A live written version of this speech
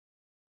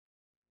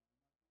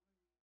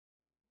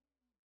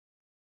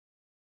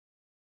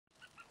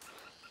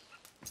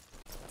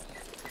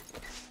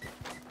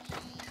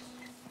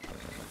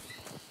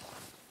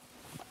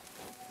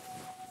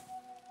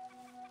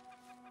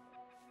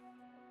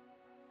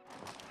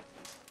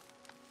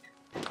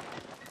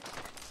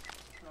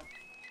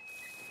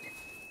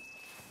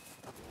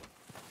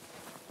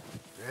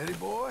Ready,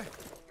 boy?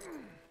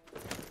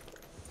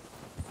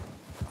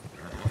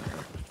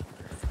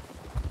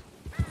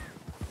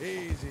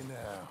 Easy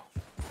now.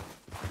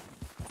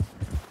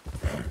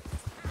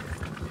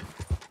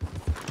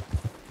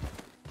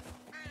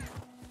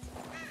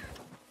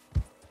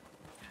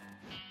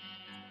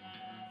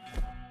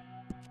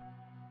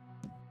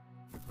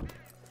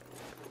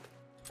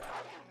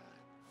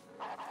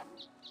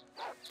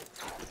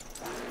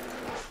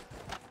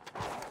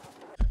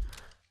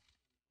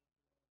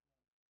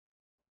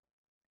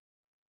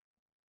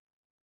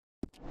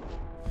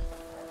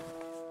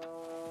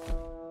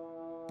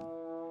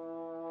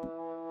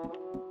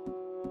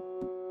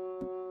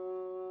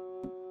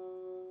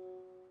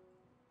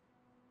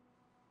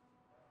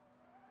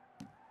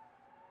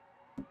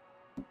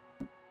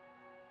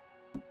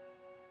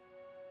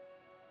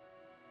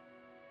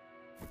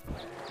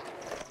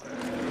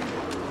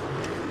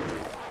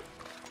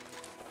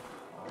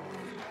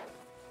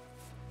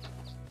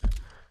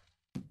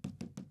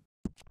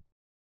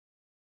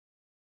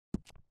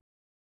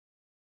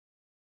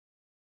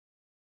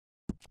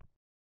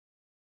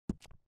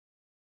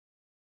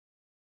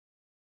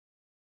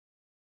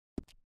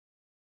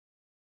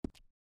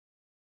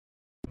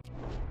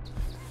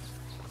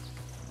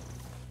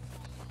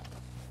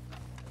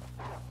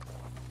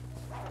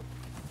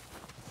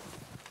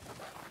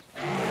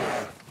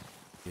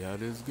 Yeah,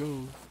 this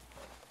goes.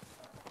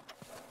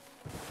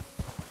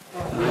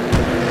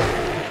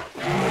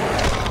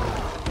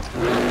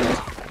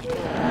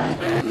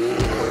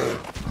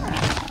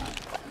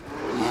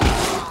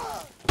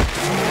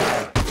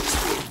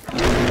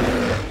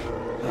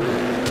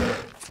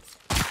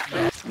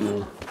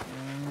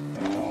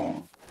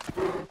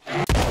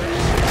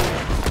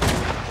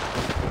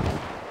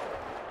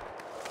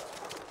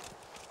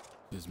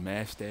 Just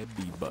mash that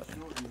B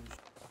button.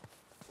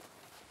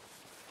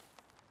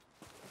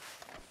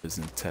 His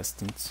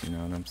intestines, you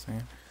know what I'm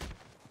saying?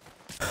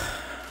 I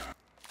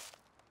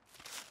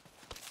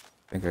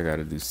think I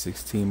gotta do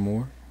 16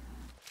 more.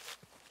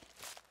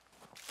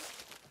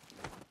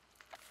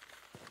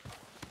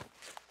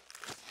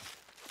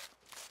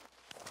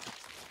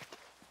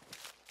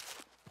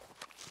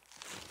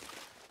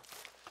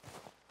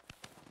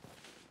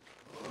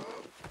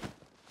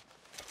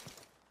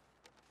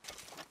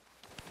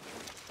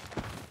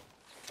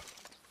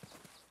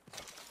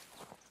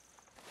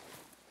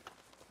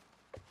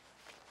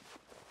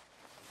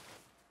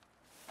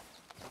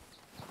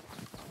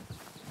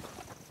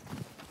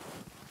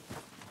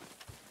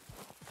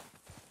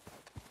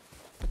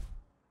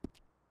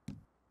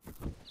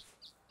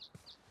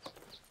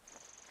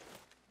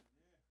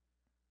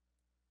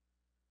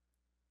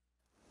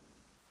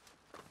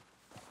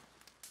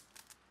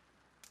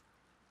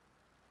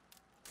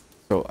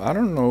 So I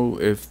don't know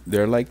if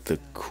they're like the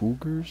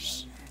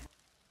cougars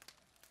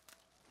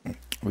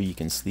where you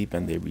can sleep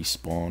and they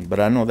respawn, but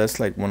I know that's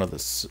like one of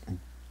the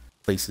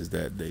places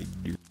that they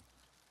do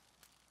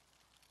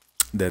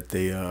that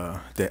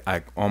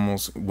I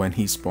almost when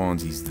he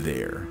spawns he's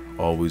there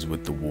always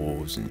with the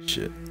wolves and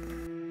shit.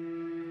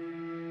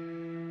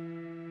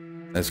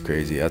 That's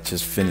crazy. I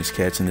just finished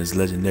catching this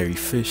legendary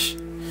fish.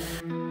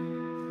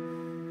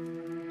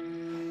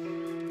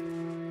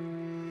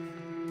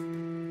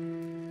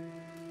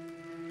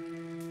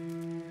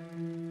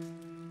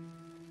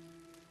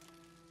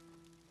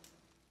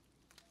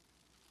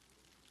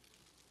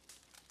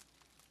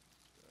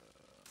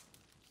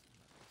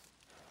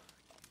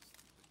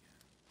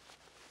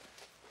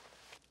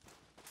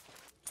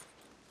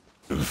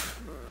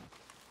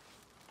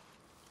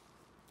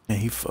 And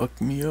he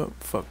fucked me up,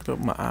 fucked up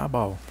my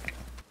eyeball.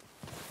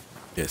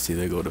 Yeah, see,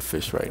 there go the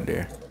fish right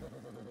there.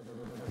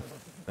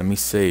 Let me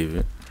save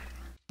it.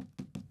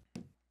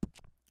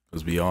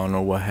 Because we all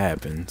know what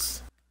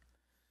happens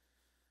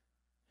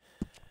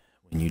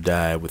when you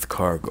die with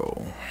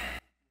cargo.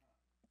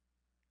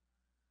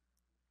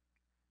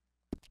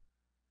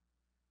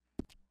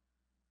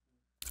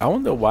 I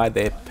wonder why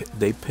they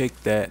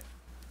picked that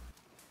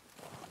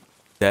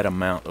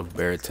amount of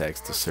bear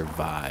attacks to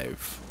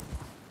survive.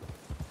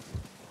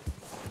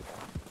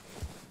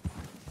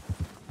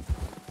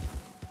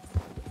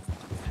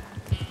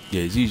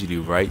 Yeah, it's usually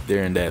right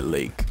there in that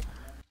lake.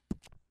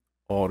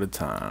 All the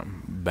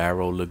time.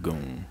 Barrow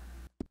Lagoon.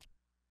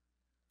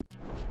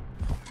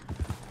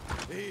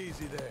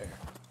 Easy there.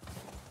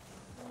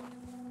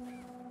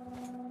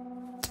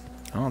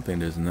 I don't think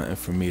there's nothing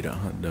for me to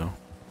hunt though.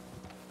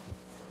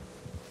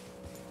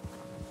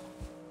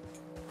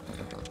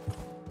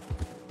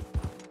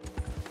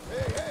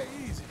 Hey,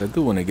 easy. I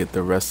do want to get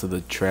the rest of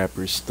the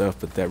trapper stuff,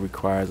 but that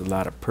requires a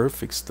lot of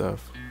perfect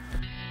stuff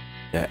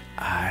that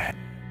I...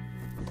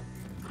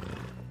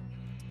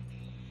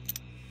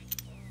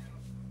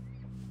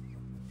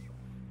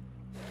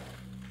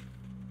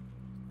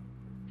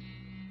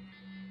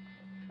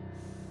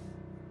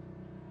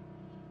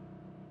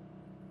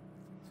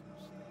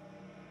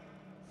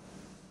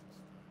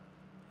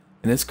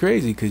 And it's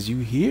crazy because you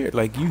hear it.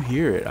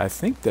 I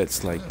think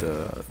that's like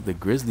the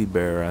grizzly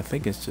bear. I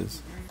think it's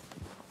just...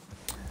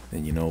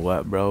 And you know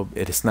what, bro?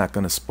 It's not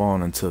gonna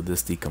spawn until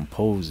this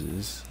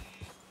decomposes.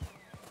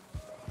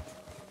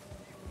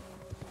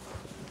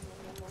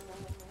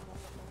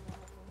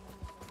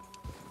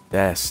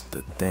 That's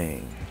the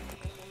thing.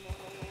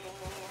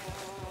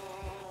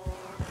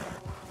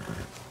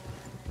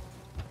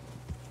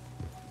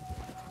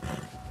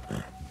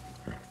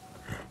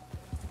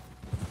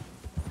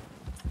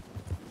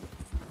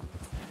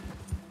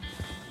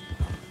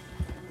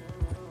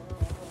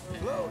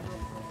 Load.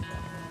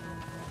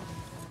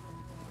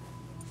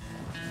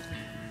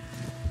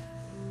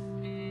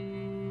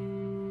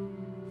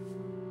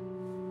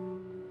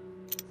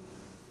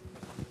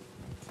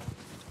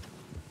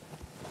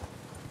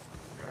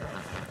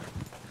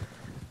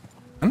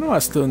 I know I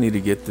still need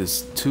to get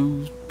this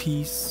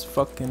 2-piece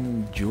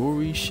fucking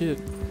jewelry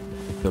shit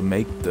to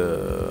make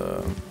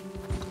the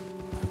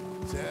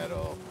Is that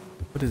all?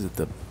 what is it,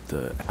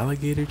 the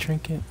alligator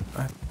trinket?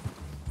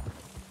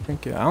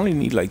 Trinket. I only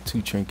need like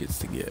 2 trinkets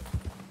to get.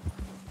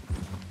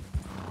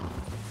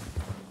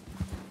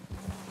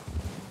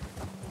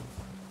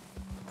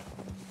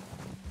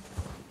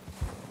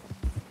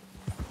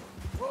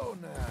 Whoa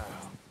now.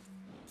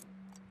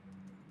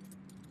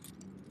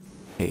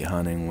 Hate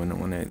hunting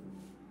when it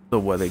the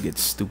weather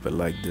gets stupid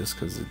like this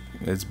because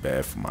it's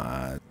bad for my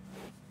eyes.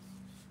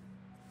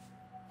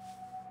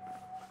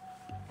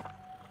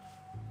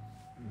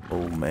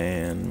 Oh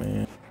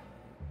man.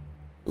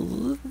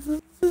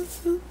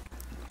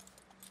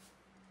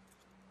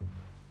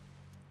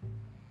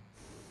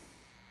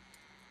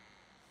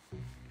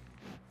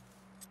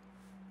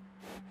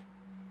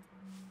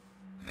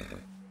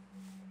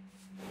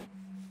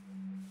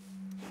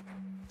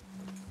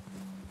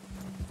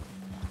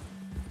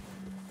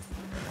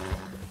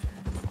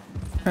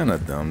 Kinda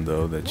dumb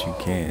though that you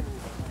can't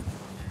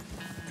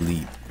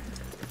leap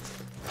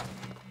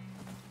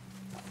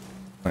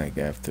like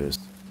after.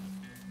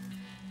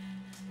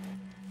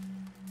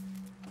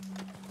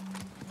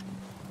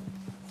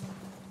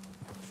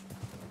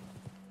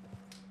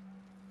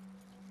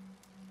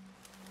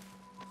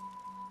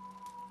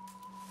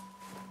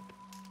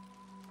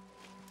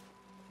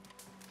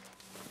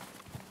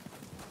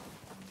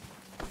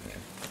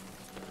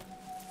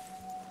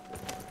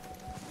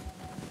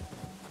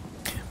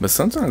 But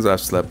sometimes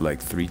I've slept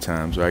like 3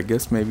 times, or I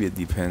guess maybe it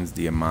depends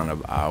the amount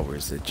of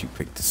hours that you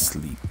pick to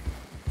sleep.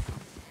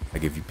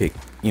 Like if you pick,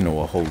 you know,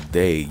 a whole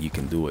day, you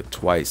can do it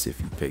twice if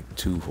you pick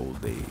 2 whole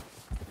days.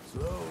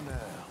 Slow now.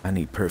 I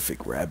need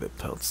perfect rabbit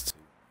pelts too.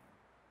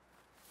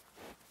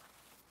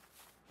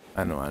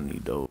 I know I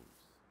need those.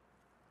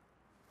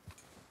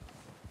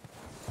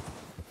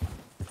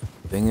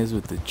 Thing is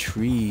with the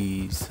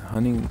trees,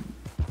 hunting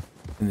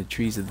in the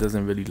trees, it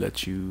doesn't really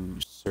let you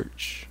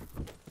search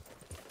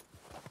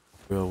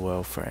real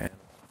well for animals.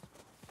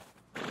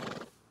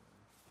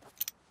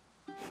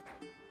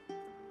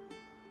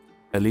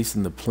 At least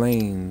in the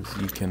plains,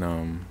 you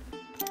can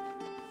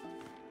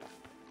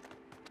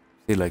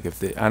see like if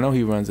they. I know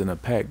he runs in a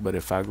pack, but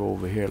if I go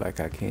over here,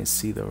 like I can't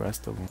see the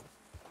rest of them.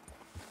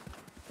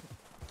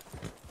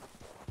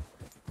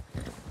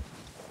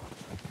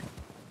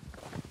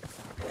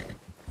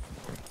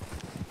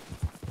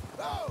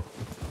 Oh!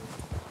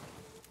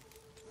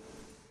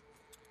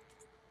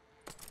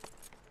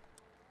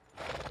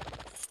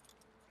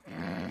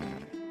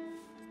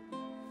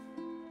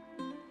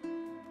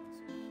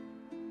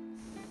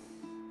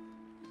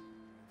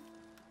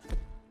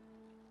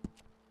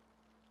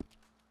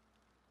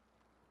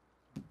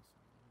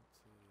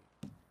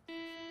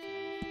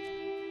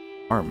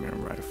 Armor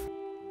rifle.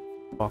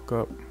 Walk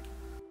up.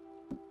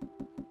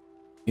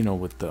 You know,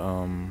 with the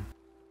Don't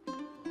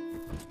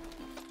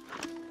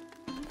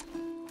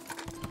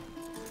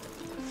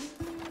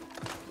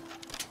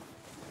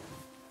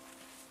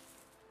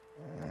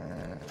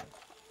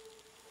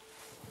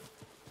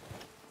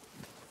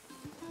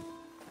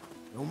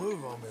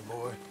move on me,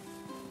 boy.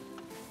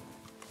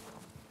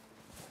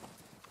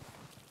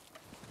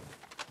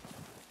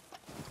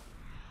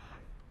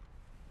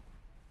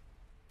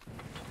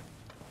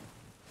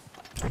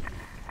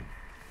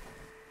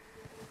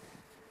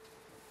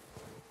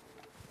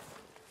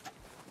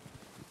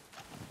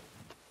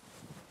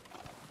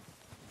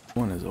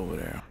 one is over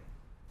there.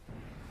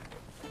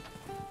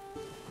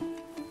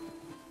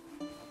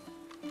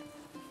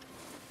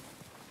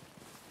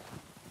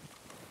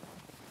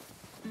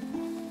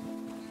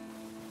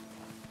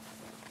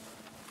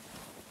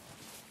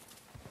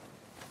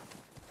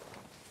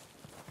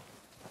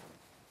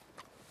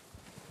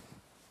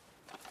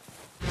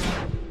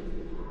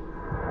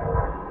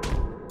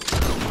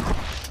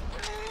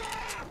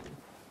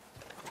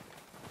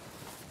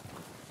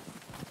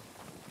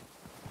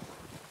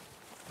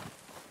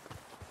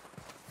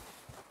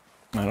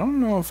 I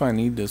don't know if I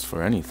need this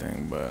for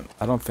anything, but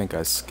I don't think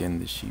I skinned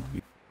the sheep.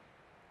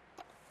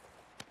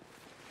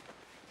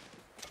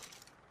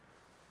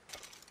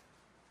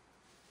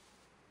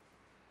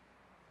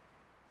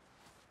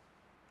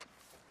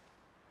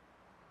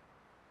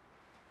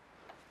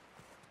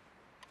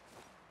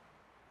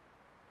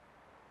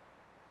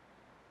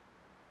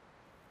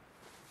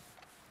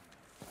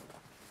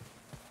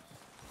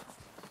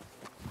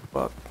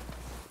 Fuck.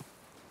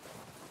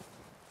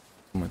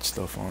 Too much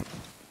stuff on.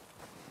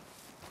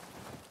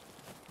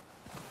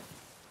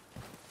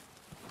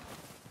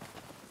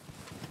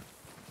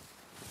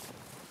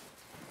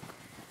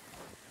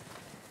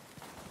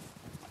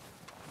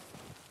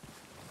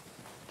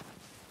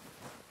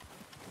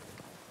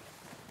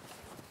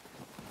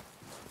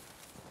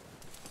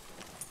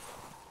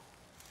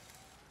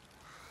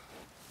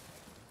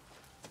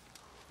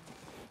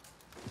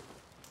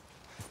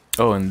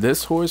 Oh, and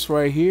this horse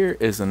right here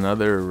is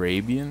another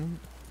Arabian.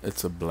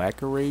 It's a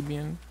black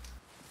Arabian.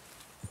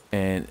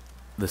 And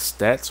the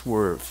stats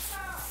were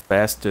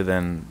faster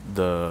than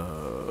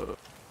the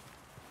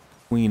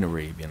Queen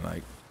Arabian,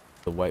 like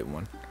the white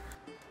one.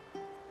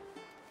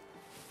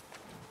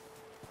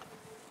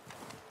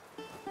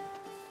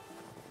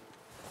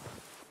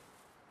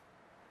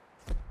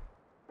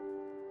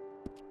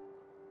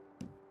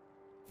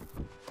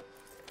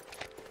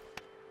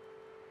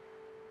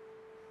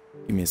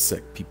 Give me a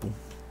sec, people.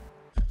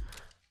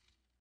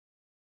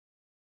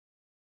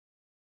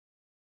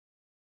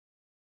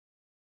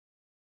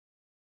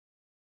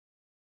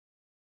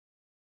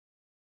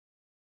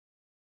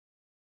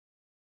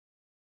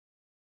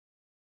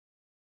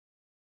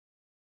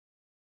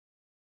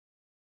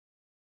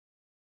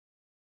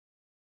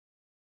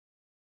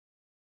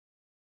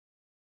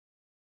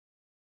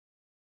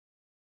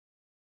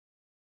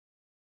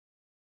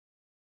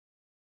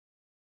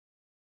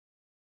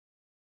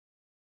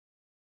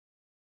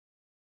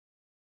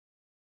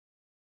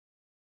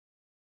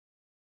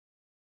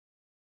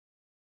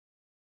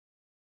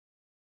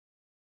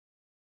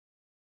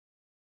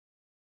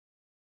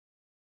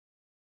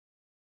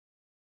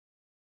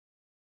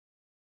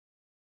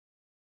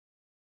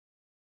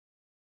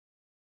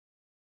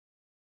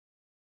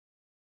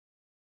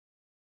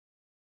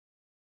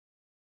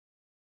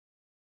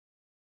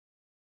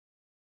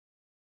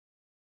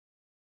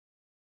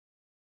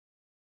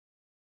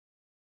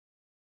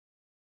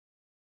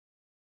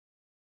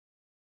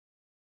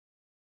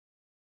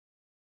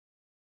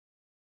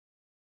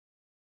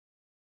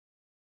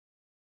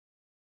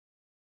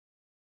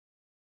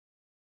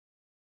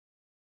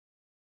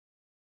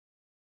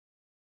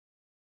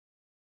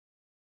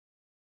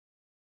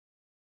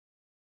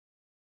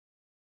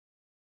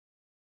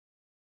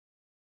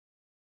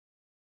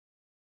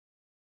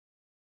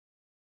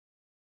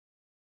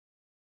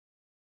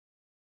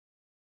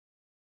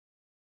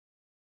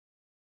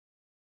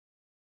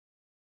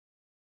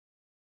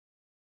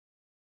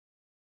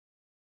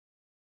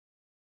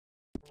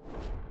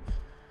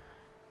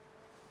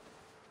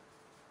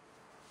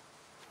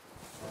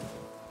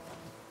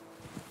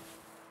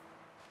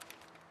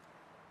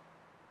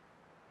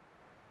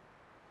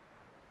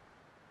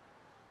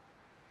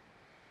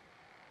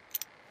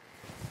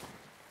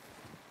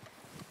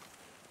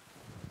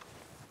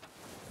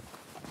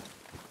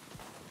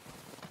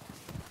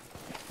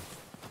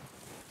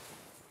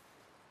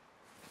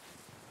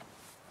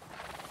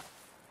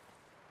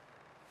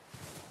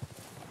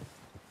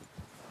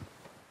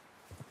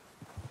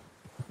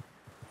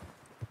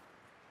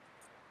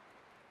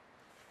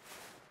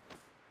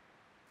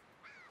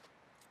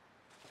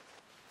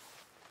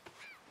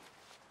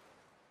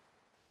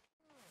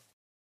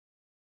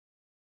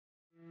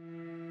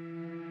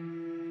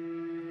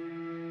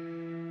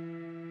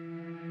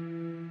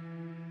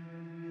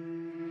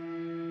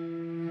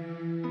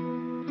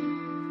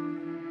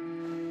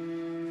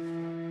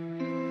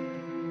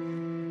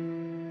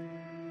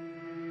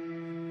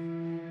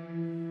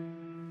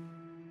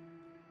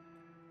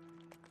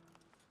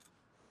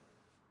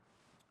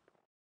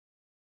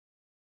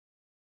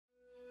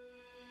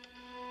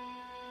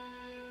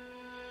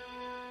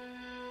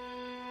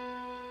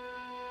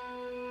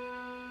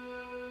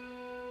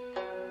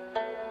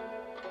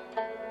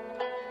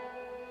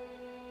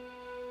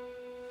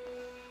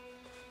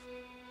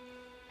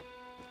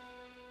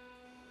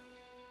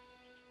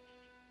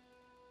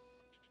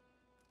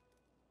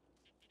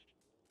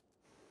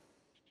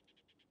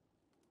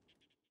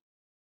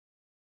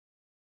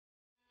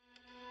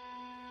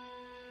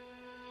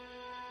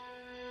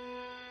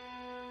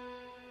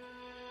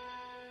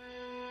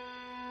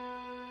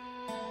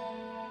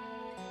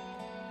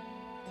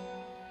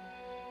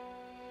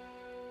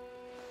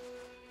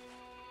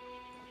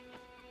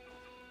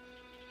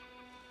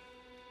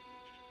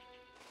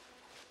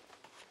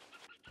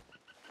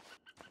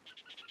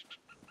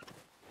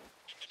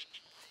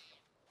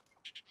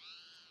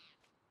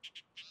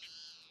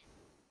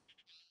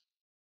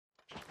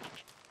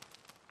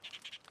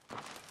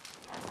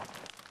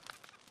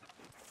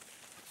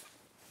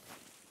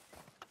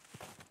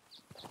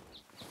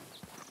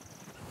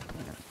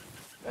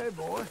 Hey,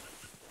 boy.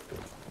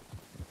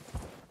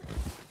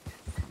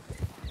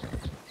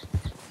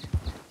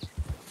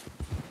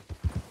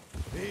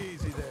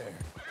 Easy there.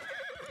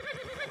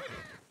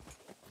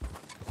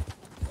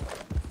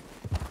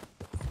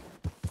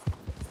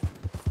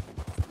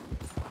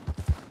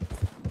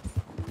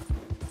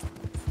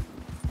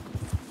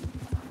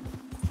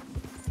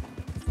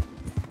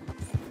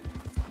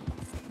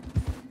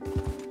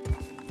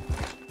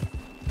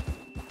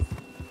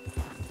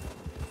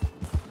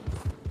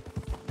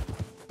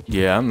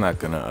 Yeah, I'm not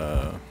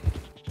gonna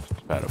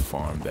try to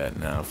farm that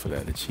now for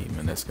that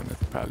achievement. That's gonna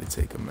probably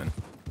take a minute.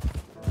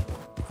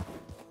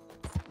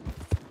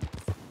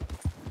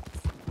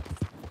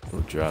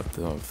 We'll drop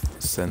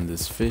off, send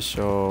this fish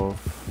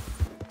off.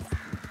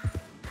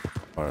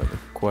 Part of the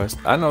quest.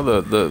 I know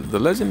the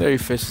legendary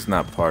fish is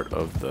not part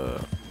of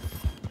the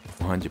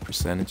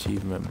 100%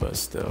 achievement, but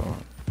still,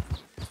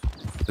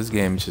 this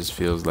game just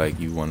feels like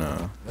you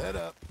wanna Head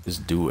up.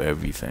 Just do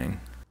everything.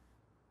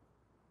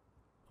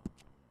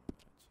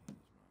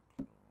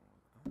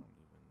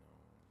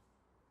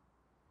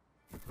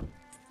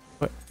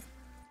 What?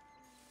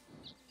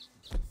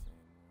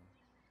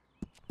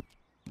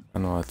 I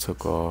know I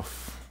took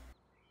off.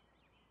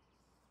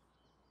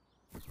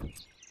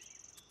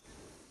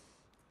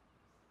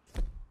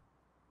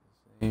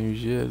 Same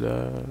shit,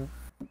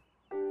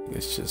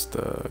 it's just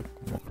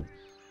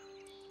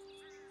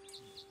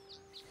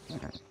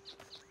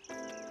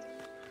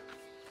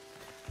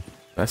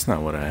that's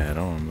not what I had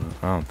on,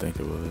 but I don't think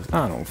it was.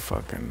 I don't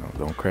fucking know.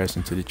 Don't crash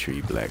into the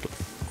tree,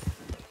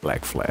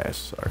 black flash,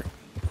 sorry.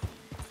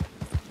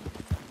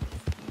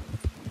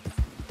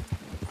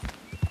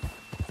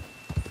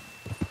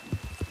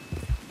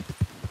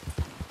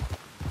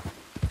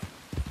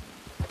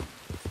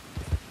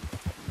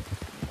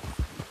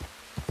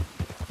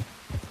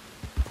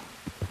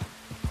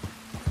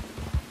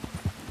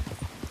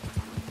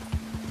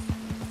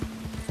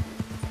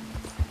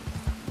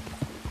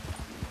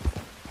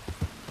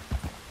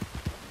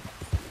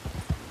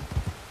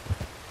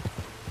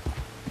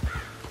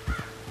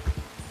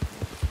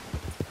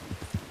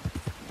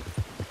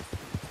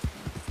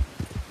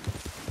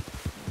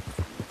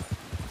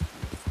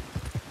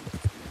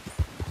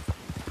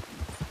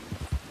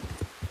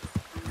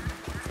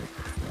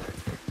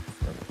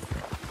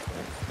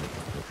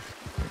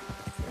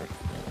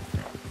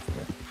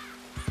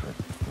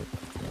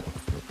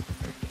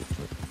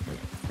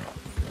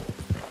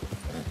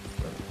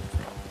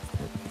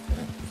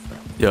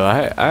 Yo,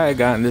 I had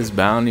gotten this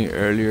bounty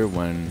earlier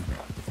when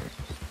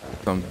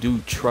some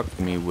dude trucked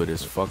me with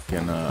his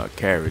fucking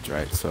carriage,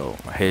 right? So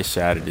I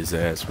headshotted his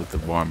ass with the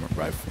varmint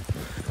rifle.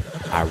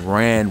 I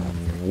ran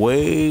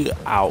way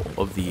out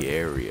of the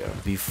area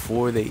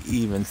before it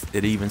even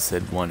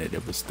said wanted.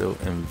 It was still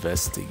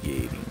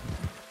investigating.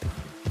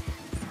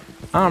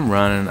 I'm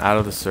running out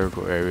of the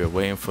circle area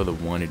waiting for the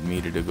wanted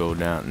meter to go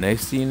down.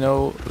 Next thing you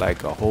know,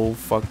 like a whole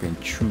fucking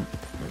troop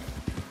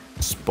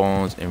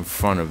spawns in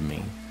front of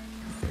me.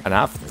 And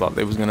I thought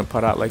they was gonna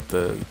put out like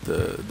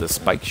the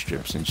spike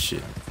strips and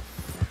shit.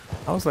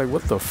 I was like,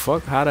 what the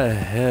fuck? How the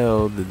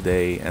hell did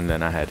they? And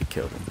then I had to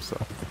kill them, so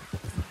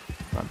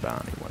my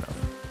bounty went up.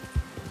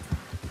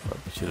 But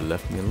you should have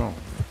left me alone.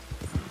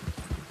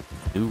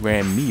 Dude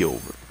ran me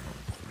over.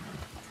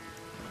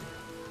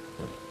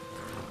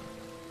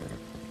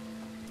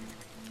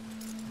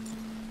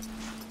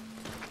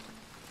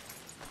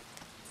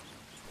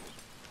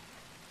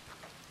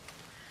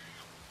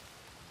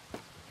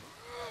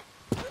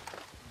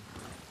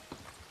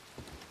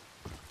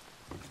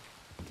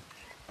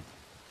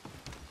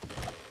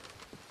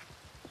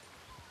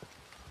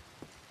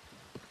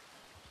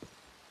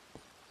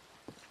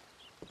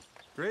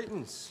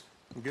 Greetings.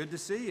 Good to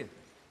see you.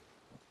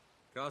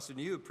 Costing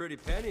you a pretty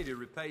penny to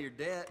repay your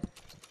debt.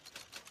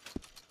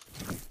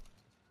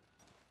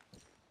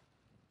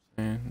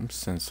 Man, I'm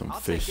sending some I'll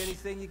fish take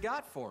anything you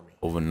got for me.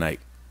 overnight.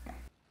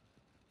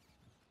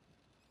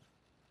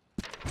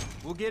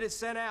 We'll get it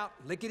sent out.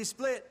 Lickety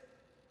split.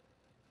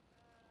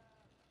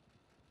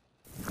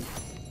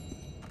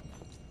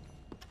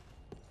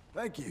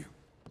 Thank you.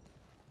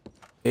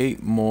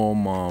 8 more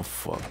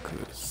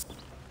motherfuckers.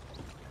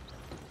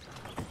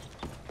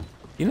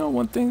 You know,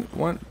 one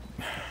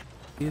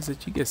is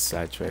that you get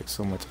sidetracked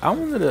so much. I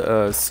wanted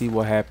to see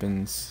what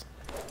happens.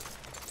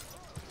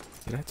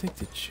 Did I take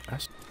the?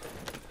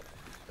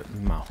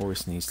 My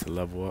horse needs to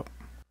level up.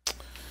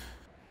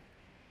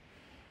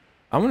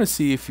 I want to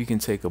see if you can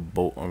take a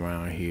boat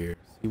around here.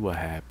 See what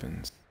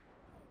happens.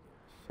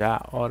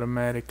 Shot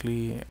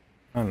automatically.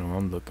 I don't know.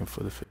 I'm looking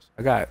for the fish.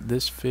 I got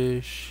this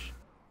fish.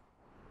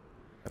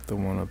 Got the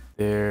one up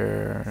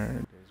there.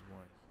 There's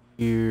one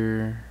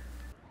here.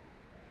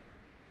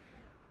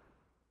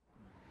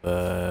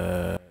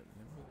 But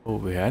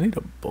over here, I need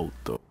a boat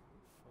though.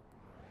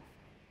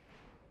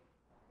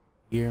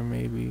 Here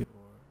maybe, or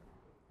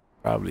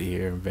probably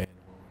here in Van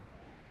Horn.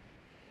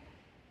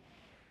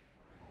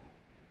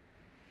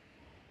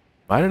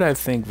 Why did I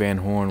think Van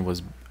Horn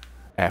was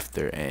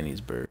after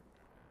Anniesburg?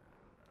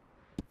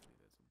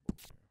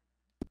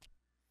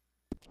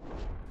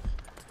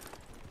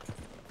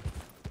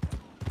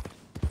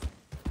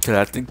 Cause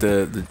I think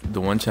the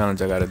one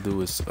challenge I gotta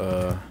do is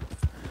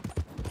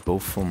go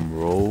from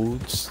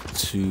Rhodes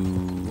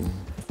to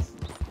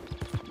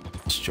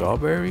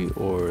Strawberry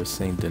or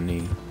Saint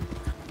Denis.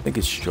 I think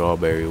it's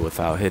Strawberry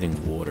without hitting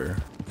water.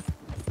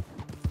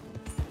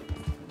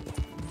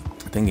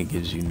 I think it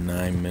gives you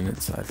 9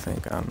 minutes. I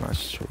think, I'm not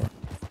sure.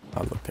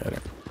 I'll look at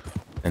it.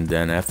 And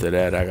then after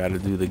that, I gotta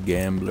do the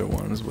gambler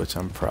ones, which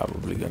I'm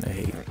probably gonna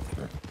hate.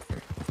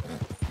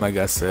 Like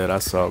I said, I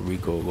saw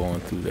Rico going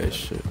through that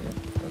shit.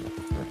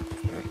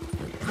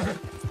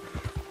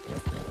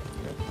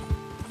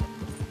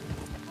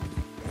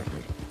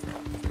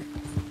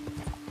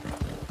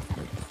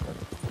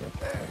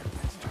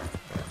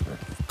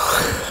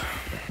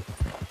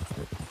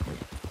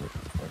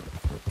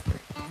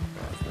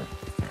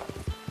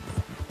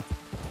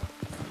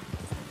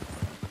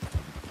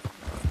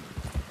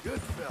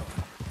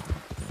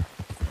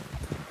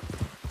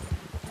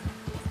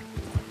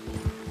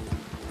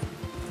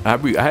 I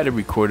had it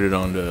recorded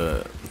on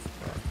the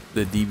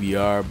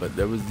DVR, but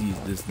there was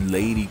this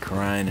lady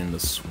crying in the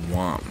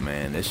swamp,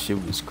 man. That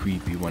shit was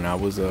creepy. When I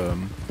was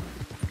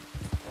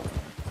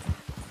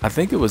I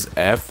think it was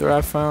after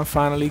I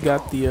finally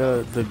got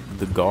the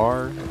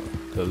gar,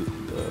 the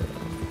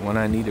one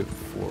I needed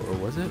for, or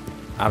was it?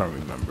 I don't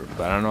remember,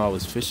 but I know I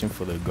was fishing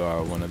for the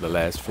gar, one of the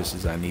last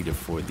fishes I needed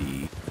for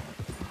the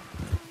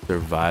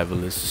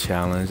survivalist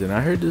challenge, and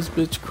I heard this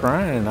bitch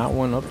crying, and I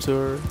went up to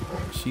her.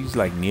 She's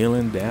like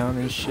kneeling down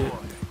and shit.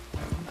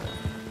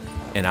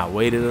 And I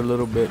waited a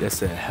little bit. It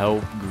said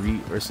help,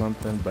 greet, or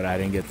something, but I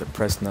didn't get to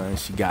press nothing.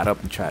 She got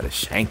up and tried to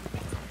shank me.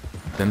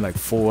 Then like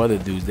 4 other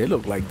dudes, they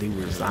looked like they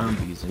were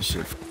zombies and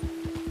shit.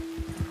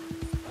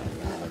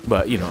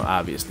 But you know,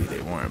 obviously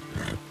they weren't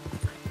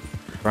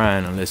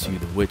crying unless you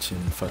the witch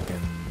and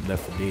fucking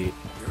Left 4 Dead.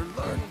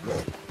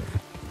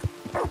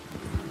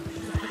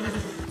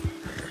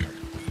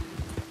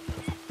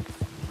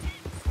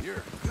 You're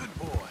a good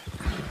boy.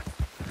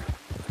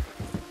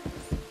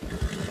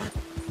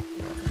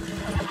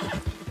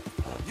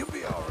 You'll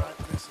be all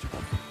right, mister.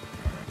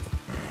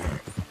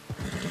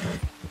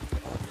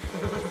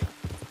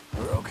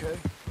 We're okay.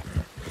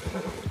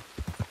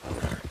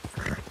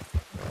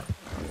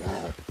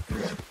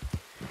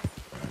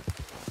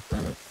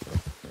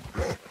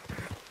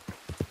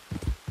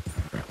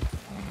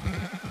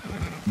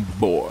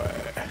 Boy.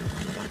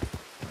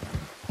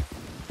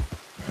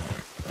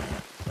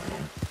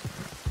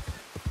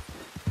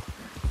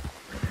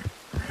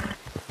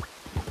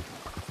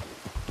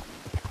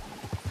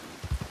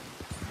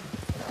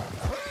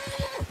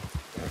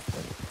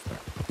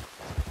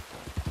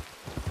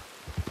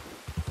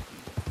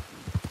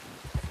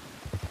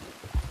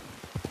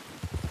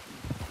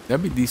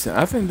 That'd be decent.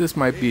 I think this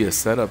might be a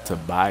setup to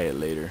buy it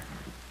later.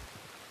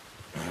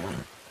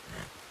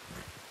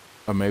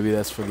 Or maybe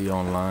that's for the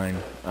online.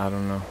 I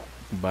don't know.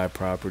 Buy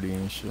property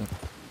and shit.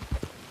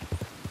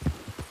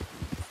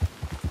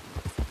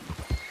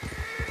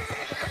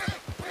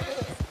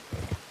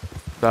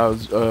 So I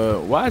was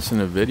watching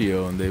a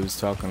video and they was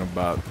talking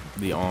about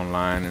the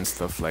online and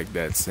stuff like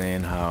that,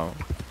 saying how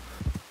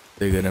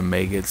they're gonna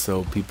make it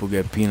so people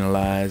get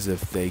penalized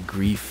if they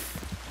grief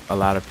a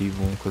lot of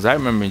people. Because I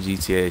remember in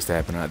GTA used to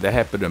happen. That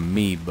happened to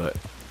me, but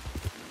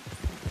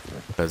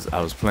because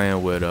I was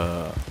playing with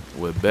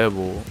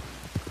Bevel,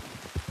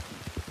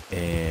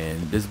 and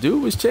this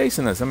dude was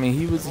chasing us. I mean,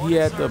 he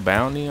had the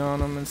bounty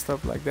on him and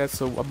stuff like that,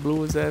 so I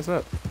blew his ass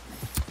up.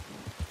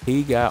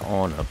 He got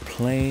on a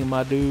plane,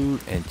 my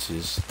dude, and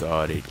just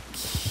started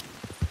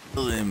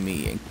killing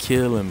me.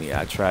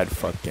 I tried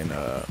fucking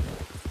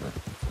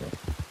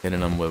hitting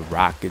them with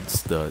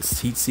rockets, the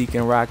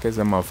heat-seeking rockets.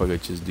 That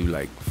motherfucker just do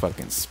like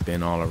fucking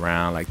spin all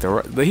around. Like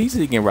the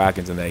heat-seeking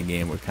rockets in that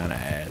game were kind of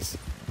ass.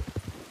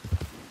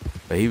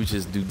 But he would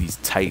just do these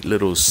tight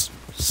little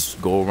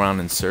go around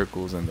in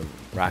circles, and the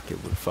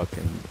rocket would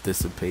fucking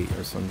dissipate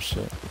or some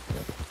shit.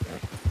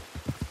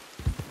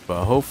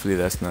 But hopefully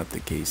that's not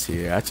the case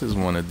here. I just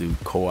want to do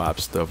co-op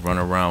stuff, run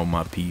around with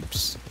my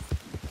peeps,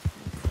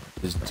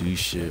 just do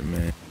shit,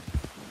 man.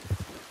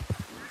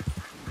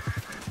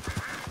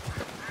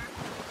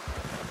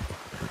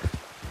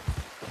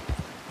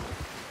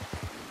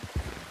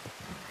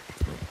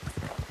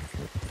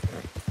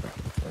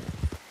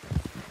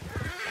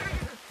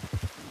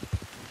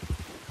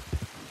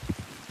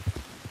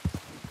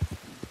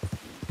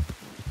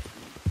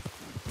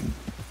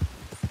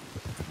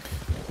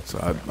 So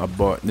I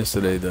bought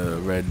yesterday, the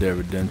Red Dead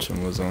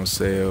Redemption was on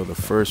sale, the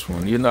first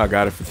one. You know, I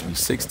got it for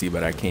 360,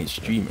 but I can't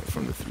stream it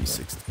from the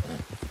 360.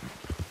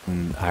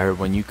 And I heard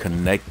when you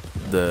connect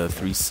the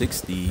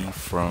 360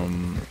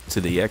 to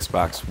the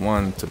Xbox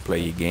One to play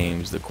your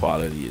games, the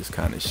quality is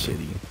kind of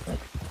shitty.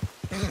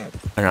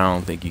 And I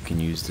don't think you can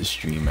use the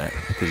stream app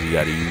because you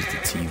got to use the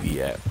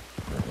TV app.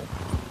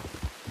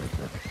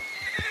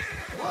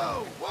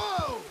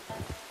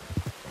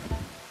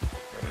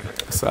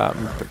 So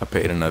I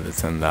paid another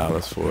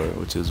 $10 for it,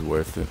 which is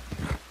worth it.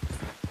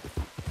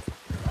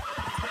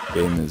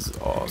 Game is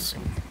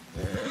awesome.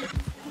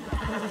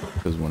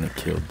 Just want to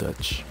kill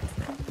Dutch.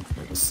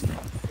 Let's see.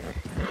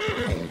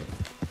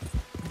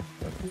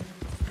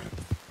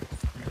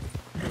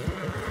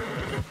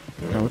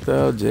 Now what the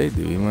hell Jay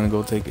do? He want to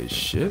go take his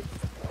shit?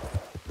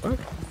 What?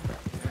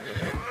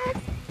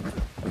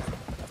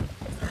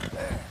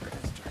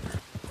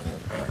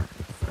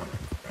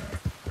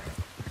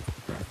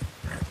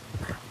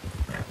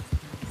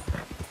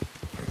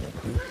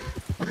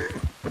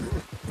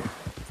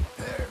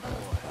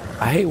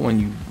 I hate when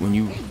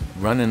you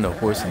run in the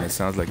horse and it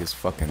sounds like it's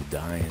fucking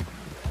dying.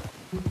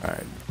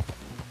 Alright.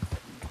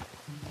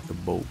 The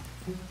boat.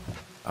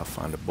 I'll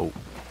find a boat.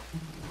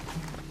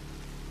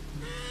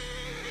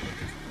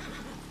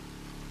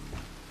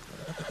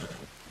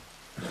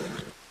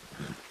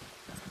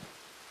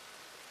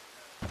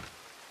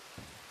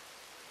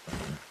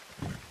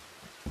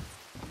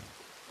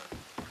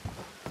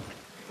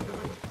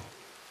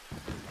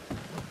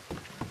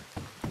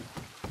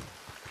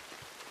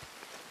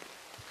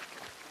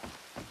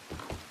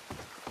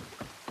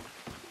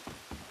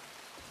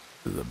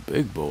 There's a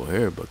big boat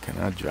here, but can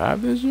I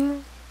drive this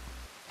joint?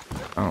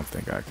 I don't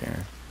think I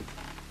can.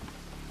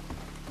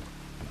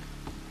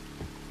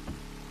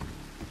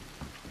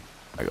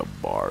 Like a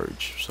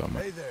barge or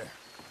something. Hey there.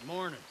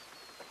 Morning.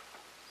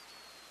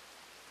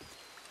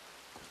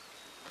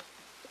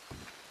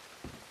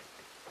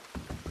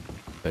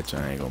 Bet you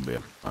I ain't gonna be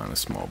able to find a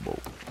small boat.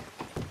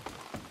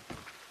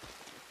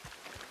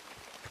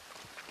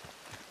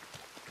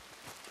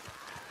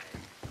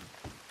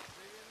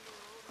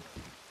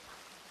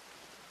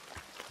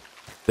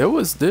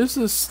 There's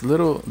this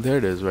little, there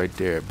it is right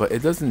there, but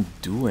it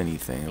doesn't do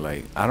anything.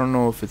 Like, I don't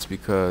know if it's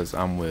because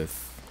I'm with,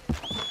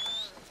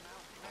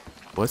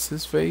 what's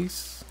his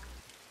face?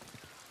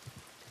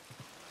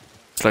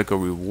 It's like a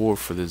reward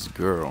for this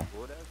girl.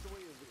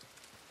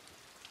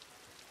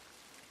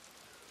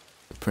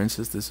 The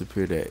princess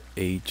disappeared at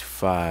age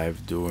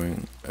 5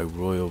 during a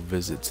royal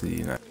visit to the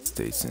United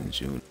States in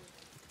June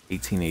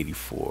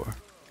 1884.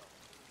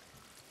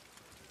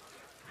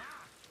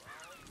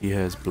 He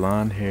has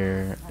blonde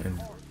hair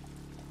and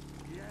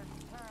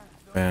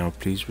now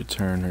please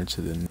return her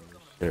to the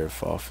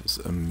sheriff office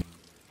immediately.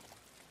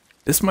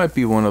 This might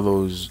be one of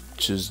those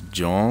just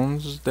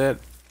Jones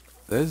that's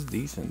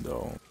decent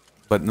though,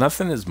 but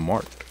nothing is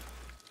marked.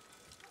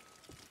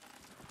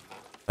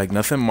 Like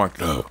nothing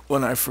marked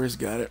when I first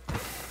got it.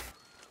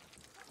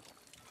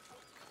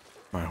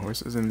 My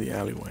horse is in the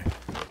alleyway.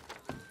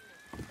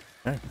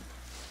 Okay.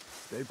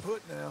 Stay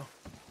put now.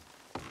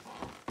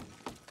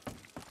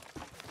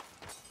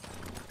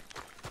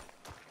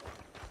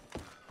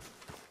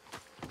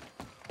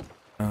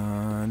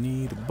 I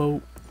need a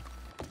boat.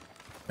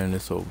 And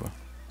it's over.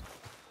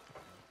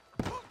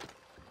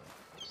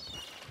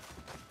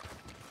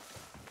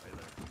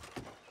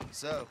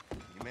 So,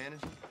 you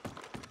managing?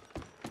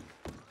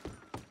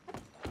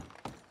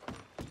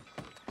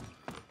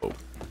 Boat.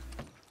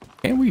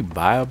 Can we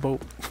buy a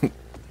boat? New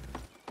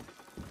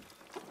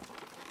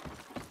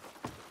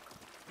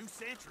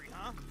century,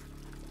 huh?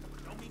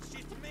 Don't mean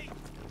shit to me.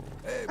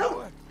 Hey,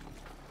 boy.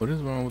 What is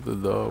wrong with the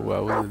dog? Why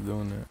was it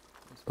doing that?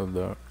 What's up,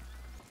 dog?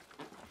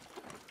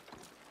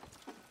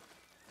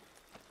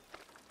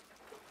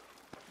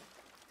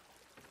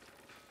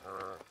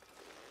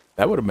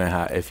 That would have been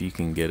hot if you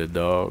can get a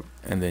dog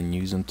and then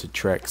use them to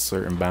track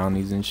certain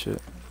bounties and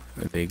shit.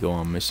 If they go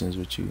on missions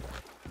with you.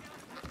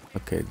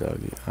 Okay,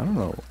 doggy. I don't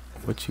know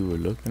what you were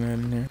looking at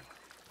in here,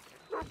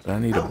 but I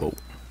need a boat.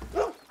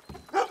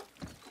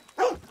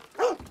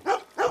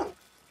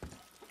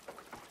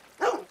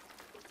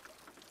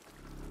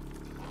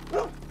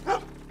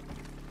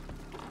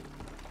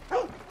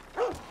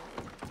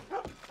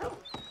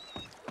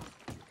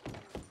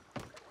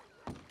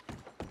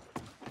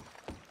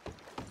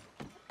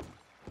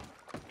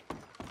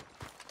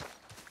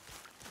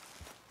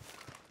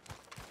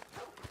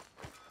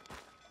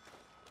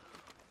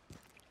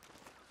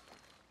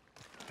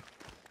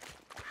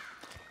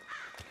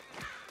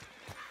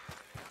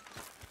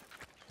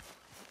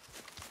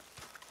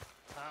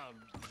 I'm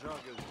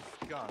drunk as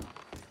a skunk.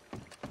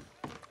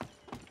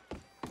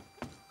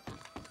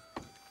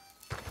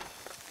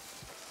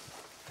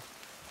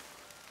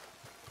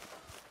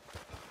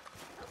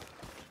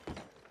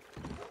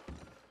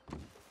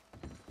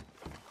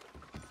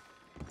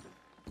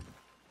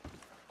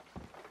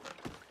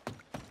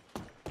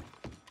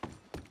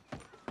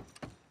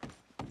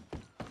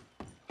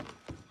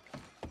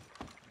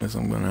 Guess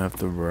I'm gonna have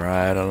to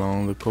ride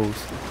along the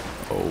coast.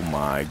 Oh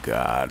my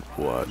god,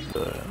 what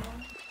the...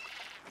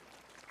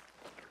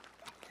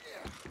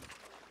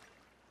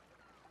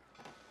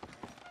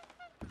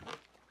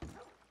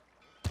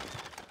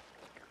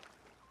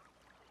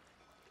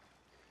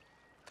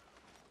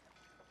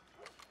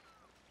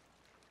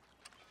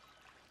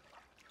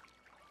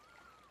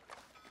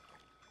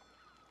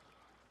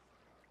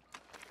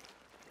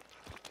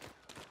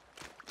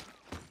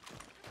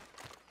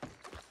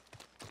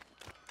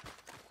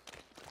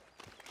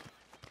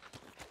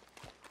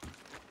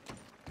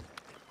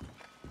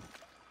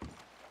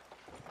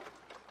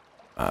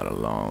 Out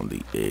along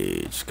the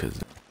edge, cause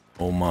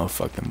oh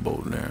motherfucking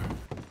boat there.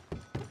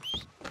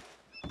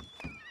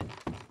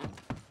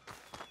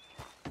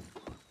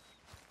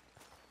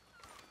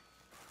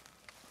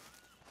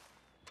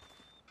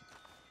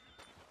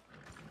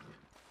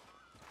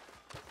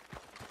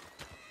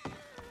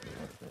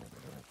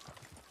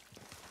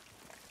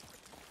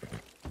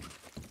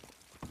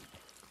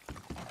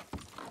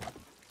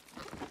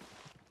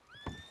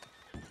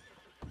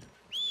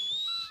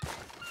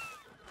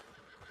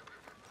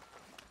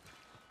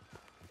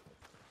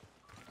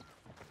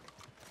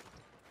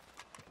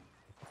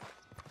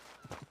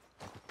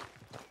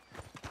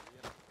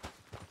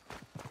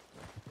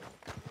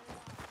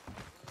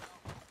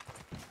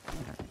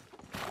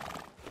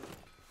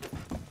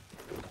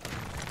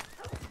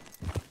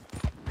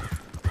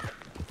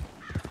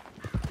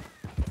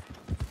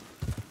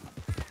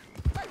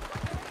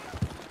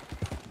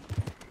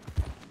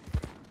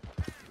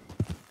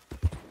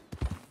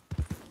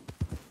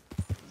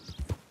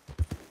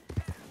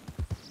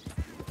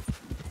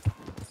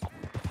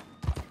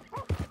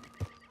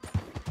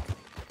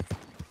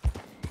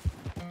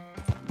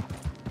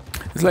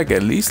 It's like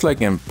at least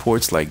like in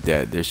ports like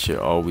that, there should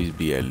always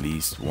be at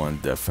least one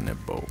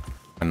definite boat.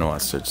 I know I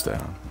searched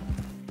that.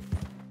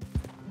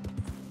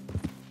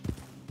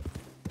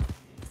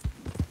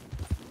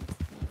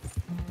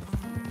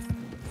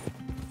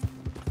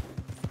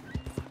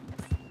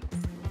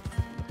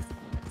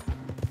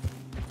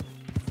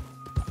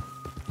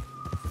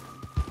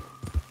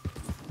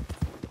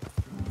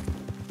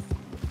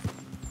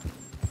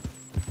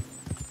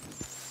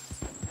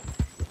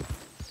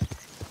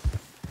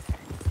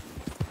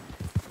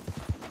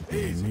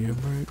 Give me a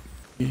break.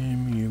 Give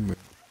me a break.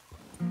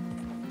 I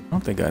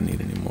don't think I need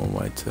any more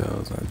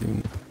whitetails. I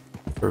do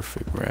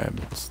perfect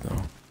rabbits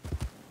though.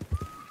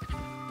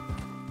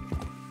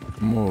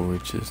 More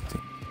riches. See,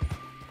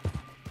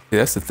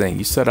 that's the thing.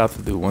 You set out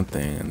to do one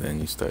thing and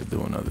then you start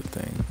doing other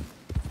things.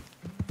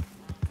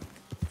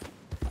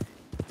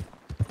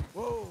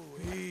 Whoa,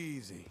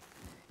 easy.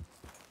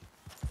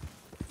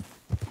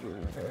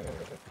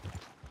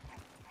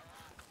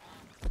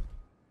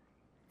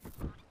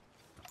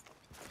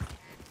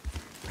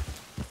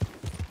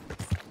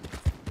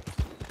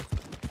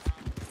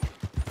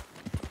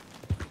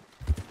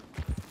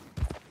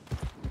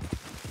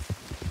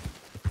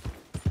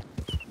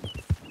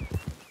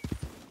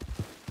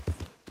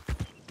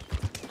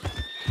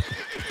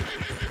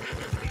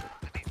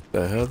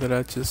 The hell did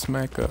I just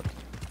smack up?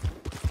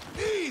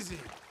 Easy. I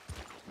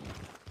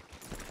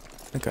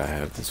think I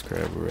have this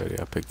crab already.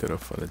 I picked it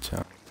up for the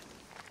challenge.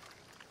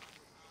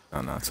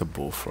 Oh no, it's a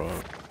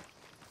bullfrog.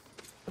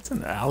 What's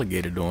an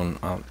alligator doing?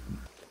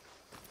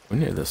 We're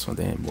near this one.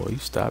 Damn, boy, you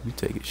stop. You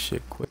take it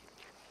shit quick.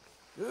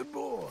 Good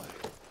boy.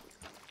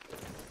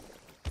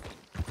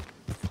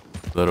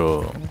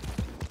 Little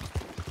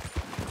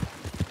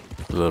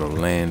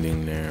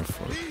landing there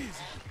for. I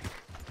Easy.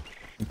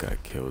 think I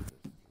killed it.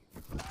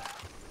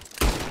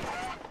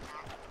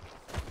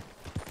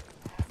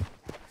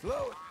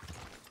 Slow it.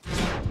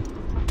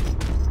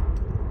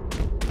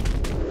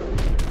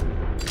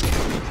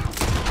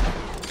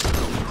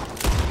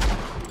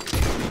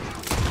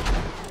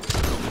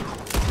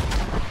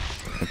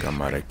 I think I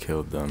might have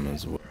killed them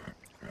as well.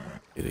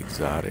 Get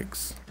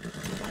exotics.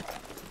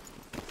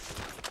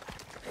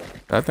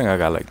 I think I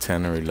got like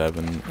 10 or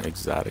 11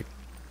 exotic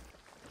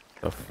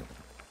stuff.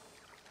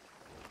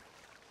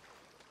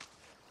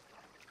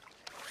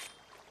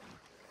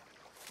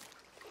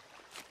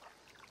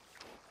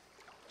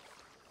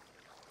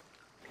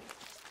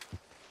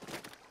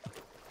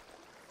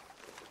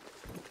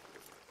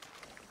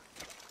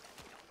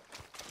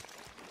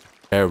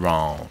 They're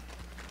wrong.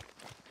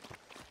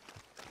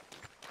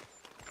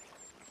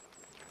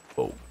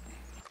 Oh.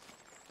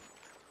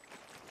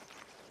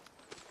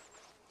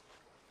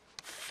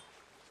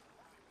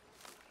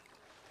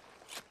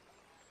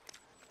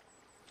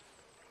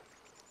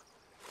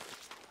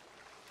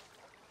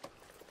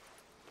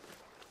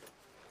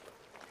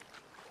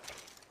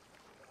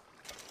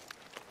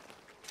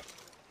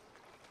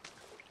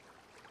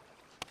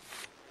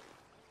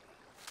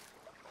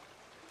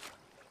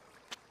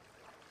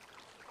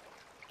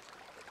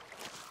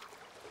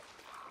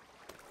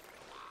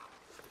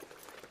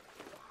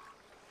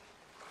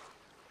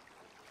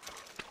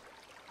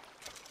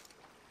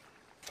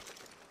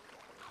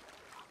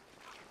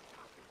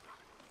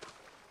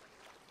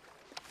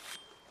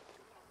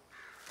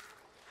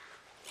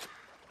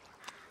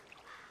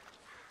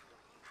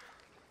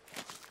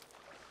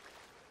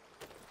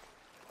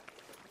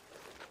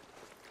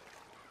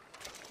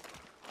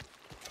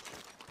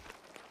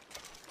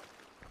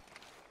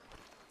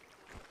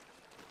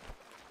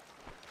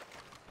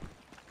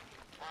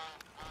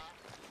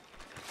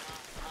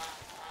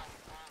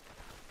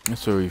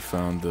 That's where we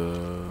found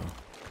the.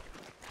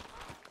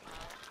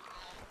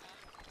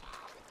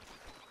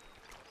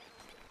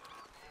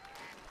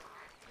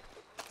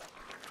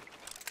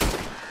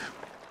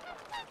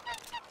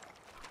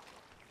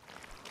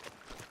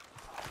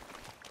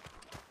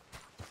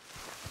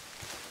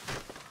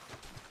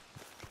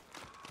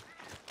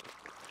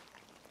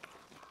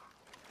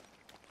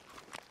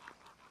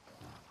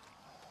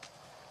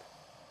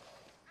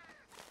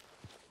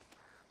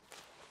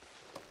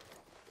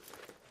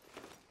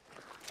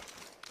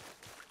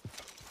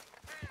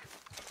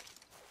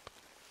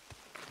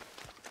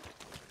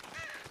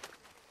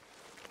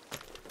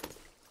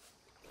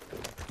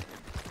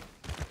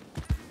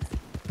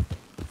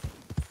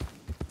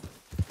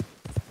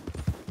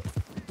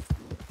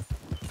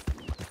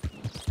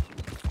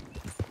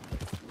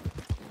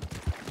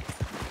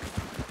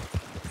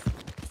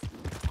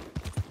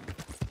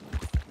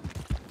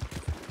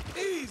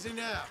 Easy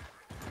now.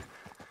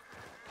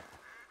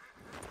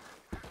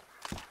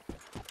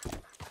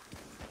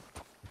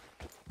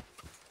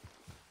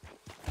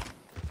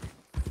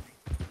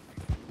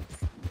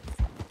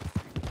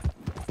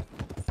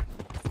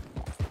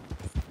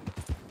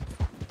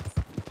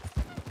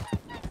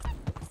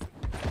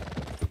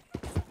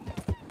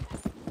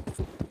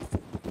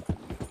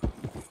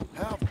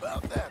 How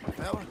about that,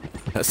 fella?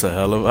 That's a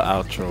hell of an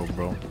outro,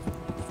 bro.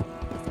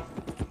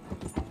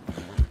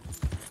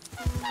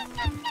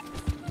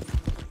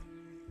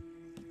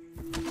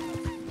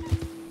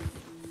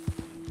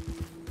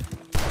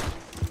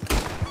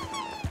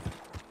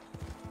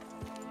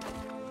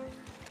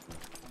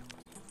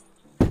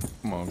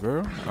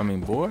 girl. I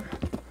mean, boy.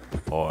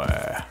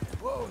 Boy.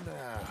 Whoa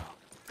now.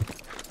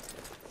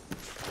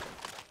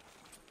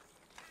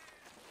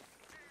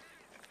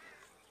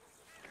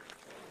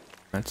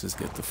 Let's just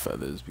get the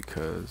feathers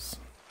because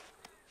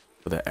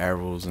for the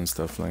arrows and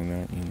stuff like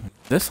that. You know.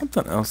 There's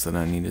something else that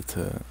I needed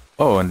to.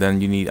 Oh, and then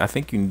you need. I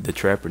think you need the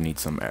trapper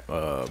needs some.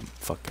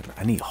 Fucking.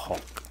 I need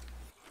hawk.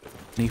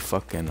 I need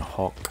fucking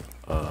hawk.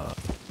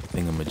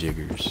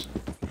 Thingamajiggers.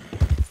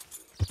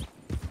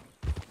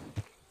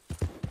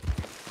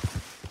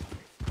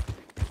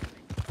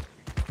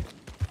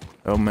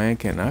 Oh man,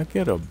 can I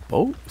get a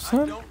boat,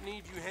 son? I don't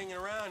need you hanging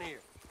around here.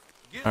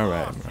 Get All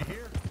right, lost, bro. you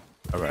hear?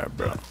 All right,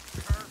 bro.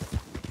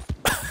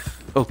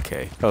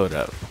 Okay, hold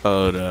up,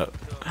 hold up.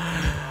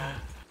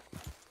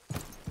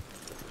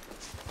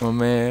 Oh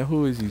man,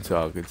 who is you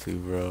talking to,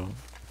 bro?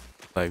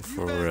 Like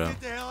for real?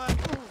 Get the hell out.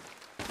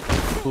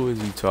 Who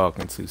is you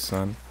talking to,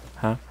 son?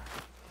 Huh?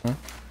 Huh?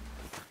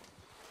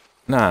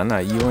 Nah,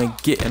 you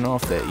ain't getting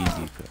off that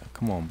easy.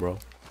 Come on, bro.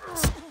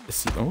 Let's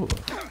see. Oh,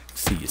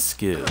 see your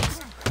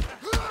skills.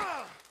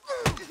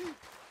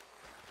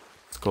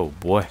 Let's go,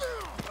 boy.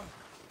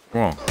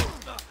 Come on.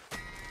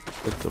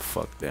 Put the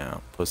fuck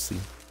down, pussy.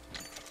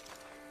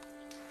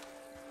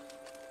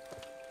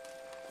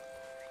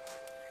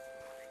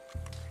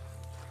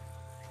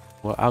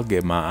 Well, I'll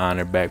get my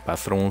honor back by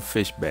throwing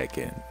fish back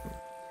in.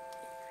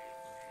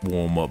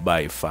 Warm up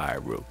by your fire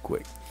real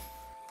quick.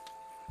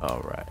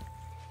 All right.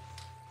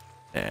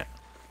 Now,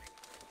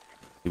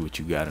 see what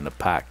you got in the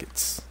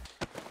pockets.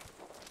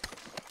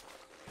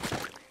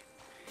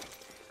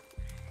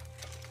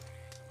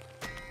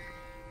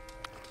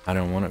 I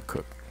don't want to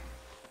cook.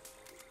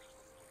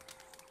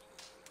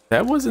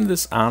 That wasn't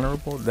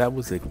dishonorable. That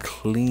was a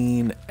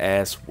clean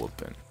ass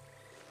whooping.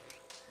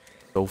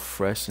 So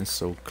fresh and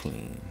so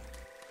clean.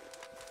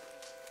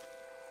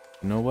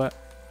 You know what?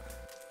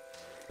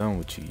 Done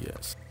with you,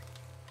 yes.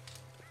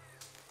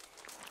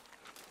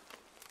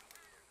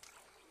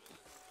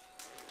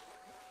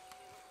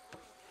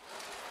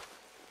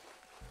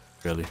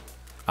 Really?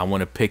 I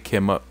want to pick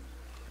him up.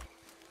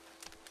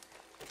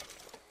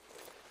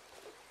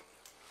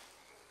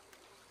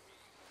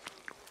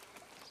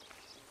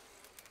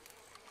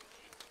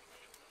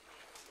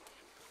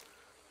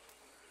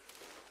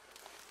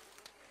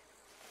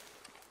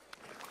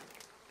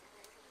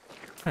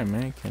 Alright,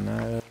 man. Can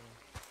I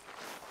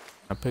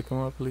pick him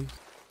up, please?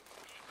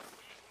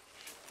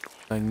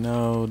 Like,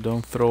 no,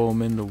 don't throw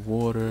him in the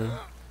water.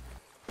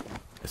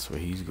 That's where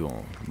he's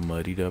going.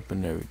 Muddied up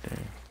and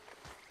everything.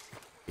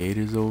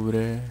 Gators over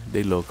there,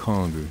 they look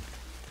hungry.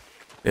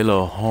 They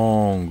look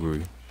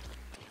hungry.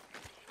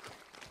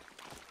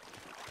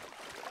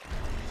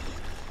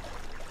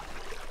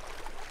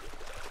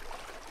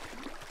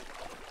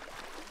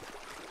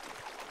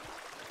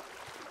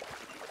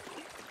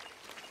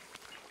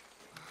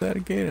 Is that a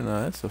gator?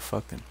 No, that's a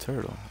fucking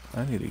turtle.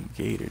 I need a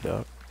gator,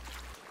 dog.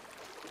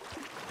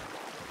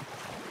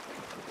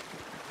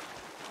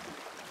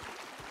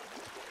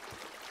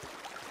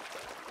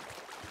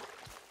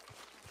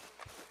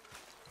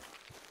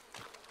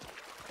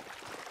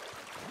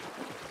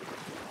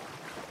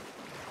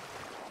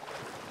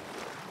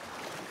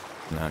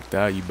 Knocked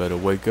out, you better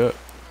wake up.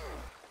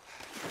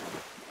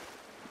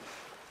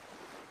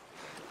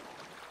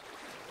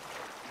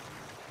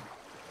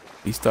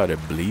 He started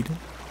bleeding.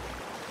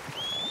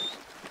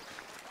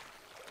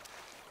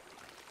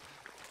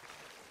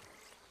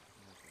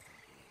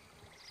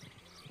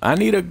 I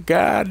need a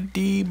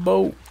goddamn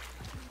boat.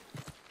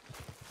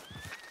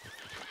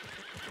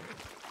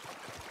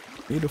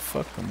 Need a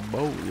fucking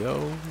boat,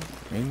 yo.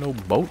 Ain't no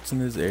boats in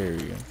this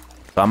area.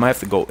 So I'm gonna have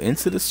to go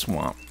into the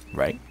swamp,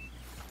 right?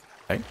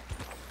 Right?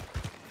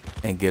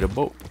 And get a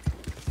boat.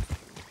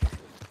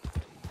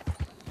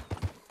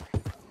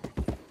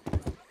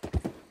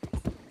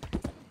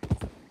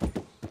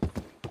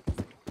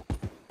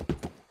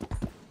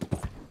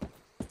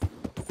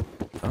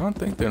 I don't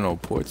think there are no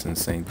ports in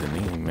Saint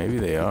Denis. Maybe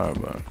they are,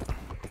 but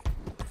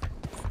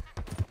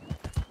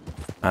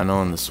I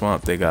know in the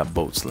swamp they got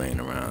boats laying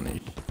around here.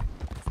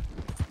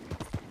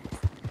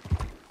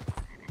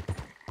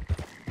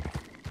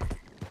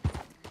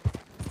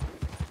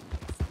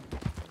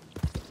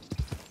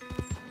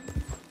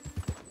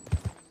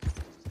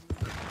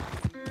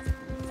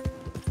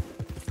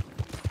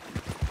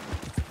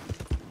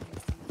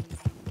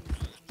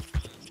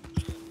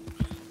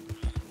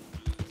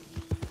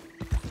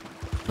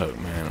 Look,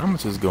 man, I'm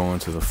just going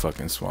to the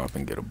fucking swamp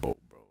and get a boat,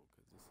 bro.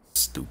 This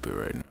is stupid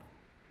right now.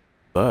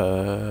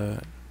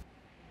 But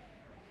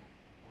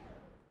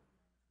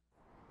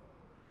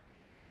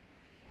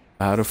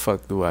how the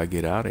fuck do I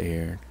get out of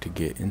here to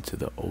get into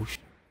the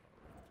ocean?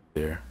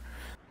 There.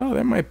 Oh,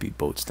 there might be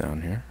boats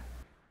down here.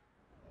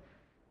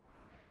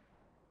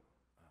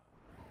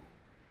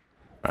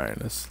 All right,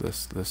 let's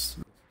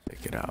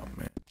check it out,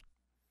 man.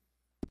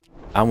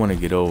 I want to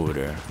get over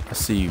there. I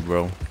see you,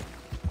 bro.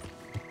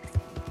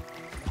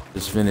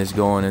 Just finished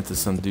going into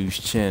some dude's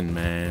chin,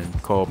 man.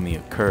 Called me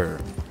a cur.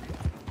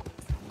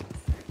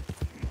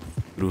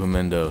 Threw him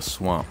in the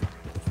swamp,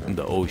 in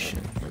the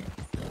ocean.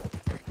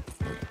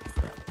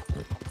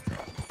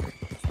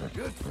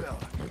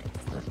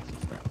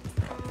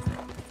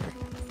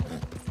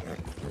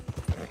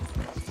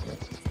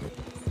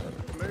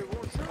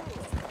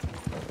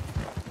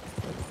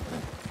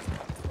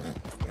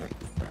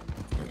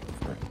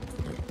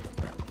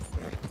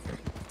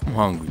 I'm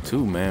hungry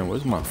too, man.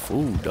 Where's my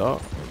food,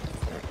 dog?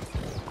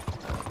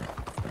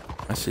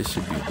 That shit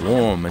should be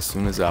warm as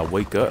soon as I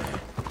wake up.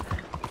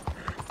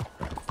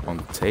 On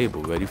the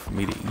table, ready for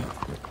me to eat.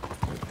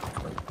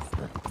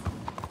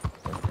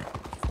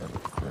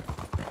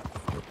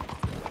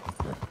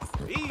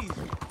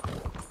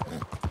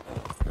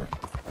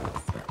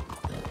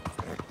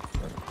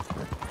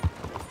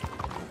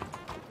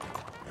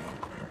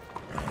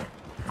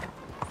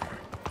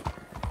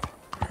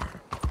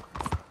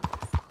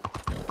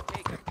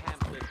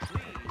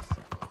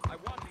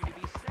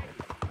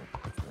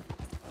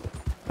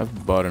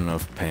 I've bought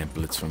enough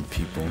pamphlets from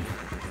people.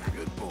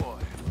 Good boy.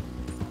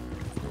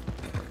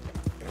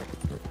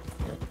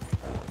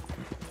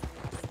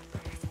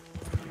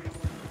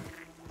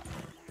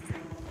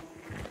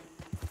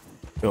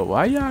 Yo,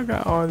 why y'all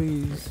got all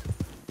these? Is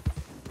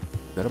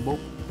that a boat?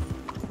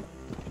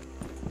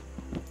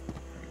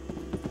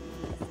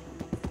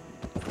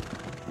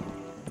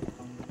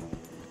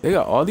 They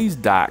got all these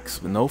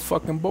docks with no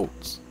fucking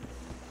boats.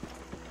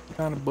 What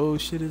kind of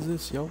bullshit is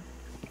this, yo?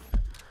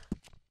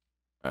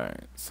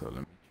 Alright, so let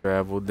me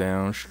travel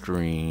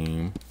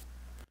downstream.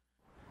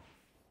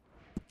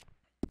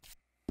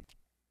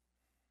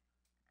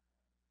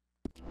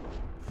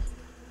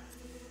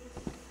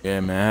 Yeah,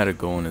 man, I had to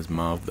go in his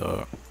mouth,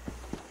 dog.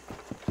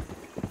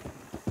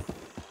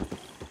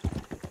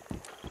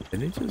 Did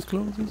they just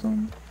close this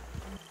on me?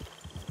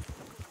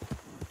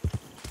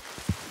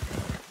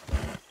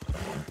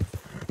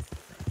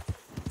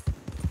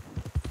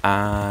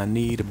 I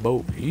need a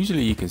boat.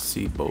 Usually you can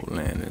see boat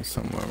landing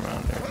somewhere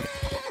around there.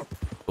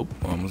 Oh,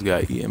 almost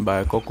got eaten by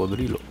a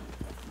cocodrilo.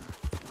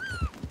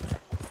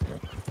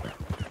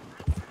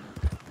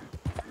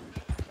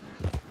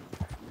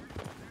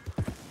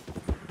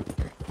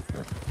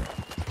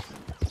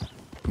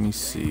 Let me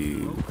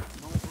see.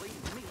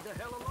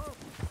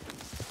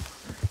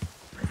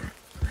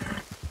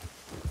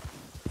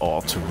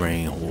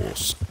 All-terrain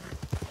horse.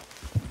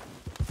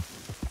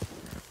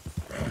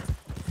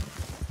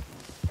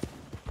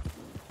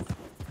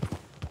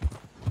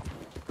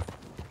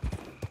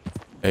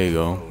 There you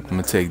go. I'm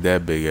gonna take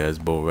that big ass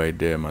boat right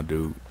there, my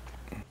dude.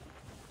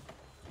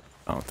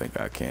 I don't think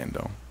I can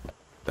though.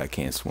 I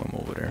can't swim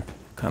over there.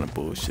 What kind of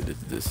bullshit is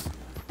this?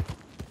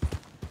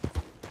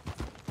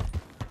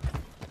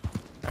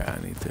 I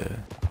need to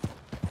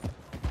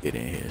get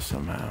in here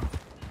somehow.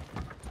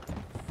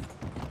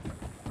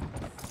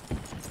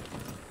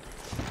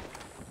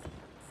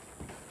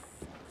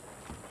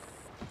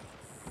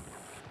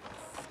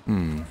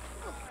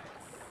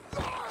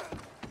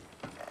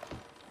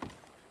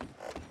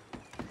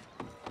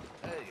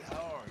 Hey, how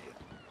are you?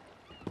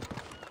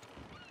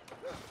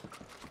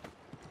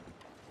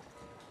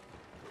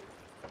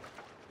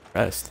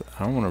 Rest.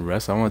 I don't want to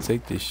rest. I want to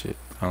take this shit.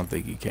 I don't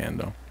think you can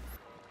though.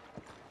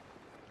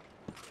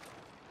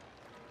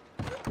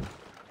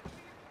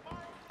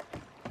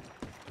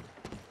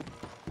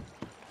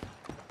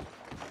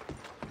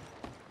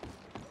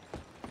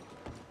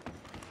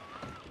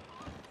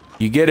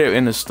 You get it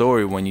in the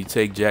story when you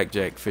take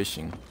Jack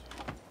fishing.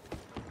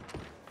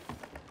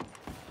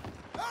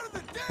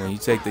 When you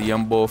take the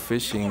young boy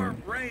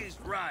fishing. Raised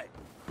right.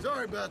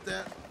 Sorry about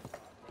that.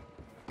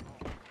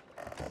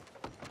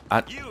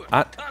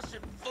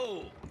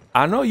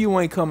 I know you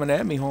ain't coming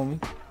at me,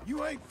 homie.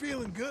 You ain't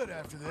feeling good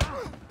after that.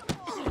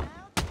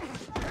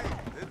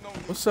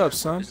 What's up,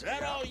 son? Is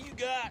that all you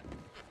got?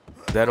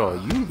 That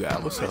all you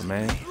got? What's up,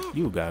 man?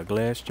 You got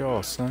glass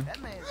jaws, son. That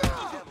man's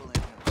got the devil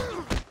in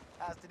him.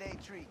 How's today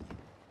treating you?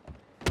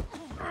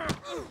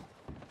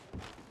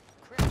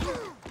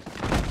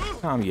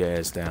 Calm your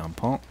ass down,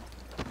 punk.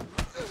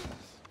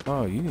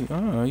 Oh, you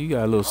got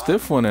a little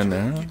stiff one in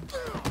there, huh?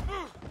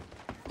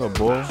 Oh,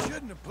 boy.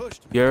 Shouldn't have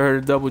pushed me. You ever heard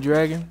of Double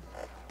Dragon?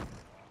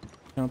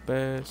 Jump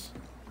ass.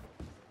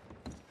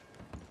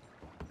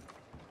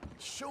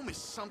 Show me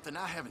something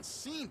I haven't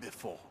seen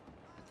before.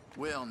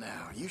 Well,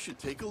 now, you should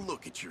take a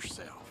look at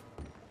yourself.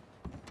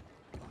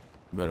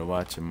 Better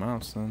watch your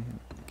mouth, son.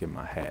 Get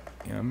my hat.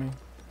 You know what I mean?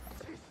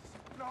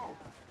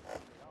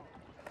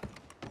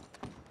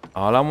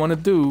 All I want to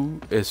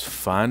do is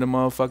find a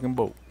motherfucking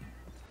boat.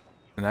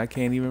 And I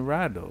can't even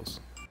ride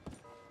those.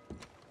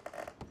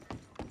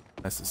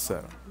 That's the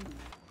setup.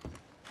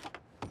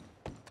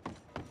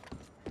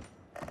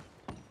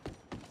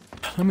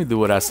 Let me do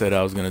what I said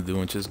I was gonna do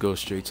and just go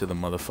straight to the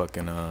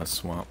motherfucking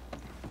swamp.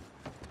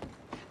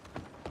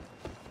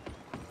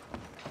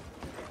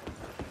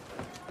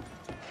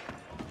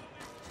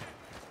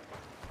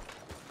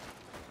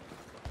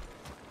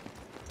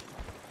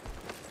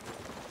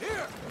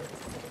 Here.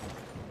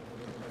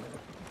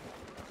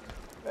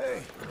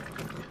 Hey.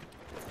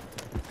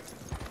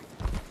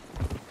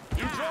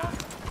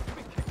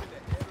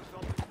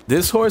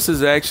 This horse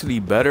is actually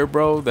better,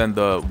 bro, than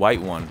the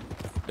white one.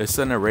 It's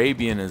an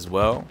Arabian as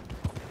well.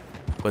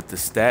 But the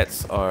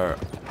stats are,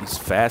 he's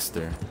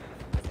faster.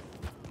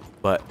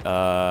 But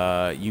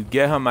you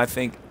get him, I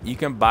think, you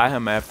can buy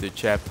him after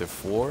chapter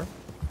 4.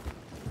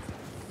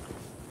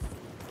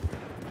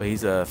 But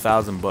he's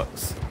 $1,000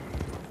 bucks.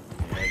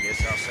 I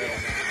guess I'll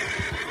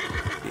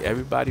settle.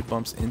 everybody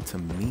bumps into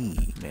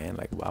me, man.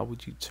 Like, why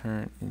would you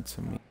turn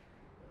into me?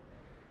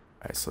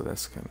 All right, so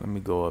that's good. Let me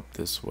go up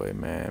this way,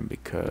 man,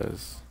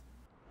 because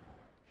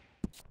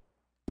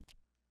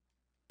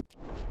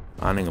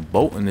finding a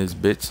boat in this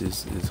bitch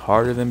is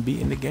harder than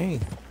beating the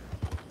game.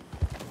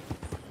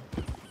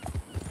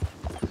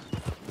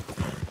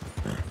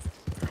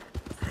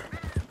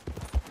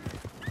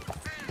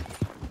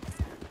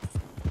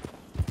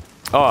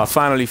 Oh, I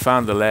finally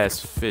found the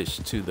last fish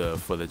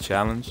for the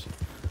challenge.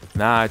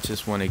 Now I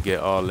just want to get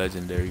all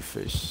legendary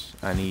fish.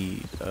 I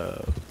need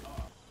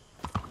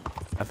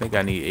I think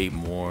I need 8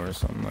 more or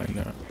something like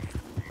that.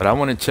 But I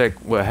want to check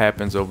what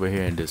happens over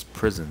here in this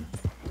prison.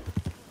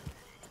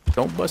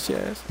 Don't bust your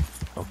ass.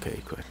 Okay,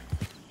 good.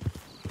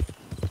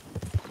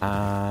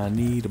 I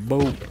need a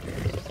boat.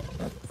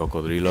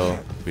 Cocodrilo,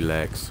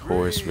 relax.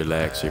 Horse,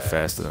 relax. You're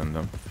faster than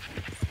them.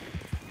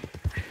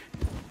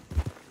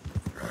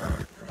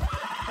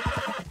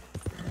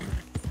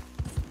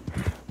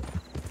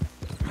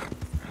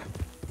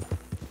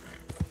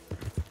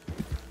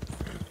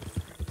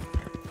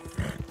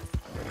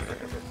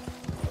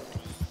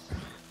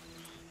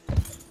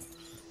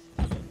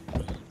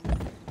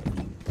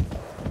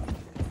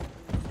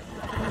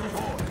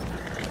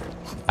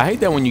 I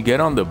hate that when you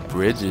get on the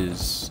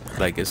bridges,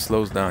 like it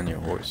slows down your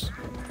horse. Is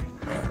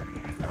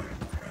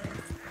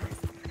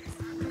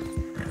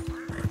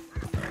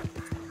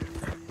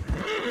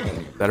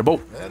that a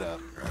boat?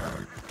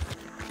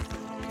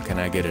 Can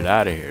I get it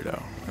out of here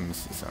though? Let me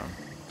see something.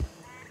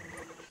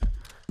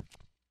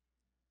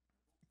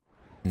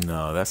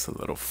 No, that's a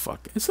little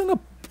fuck. It's in a,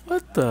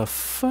 what the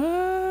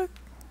fuck?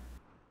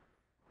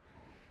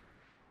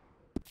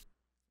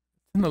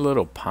 In a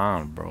little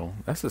pond, bro.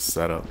 That's a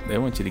setup. They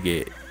want you to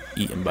get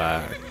eaten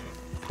by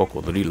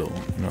cocodrilo. You know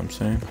what I'm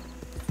saying?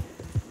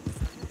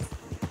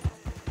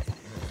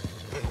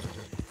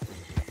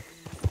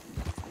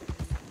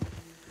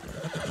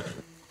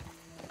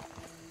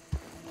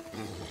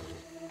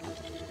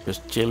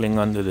 Just chilling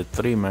under the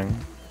tree, man.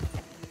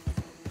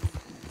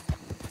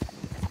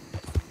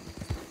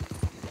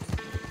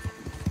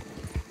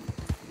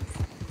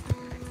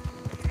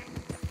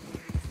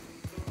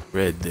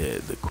 Red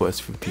Dead, the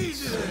quest for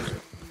peace.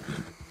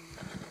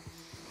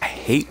 I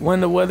hate when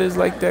the weather's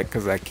like that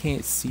because I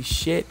can't see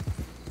shit.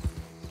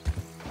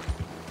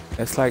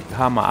 That's like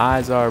how my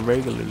eyes are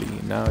regularly.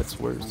 Now it's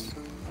worse.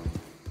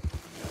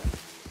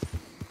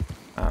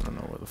 I don't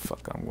know where the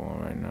fuck I'm going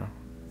right now.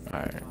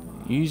 Alright.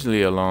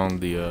 Usually along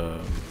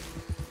the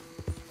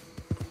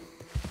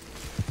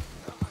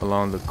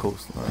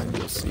coastline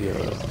you'll see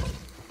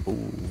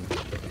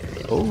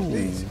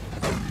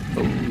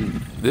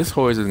this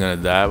horse is gonna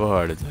die of a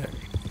heart attack.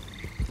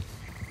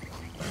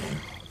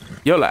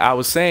 Yo, like I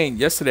was saying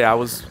yesterday,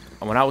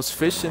 when I was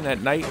fishing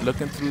at night,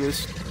 looking through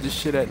this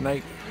shit at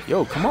night.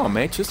 Yo, come on,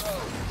 man, just.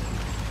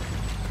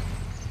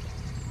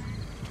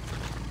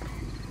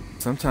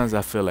 Sometimes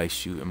I feel like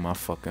shooting my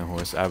fucking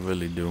horse. I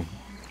really do.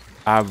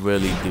 I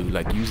really do.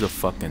 Like, use a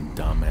fucking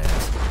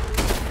dumbass.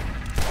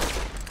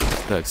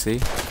 Look, see?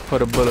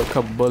 Put a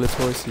couple bullets,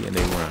 horsey, and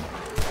they run.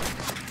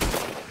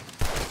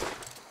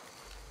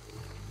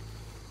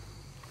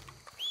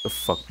 The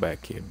fuck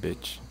back here,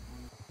 bitch.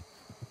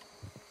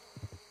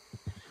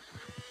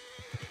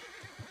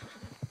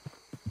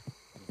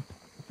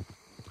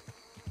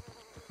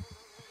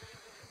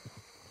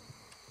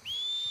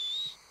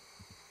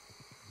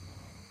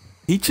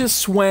 He just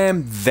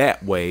swam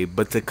that way,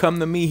 but to come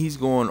to me, he's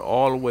going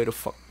all the way to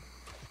fuck.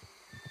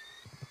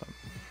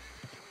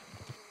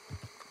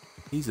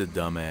 He's a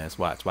dumbass.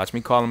 Watch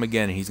me call him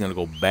again, and he's gonna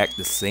go back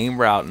the same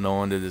route,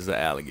 knowing that there's an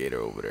alligator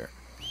over there.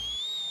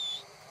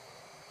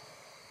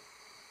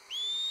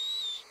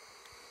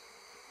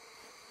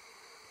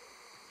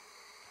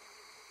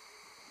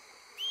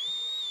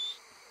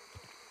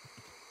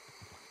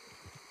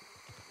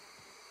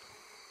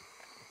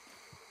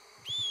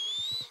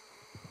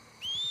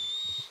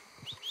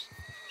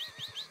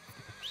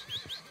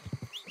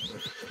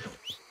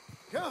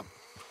 Come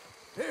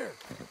here.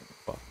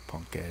 Fuck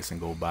punk ass and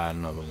go buy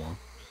another one.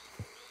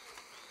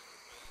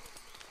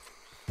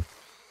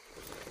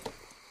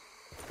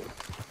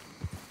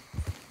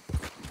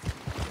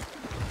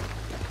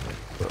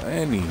 But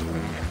anyway,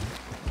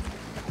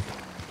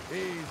 Easy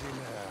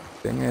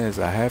now. thing is,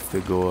 I have to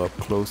go up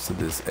close to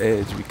this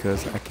edge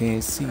because I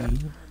can't see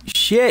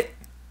shit.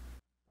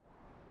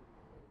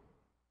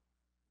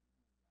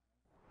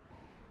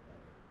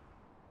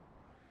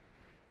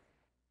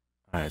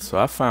 Alright, so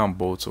I found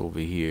boats over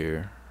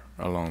here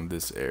along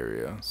this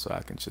area, so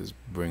I can just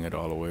bring it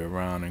all the way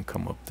around and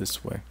come up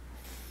this way.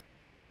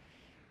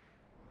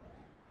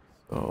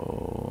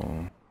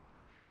 So,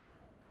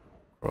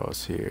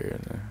 cross here.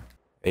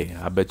 Hey,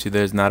 I bet you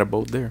there's not a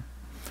boat there.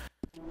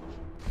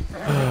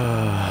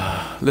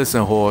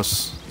 Listen,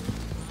 horse.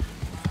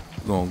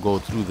 We're gonna go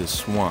through the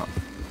swamp.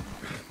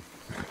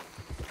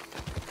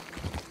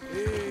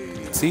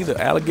 See, the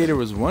alligator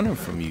was running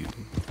from you.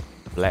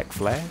 Black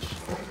Flash.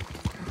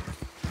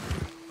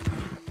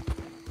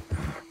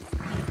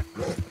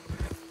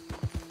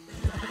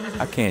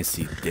 I can't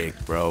see dick,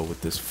 bro,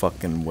 with this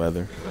fucking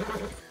weather.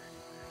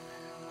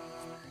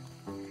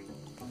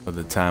 Or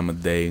the time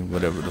of day,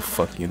 whatever the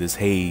fuck you, this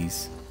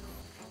haze.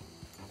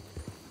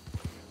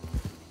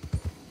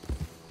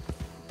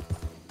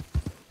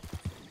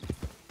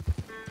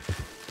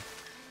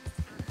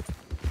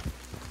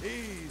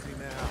 Easy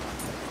now.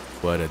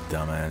 What a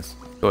dumbass.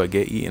 Go ahead,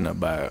 get eaten up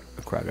by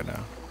a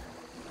crocodile.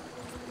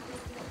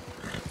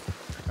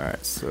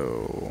 Alright,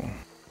 so...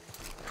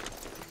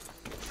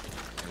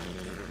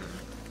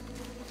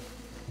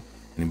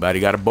 Anybody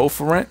got a boat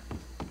for rent?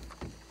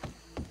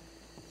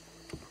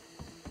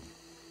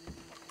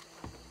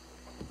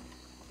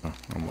 Oh,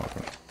 I'm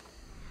walking.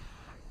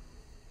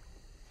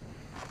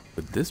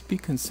 Would this be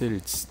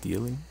considered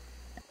stealing?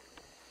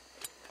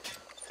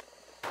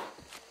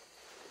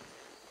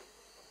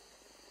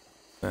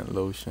 Scent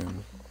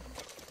lotion.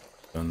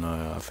 Don't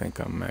know, I think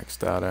I'm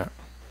maxed out at.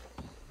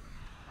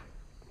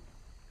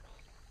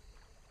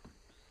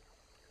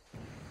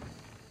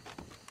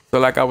 So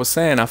like I was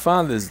saying, I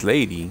found this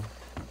lady.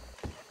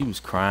 She was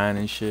crying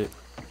and shit.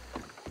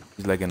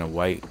 She's like in a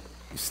white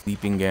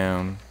sleeping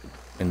gown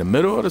in the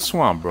middle of the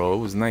swamp, bro. It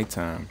was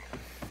nighttime.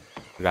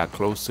 I got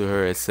close to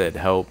her. It said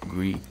help,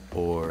 greet,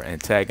 or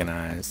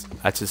antagonize.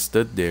 I just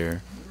stood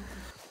there,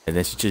 and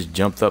then she just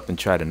jumped up and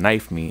tried to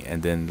knife me.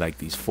 And then like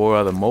these 4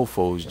 other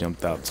mofos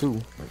jumped out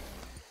too.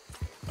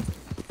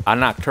 I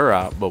knocked her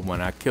out, but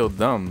when I killed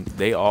them,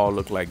 they all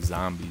looked like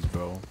zombies,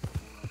 bro.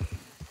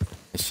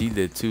 And she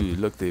did too.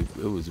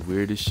 It was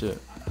weird as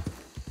shit.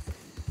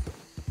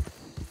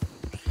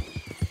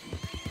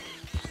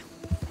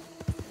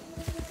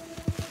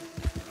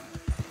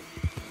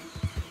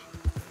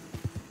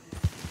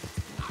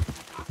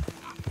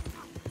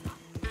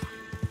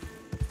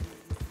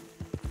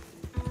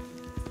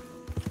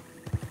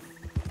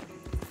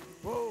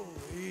 Whoa,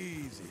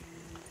 easy.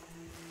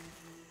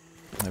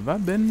 Have I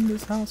been in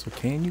this house, or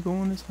can you go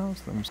in this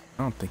house? I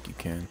don't think you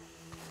can.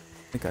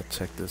 I think I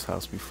checked this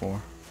house before.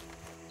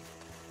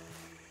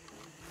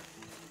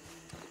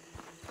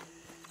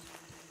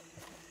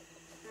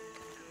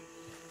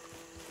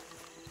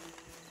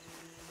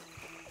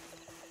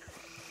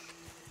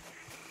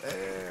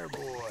 There,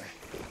 boy.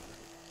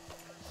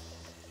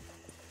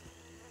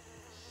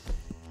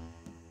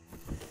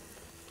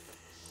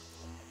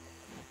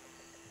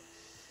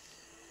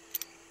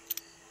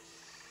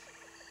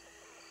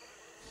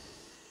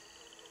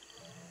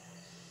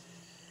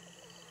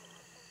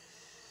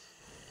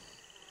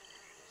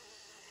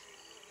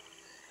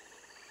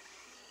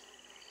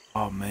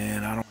 Oh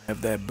man, I don't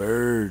have that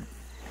bird.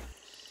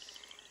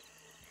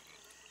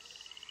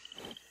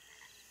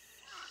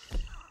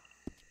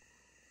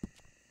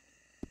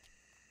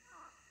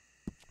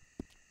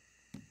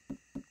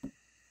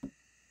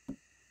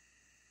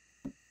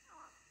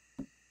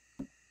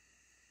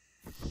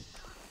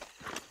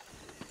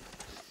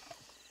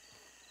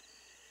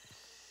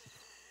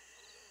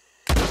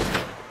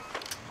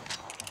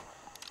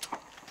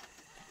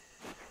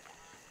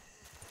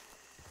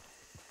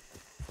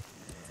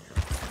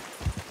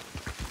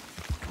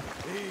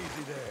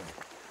 Easy there.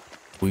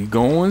 We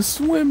going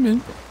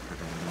swimming.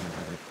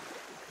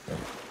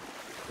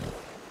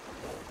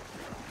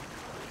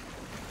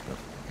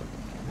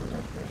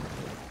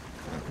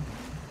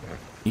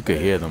 You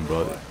could hear them,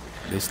 bro.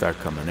 They start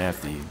coming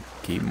after you.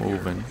 Keep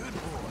moving.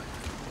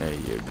 There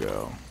you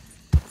go.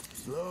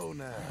 Slow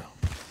now.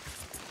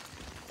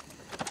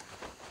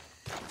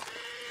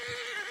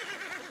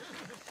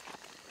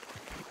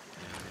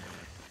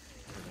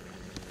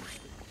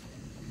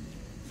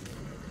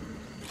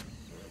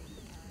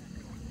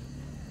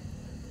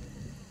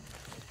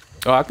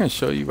 Oh, I can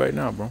show you right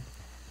now, bro.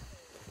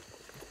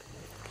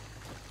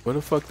 Where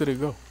the fuck did it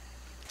go?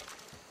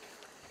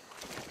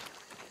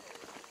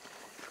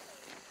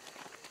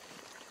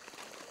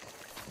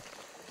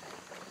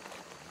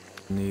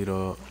 Need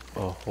a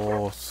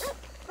horse.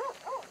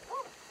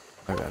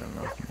 I got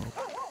enough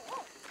milk.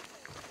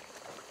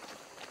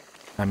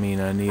 I mean,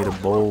 I need a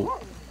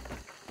boat.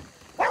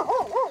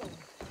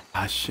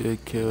 I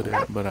should kill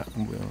that, but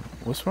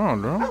what's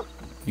wrong, bro?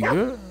 You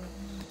good?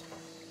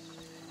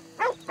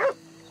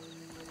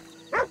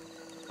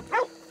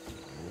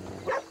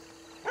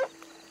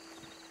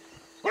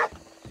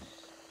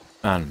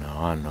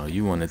 I know.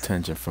 You want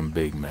attention from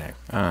Big Mac.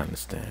 I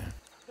understand.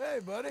 Hey,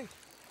 buddy.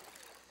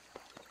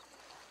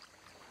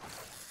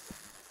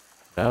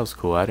 That was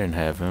cool. I didn't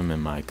have him in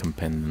my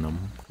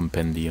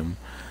compendium.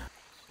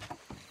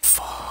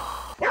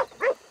 Fuck.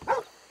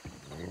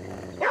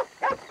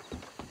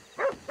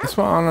 That's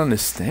what I don't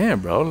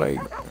understand, bro. Like,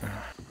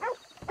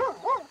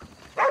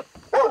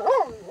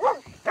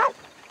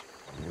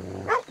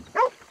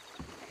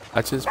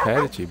 I just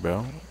patted you,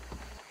 bro.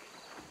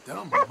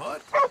 Dumb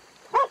butt.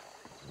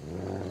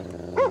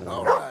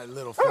 All right,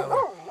 little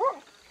fella.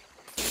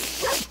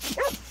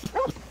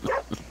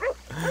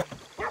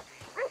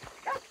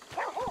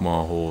 Come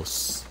on,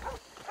 horse.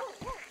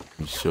 Let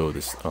me show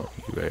this. Oh,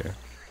 you there.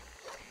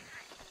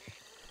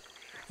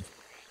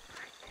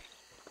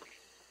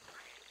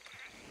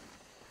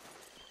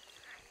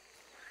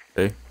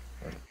 Hey.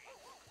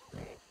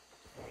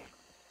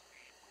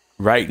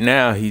 Right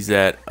now, he's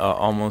at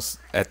almost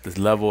at the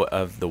level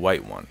of the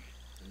white one,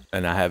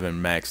 and I haven't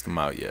maxed him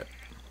out yet.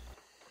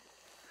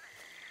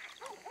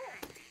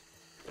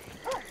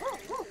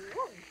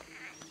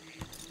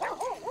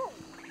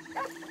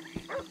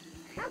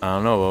 I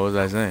don't know, what was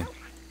I saying?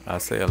 I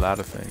say a lot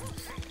of things.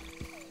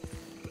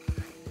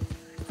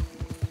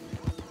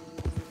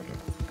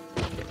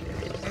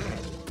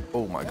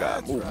 Oh my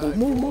god,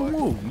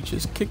 move. You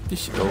just kicked the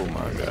shit. Oh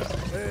my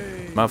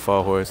god. My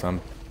fault, horse.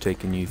 I'm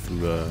taking you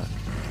through,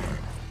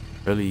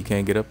 really, you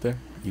can't get up there?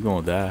 You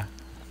gonna die.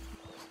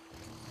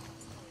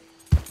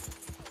 I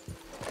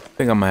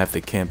think I'm gonna have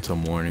to camp till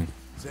morning.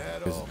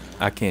 Cause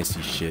I can't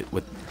see shit.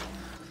 With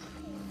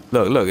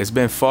look, it's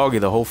been foggy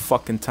the whole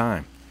fucking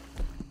time.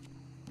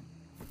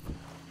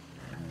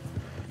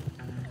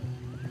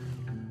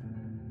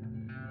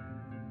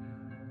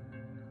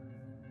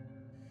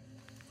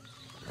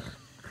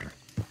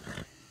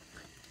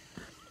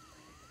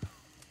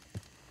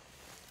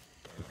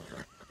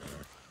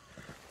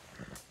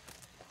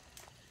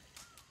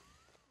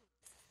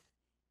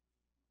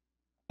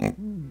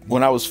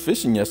 When I was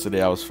fishing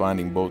yesterday, I was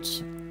finding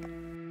boats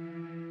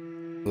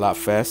a lot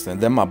faster. And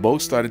then my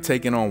boat started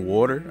taking on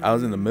water. I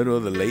was in the middle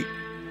of the lake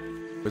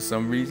for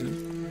some reason.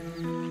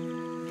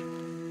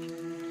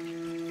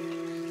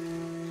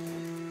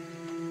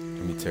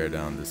 Let me tear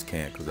down this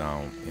camp because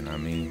I don't, you know what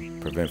I mean?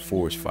 Prevent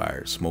forest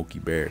fire. Smokey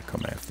Bear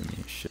come after me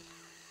and shit.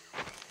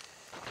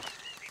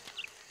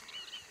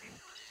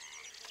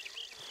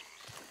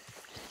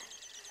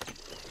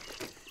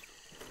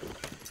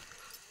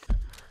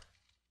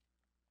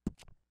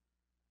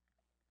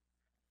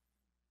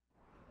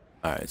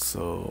 Alright,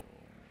 so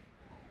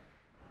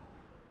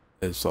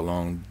it's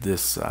along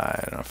this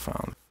side. I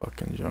found the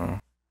fucking John.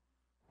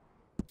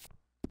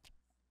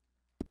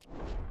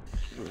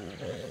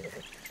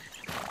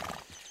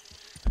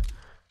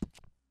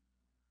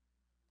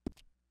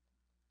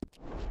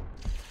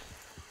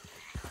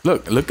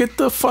 Look at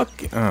the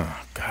fucking,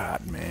 oh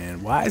god,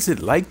 man, why is it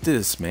like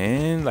this,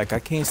 man? Like I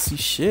can't see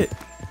shit.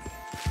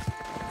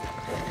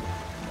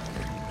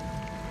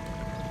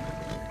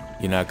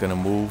 You're not gonna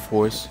move,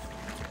 horse?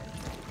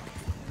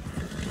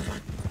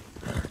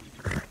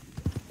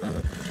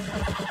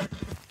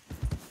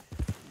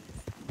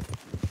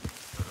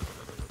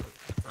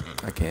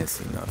 I can't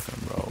see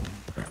nothing, bro.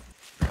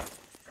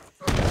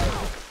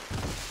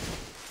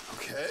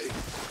 Okay.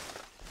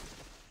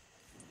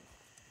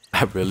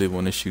 I really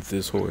want to shoot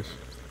this horse.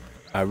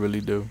 I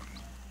really do.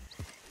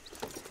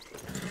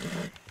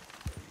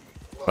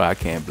 But I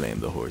can't blame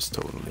the horse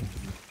totally.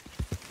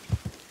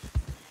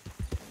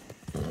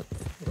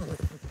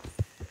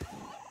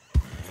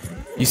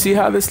 You see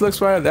how this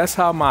looks right? That's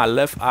how my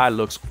left eye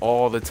looks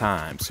all the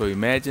time. So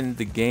imagine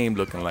the game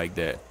looking like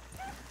that.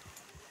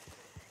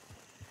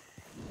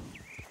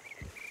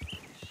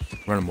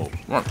 Run him over.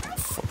 Run.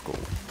 Fuck over.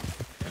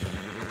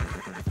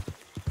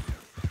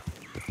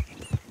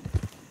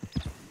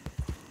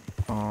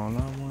 All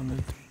I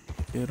wanted to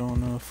get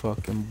on a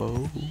fucking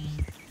boat.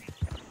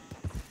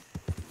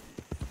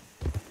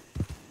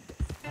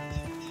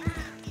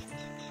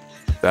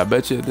 I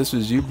bet you if this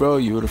was you, bro,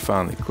 you would have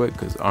found it quick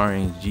because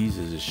Orange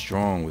Jesus is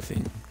strong within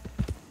you.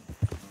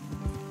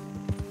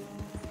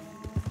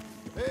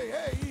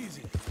 Hey,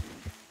 easy.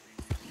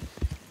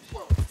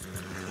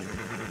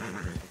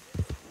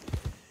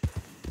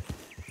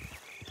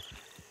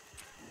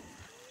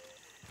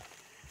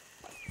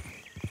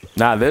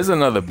 Nah, there's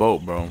another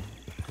boat, bro.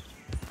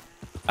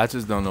 I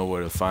just don't know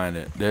where to find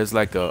it. There's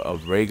like a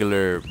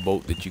regular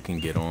boat that you can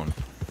get on.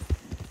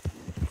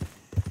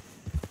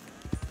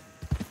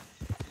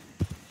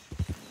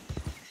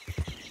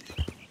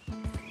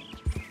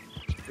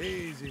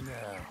 Easy now.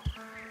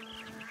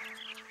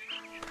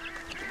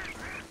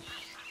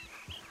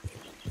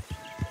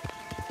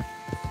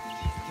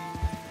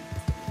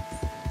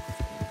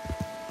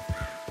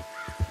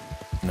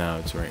 Now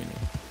it's raining.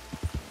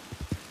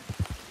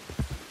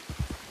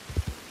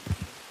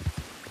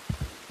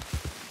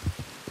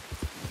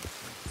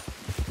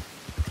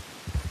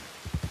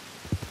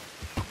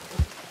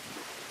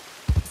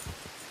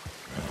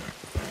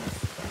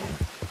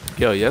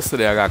 Yo,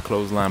 yesterday I got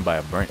clotheslined by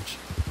a branch.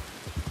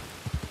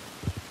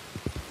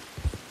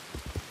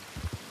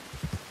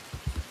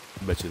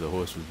 Bet you the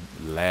horse was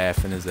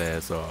laughing his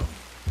ass off.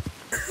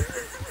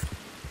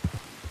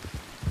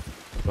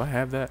 Do I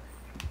have that?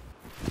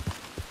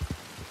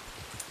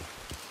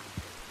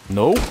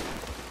 Nope.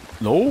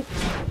 Nope.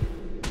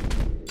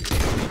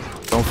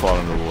 Don't fall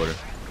in the water.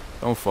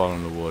 Don't fall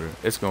in the water.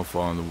 It's gonna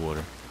fall in the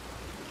water.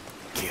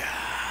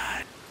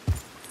 God.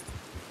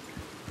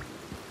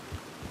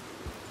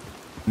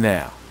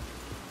 Now,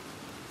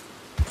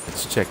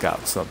 let's check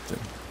out something.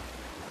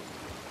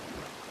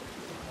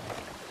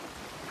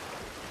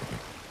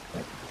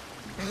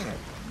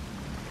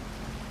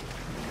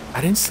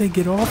 I didn't say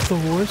get off the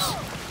horse.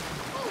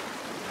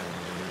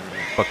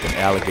 Fucking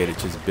alligator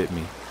just bit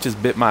me. He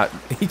just bit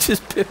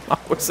my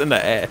horse in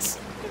the ass.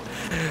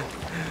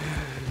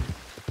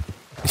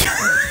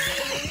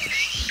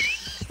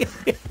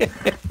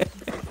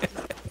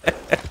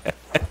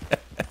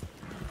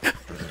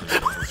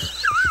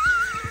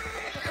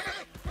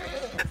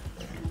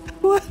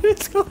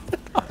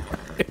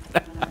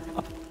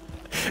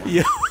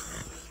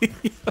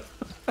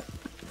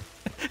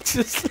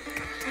 just,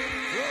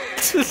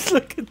 just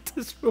look at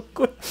this real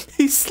quick.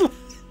 He's like,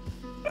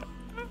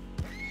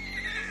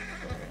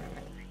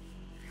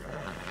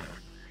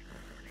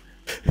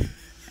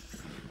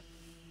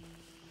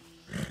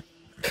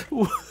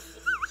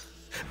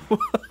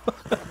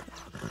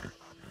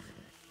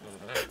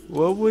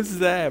 what was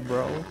that,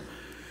 bro?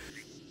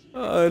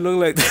 Oh, it looked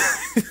like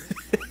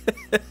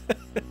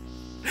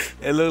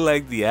it looked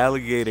like the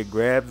alligator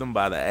grabbed him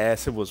by the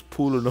ass and was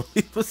pulling him.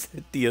 He was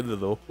at the end of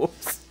the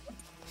horse.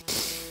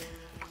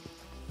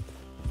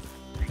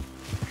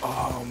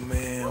 Oh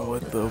man,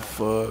 what the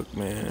fuck,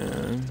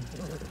 man?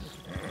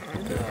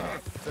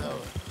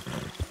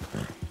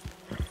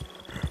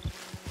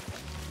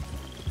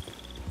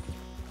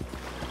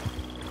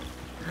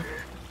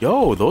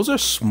 Yo, those are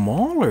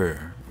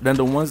smaller than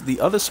the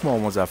other small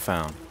ones I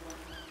found.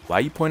 Why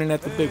are you pointing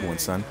at the big one,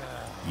 son?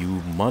 You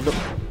mother...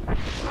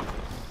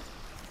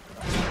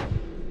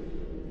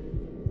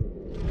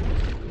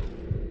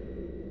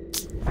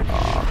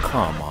 Oh,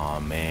 come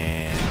on,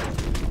 man.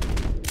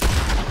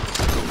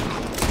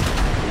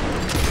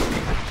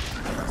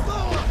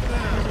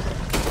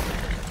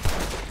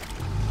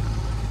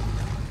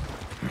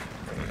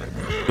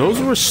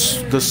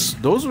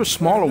 Those were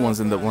smaller ones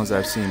than the ones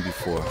I've seen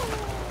before.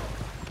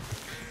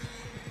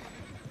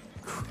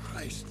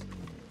 Christ.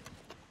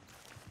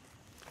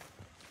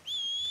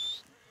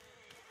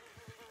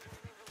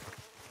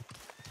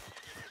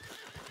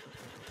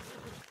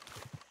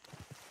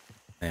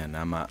 Man,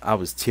 I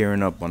was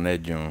tearing up on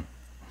that joint.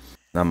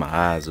 Now my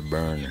eyes are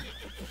burning.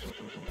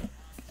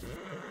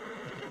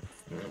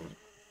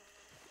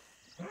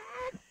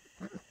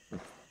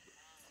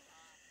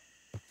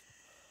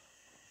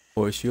 Of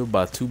course, you're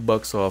about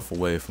 $2 off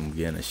away from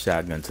getting a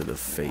shotgun to the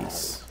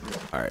face.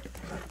 All right,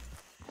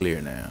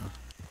 clear now.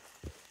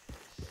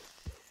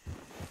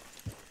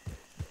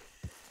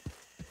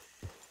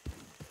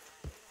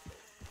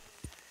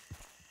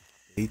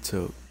 They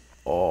took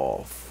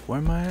off. Where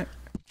am I at?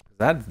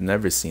 I've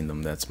never seen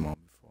them that small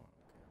before.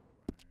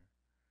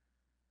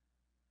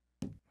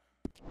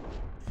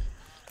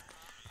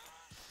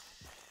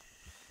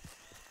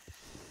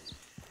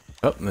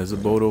 Oh, there's a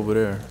boat over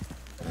there.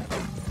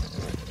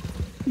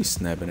 He's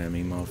snapping at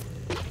me,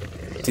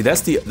 motherfucker. See,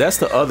 that's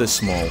the other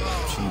small.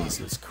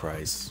 Jesus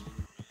Christ.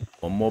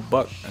 One more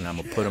buck, and I'm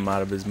gonna put him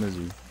out of his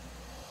misery.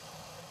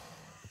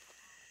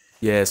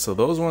 Yeah, so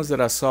those ones that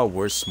I saw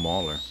were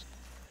smaller.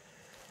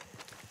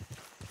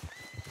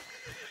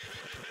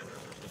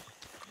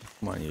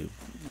 Come on, you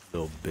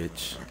little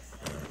bitch.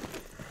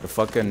 The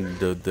fucking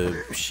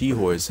the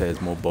she-horse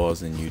has more balls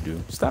than you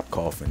do. Stop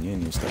coughing. You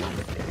ain't even stop.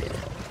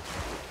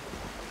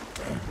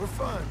 We're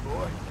fine,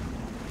 boy.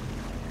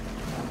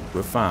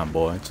 We're fine,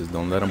 boy. Just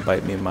don't let him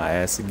bite me in my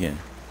ass again.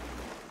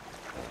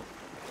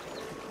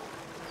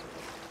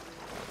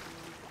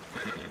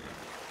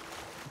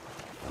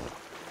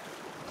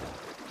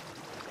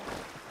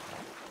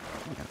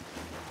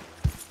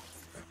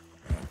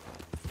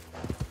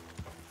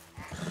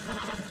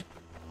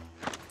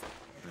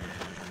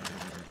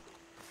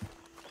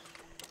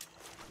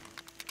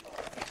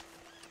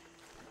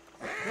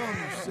 Calm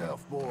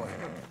yourself, boy.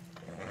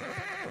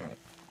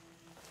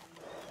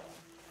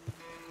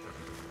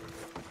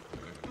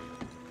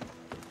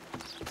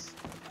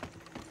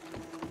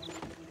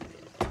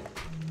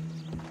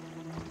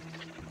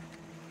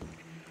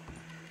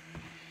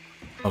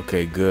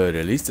 Okay, good.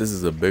 At least this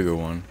is a bigger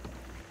one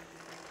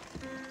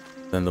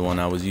than the one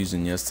I was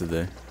using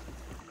yesterday.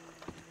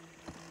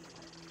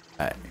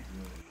 Alright.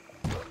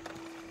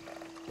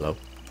 Hello?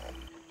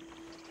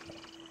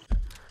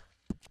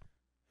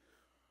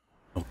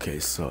 Okay,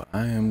 so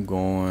I am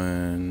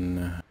going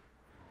to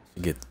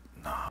get...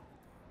 Nah.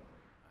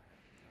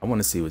 I want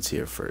to see what's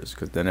here first,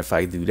 because then if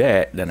I do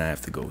that, then I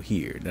have to go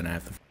here. Then I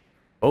have to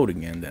vote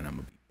again, then I'm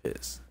going to be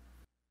pissed.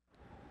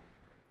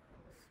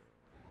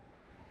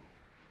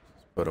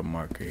 Put a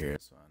marker here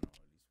so I know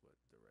at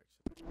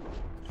least what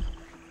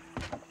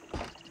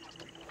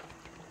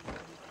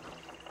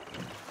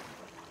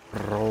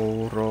direction.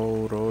 Row,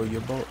 row, row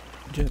your boat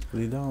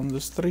gently down the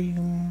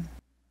stream.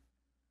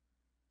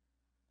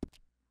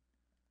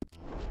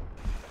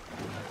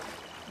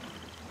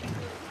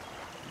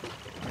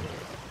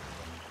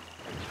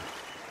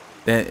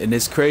 And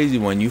it's crazy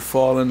when you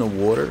fall in the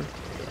water,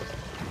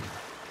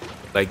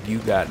 like you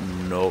got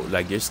no,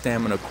 like your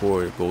stamina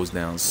core goes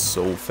down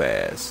so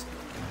fast.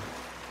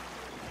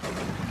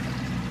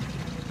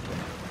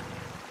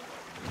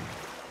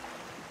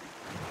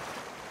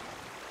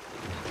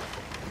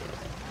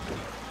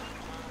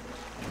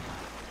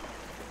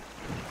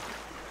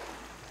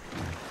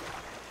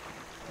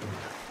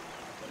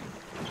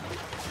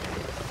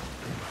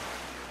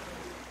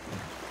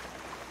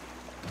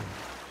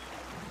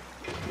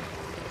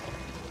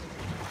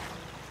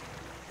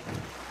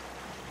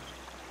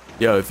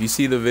 Yo, if you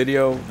see the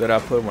video that I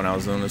put when I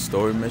was on the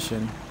story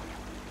mission,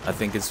 I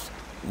think it's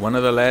one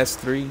of the last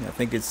 3. I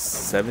think it's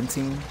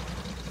 17.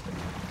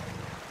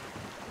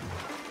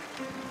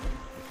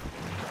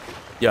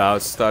 Yeah, I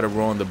started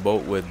rowing the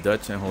boat with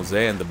Dutch and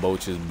Jose, and the boat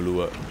just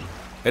blew up.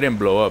 It didn't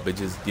blow up. It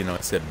just, you know,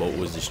 it said boat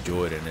was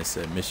destroyed and it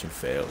said mission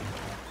failed.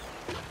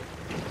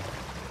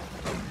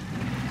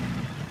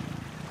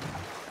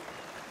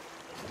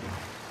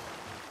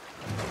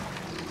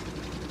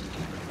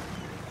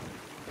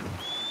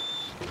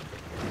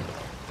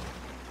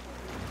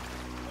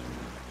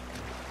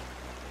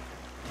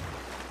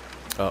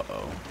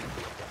 Uh-oh.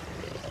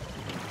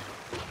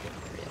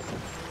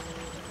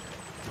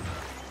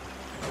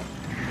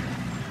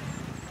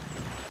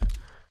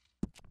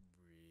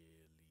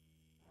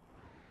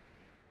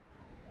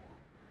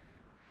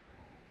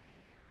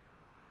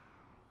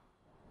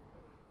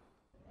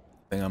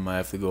 I think I might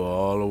have to go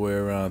all the way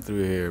around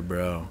through here,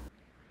 bro.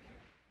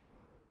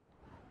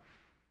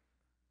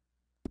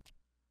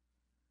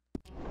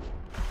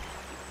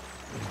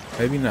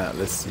 Maybe not.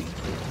 Let's see.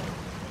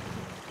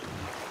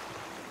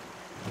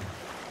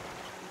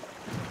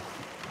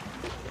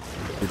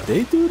 Did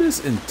they do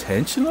this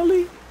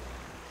intentionally?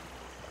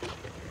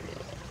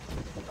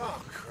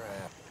 Oh,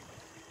 crap.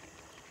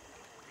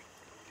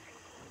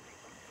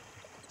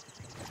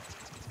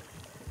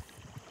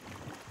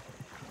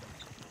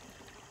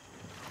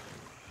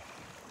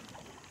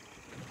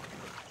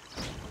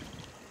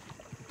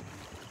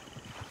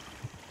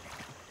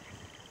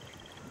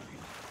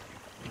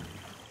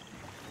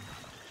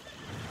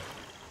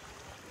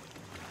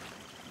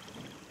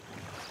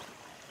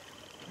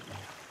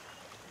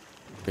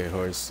 Okay,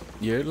 horse,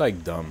 you're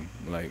like dumb.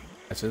 Like,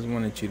 I just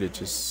wanted you to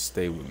just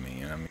stay with me.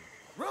 You know what I mean?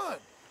 Run!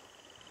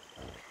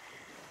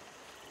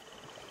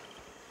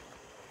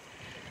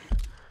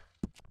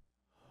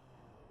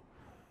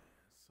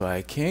 So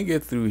I can't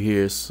get through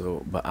here.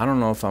 So, but I don't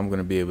know if I'm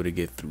gonna be able to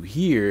get through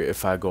here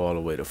if I go all the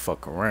way to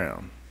fuck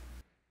around.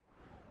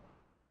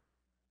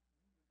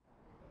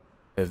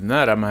 If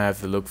not, I'm gonna have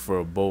to look for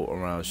a boat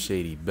around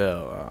Shady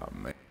Bell. Oh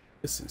man,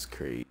 this is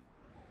crazy.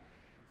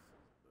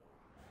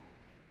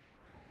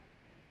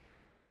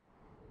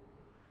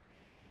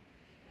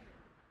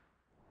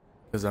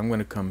 Because I'm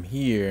gonna come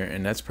here,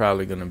 and that's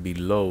probably gonna be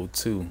low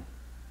too.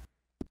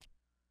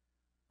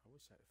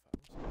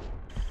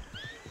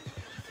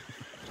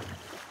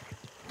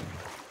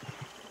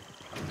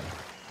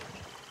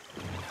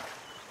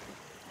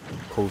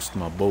 Coast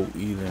my boat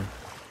either.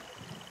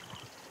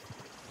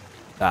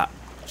 Ah.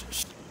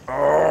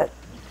 Oh.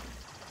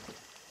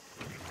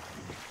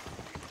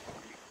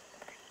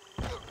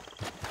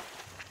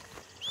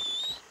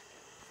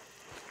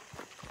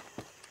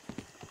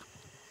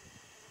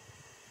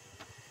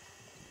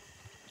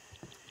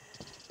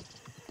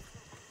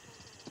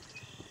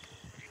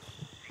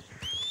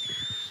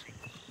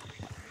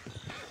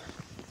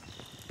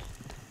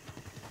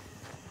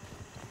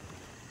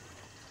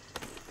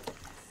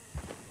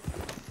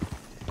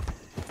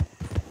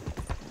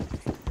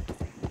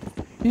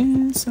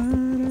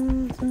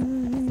 Inside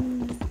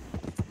outside.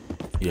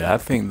 Yeah, I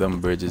think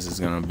them bridges is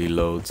gonna be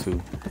low too.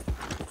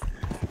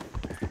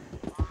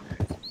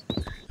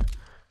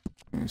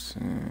 Let's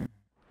see.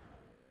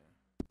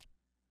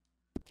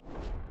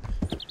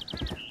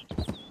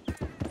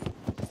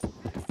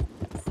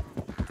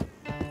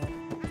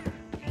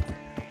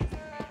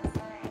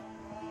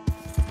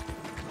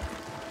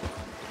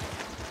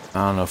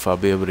 I don't know if I'll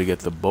be able to get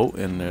the boat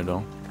in there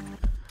though.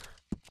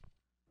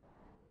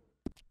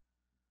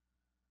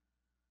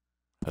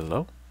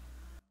 Hello?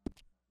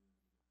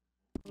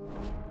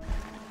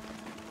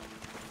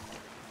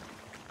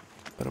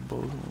 Got a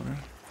boat over.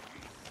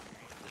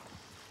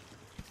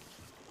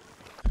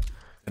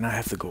 And I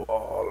have to go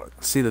all.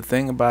 See, the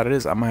thing about it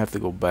is, I'm gonna have to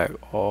go back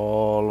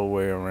all the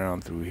way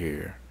around through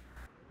here.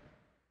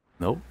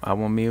 Nope, I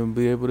won't even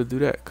be able to do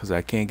that because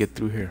I can't get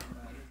through here.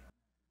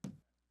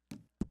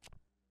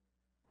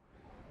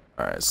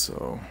 Alright,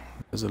 so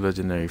there's a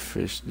legendary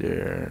fish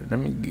there. Let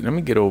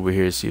me get over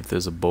here, see if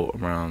there's a boat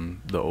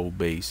around the old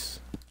base.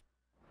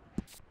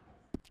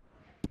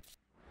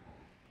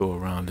 Go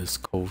around this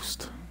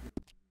coast.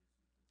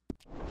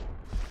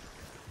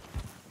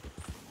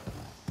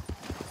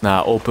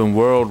 Now, open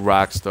world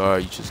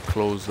Rockstar, you just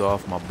closed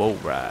off my boat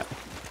ride.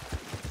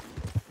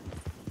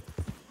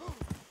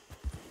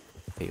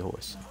 Hey,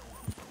 horse.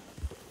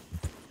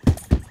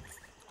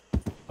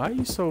 Why are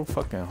you so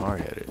fucking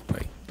hard-headed?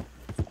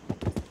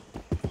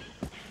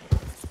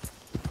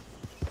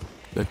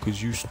 Like,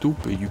 cause you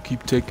stupid. You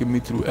keep taking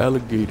me through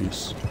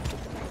alligators.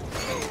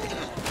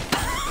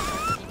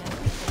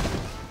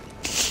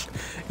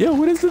 Yo,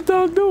 what is the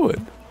dog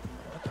doing?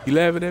 You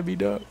laughing at me,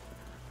 dog?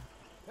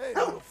 Hey,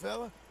 little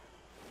fella.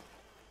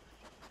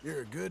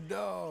 You're a good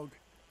dog.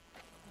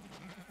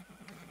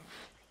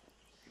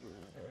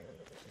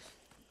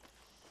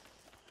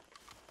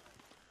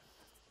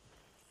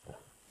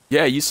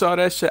 Yeah, you saw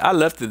that shit? I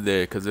left it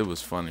there because it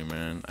was funny,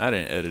 man. I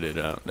didn't edit it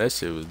out. That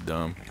shit was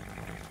dumb.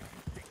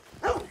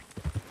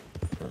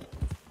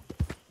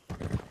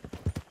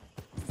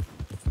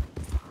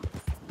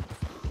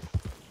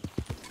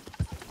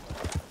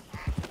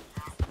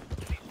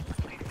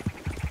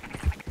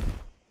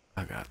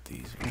 I got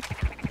these.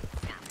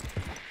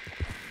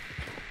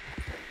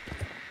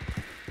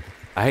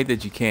 I hate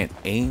that you can't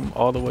aim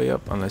all the way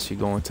up unless you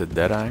go into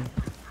Deadeye.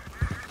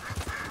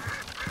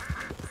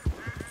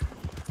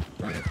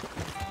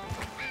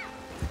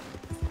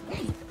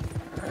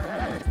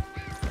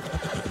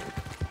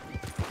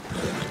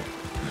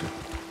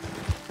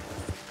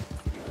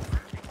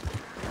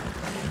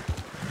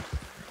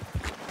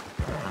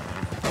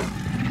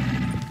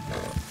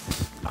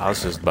 I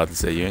was just about to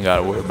say you ain't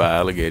gotta worry about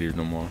alligators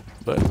no more,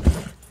 but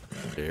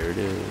there it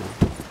is.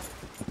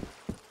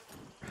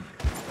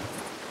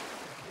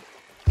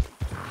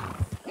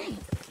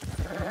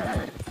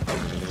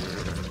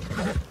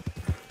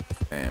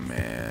 Damn,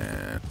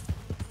 man.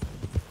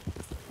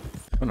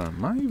 Hold on,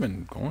 am I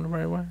even going the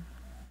right way?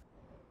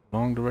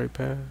 Along the right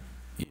path?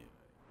 Yeah.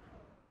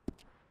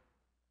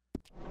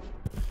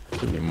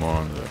 Should be more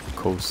on the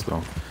coast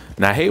though.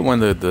 And I hate when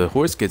the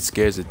horse gets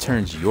scared, it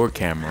turns your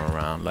camera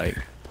around. Like,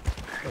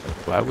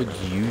 why would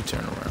you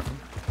turn around?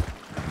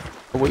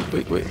 Oh, wait.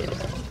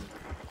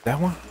 That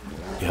one?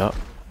 Yup.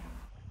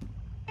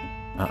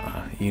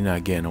 You're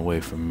not getting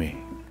away from me.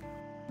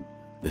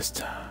 This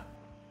time.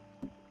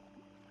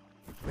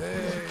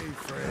 Hey,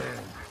 friend.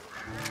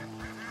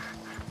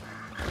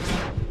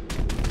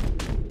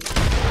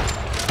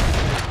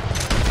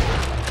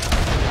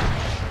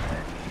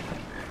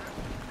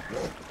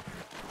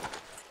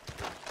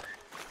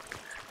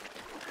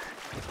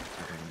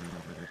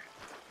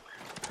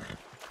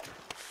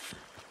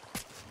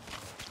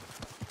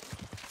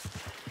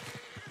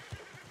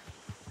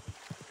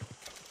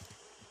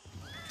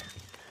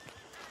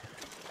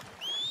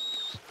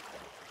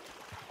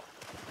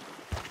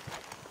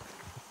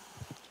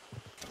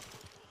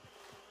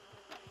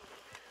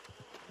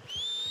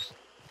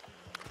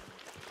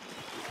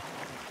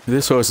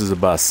 This horse is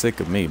about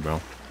sick of me,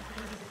 bro.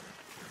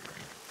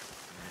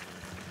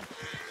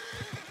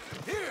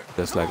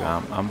 Just like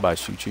I'm about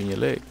to shoot you in your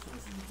leg.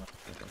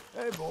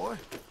 Hey, boy.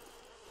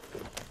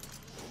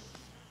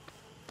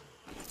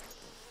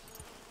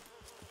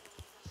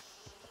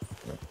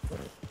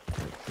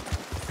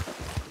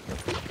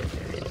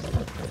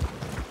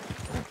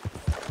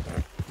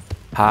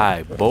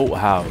 Hi,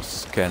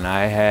 boathouse. Can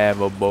I have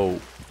a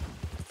boat?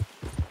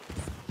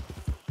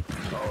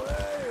 Oh,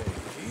 hey,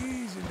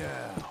 easy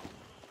now.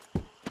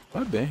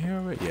 I've been here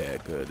already. Yeah,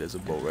 good. There's a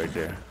boat right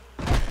there.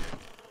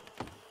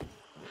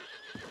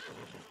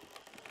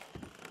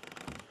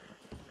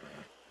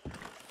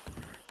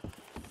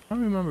 I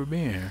don't remember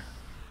being here.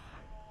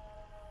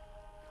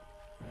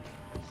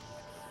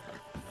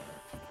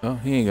 Oh,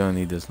 he ain't gonna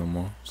need this no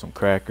more. Some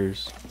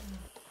crackers.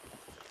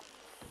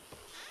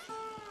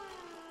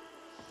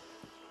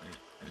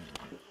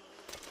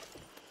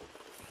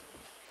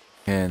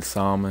 And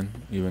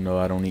salmon, even though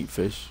I don't eat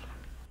fish.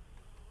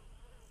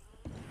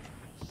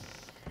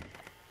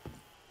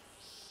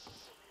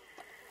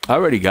 I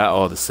already got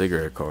all the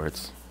cigarette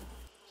cards.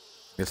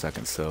 Guess I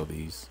can sell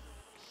these.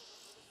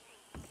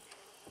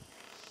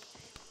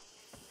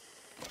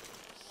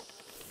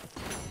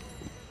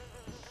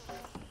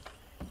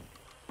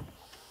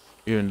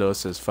 Even though it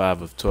says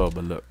 5 of 12,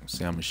 but look,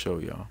 see, I'm gonna show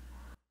y'all.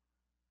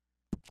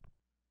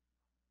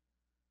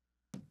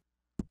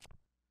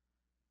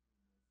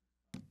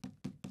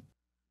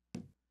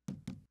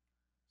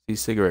 See,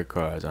 cigarette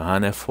cards,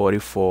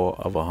 144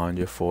 of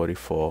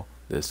 144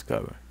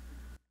 discovered.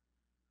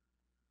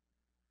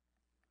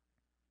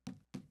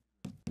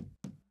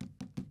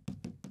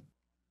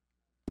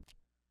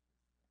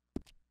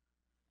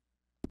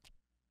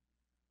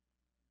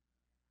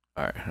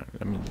 Alright,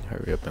 let me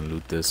hurry up and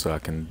loot this so I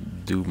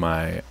can do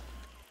my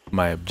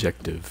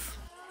objective.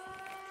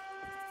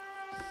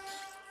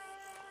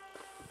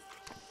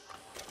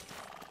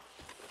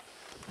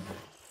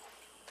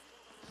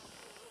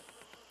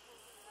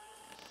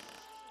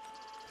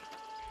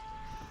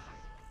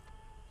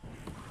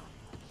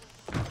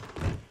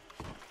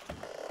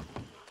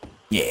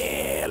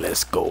 Yeah,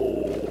 let's go.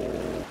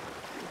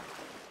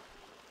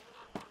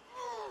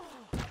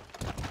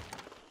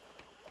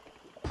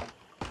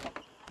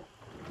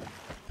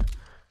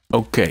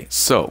 Okay,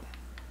 so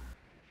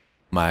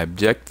my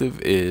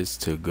objective is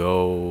to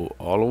go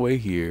all the way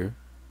here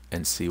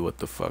and see what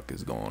the fuck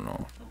is going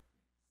on.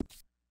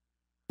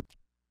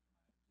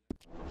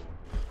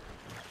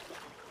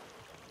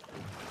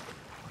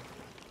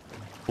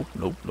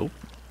 Oh, nope.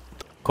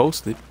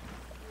 Coasted.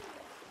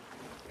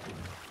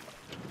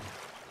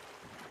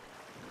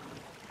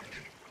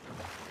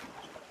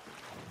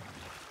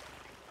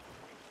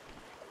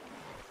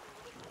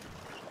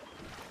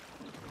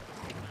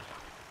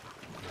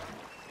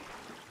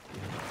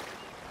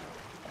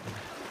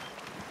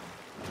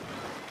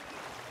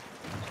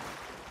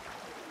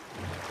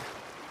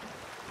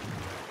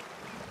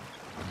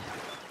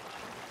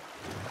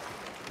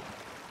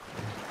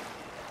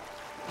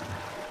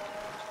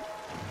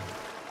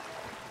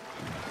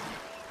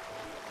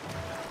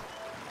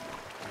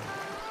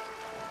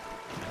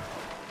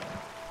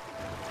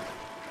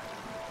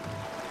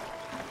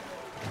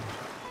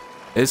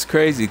 It's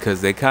crazy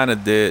because they kind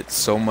of did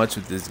so much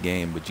with this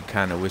game, but you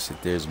kind of wish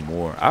that there's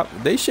more.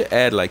 They should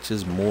add like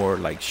just more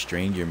like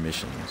stranger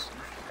missions.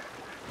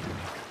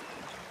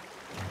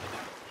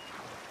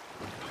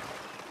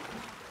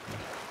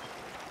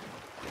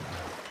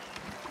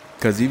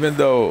 Because even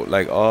though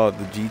like all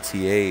the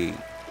GTA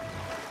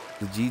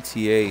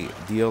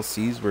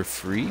DLCs were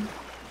free,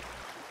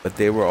 but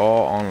they were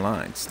all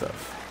online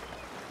stuff.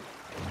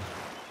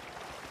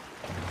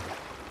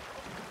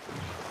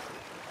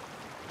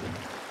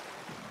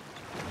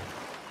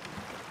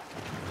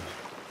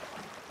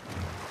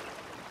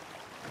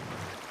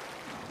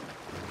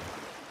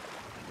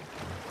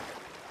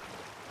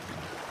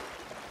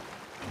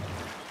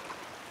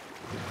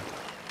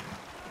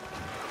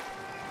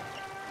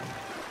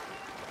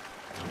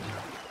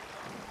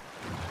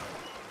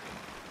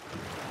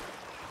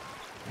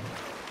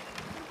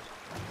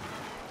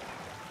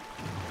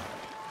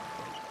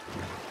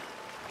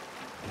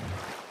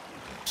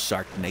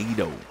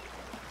 Sharknado.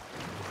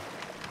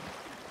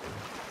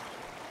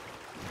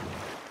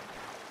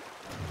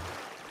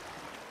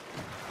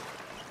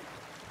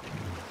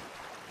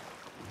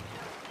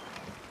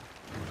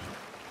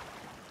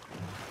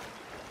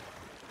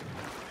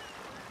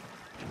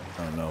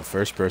 I don't know.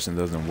 First person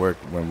doesn't work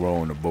when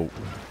rowing a boat.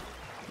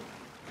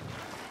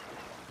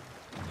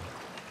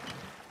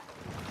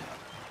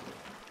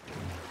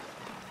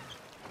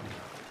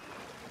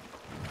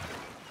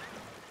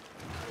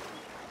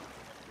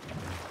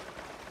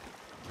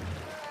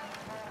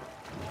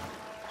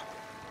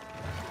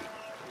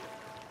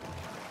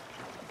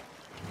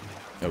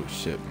 Oh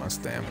shit, my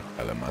stamina.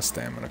 I let my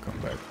stamina come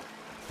back.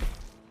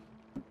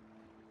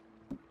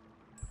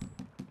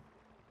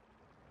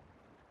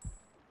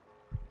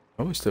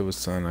 I wish there was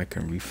something I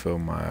can refill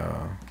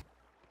my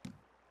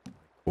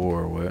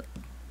ore with.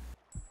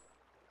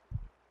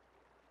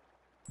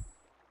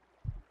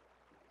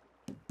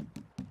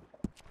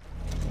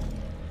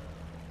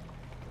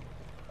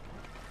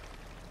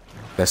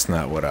 That's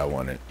not what I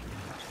wanted.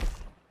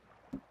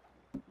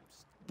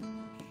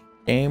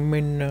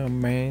 Stamina,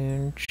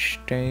 man,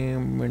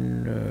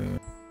 stamina.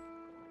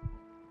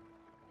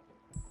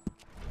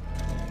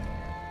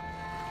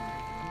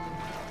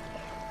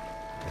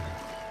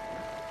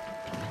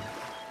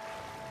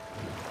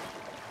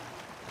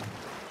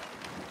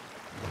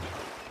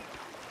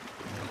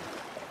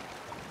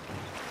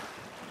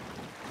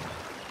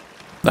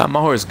 Nah, my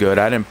horse good.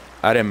 I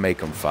didn't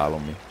make him follow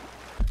me.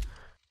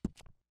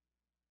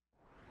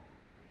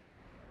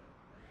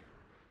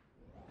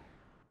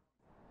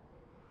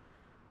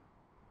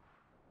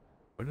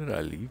 Where did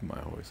I leave my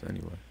horse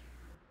anyway?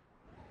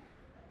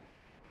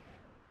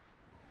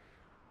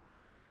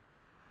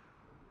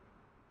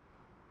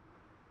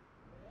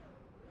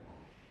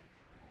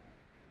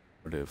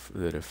 Or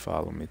did it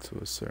follow me to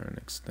a certain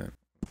extent?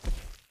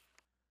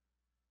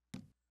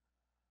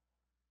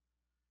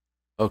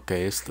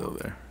 Okay, it's still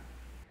there.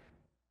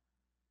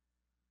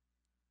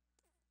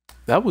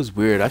 That was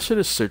weird. I should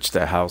have searched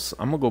that house.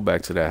 I'm gonna go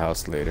back to that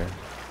house later.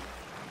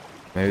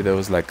 Maybe there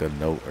was like a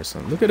note or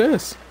something. Look at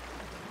this.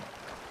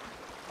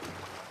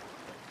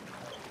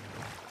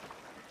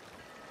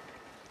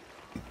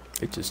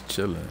 They just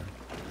chilling.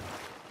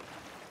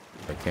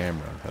 The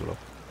camera. Hello.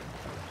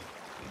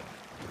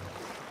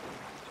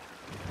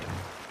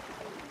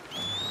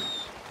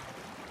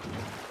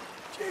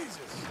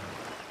 Jesus.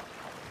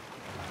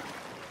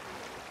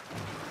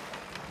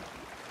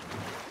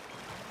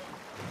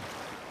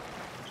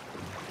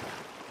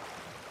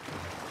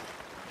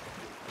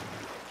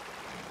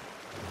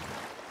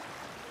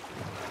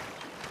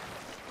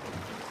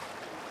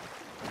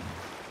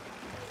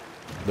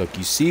 Look,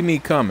 you see me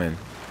coming.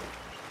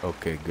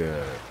 Okay,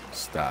 good.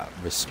 Stop.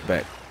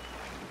 Respect.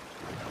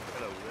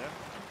 Hello there.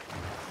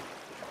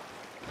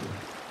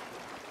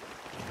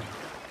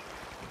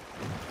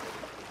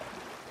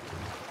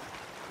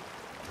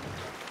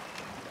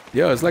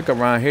 Yo, it's like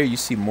around here you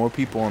see more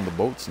people on the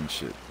boats and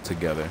shit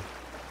together.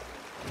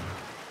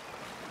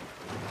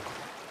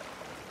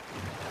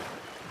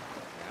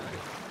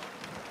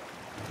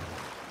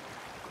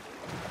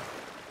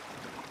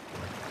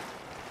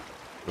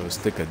 Bro,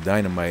 stick a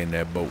dynamite in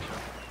that boat.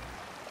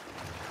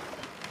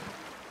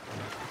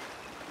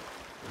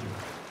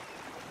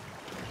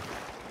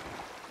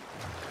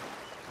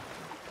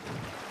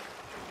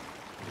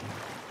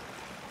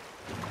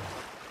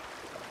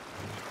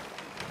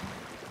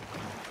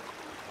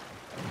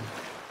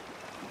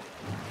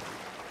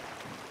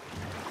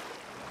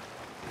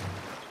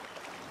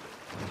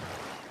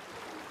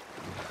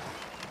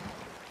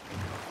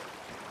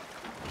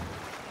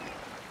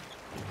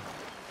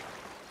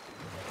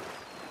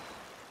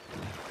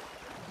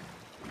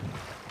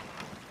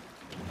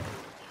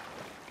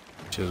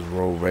 Just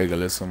roll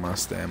regular so my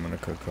stamina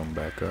could come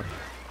back up.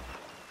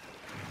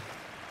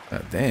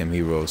 God damn,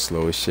 he rolls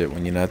slow as shit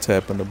when you're not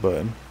tapping the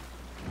button.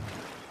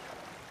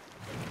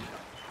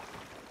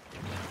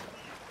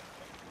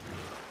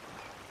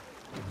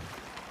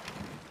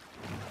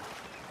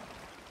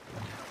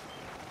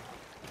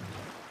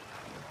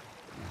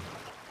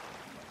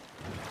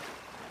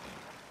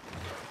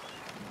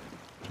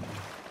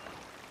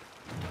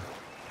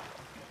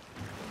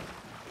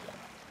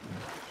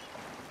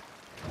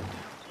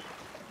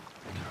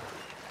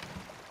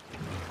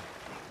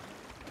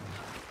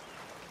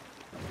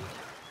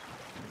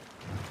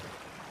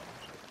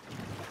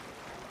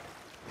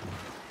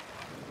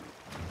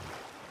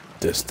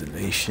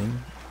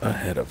 Destination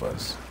ahead of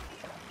us.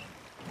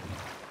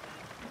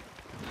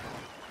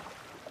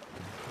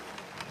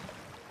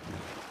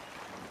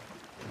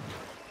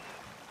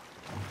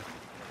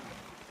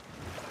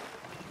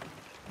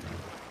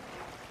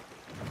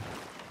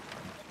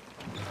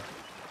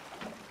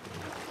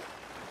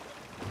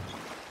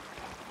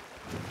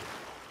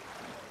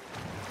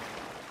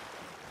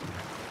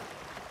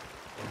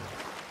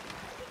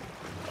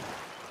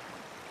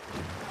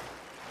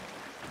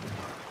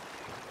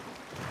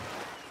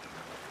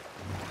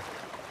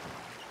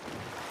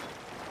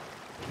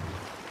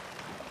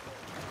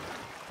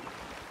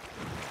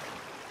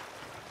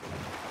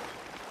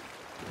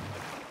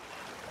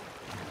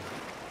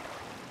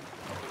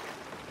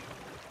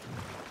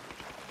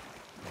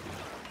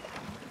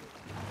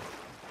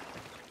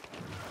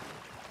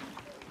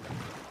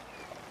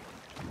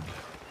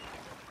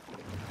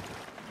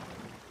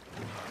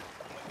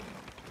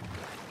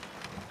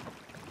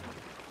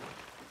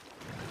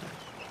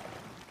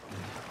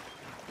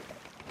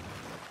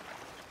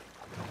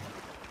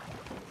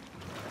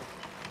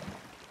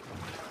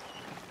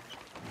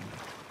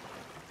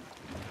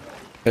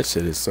 That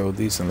shit is so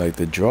decent. Like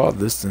the draw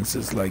distance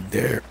is like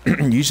there.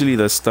 Usually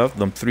the stuff,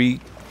 them 3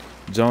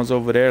 Jones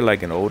over there,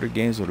 like in older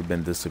games, would have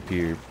been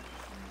disappeared.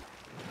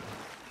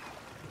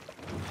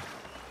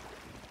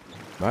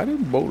 Why the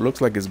boat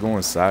looks like it's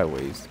going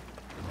sideways?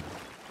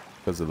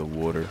 Because of the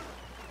water.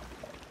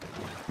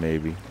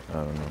 Maybe. I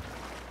don't know.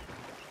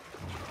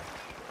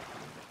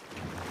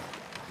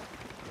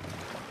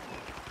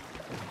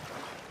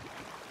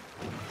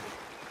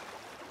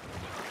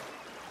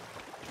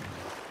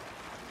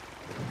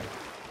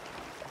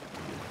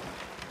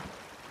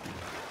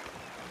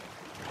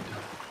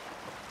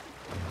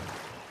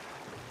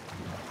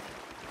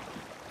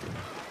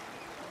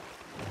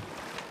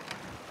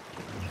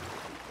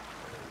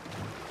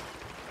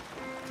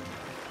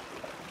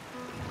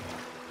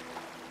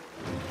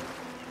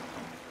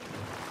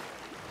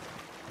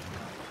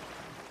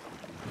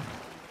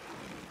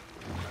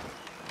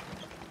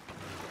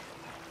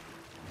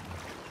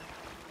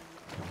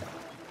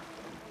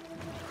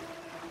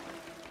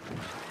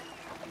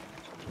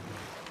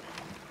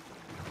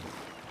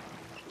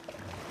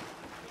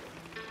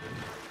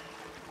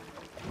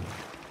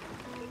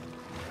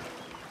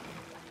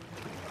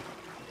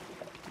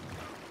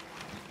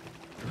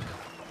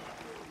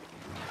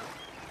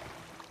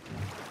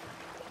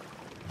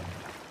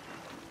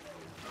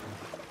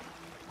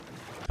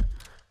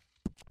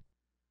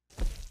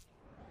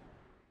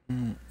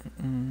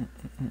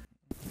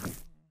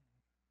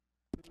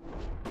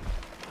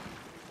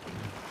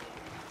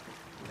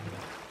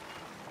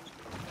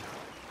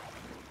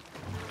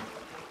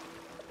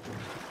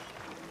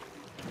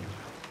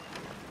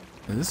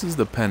 And this is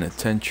the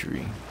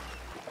Penetentiary.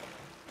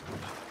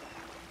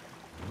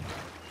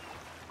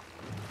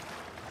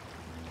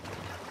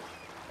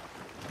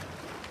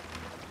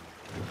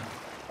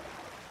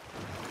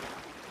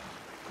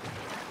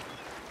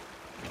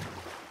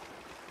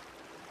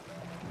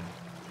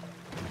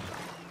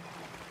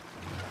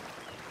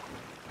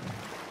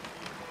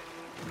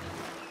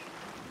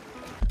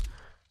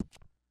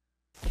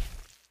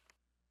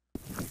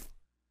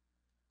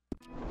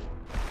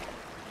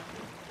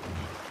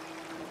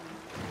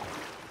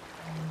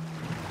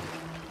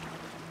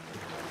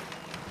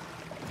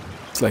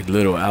 It's like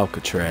little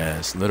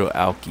Alcatraz, little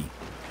Alky.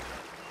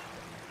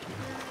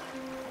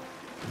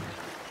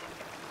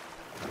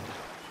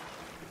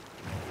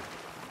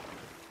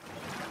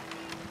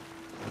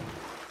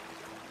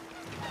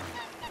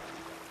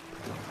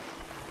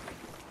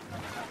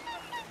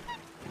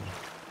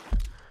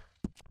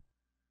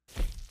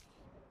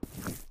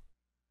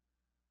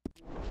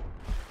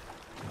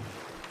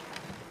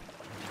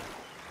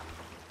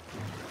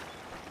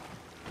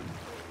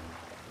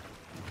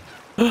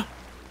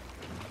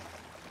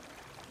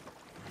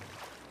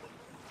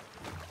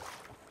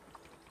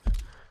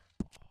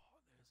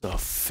 A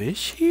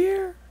fish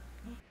here?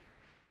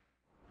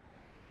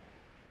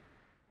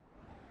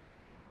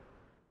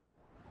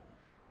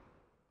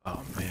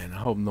 Oh man, I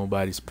hope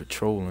nobody's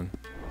patrolling.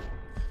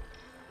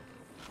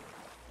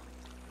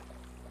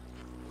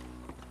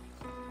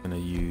 Gonna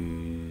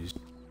use...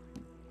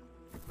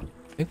 I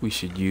think we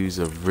should use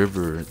a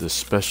river, the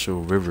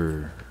special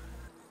river.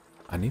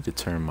 I need to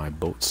turn my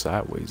boat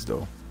sideways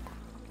though.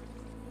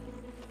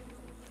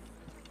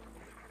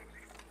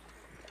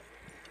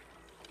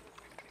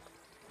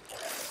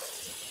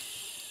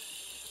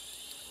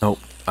 Nope,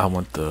 I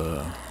want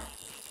the,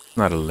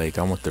 not a lake,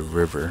 I want the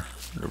river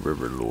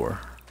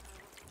lure.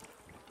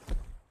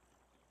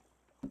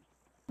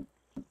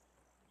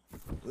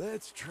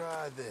 Let's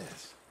try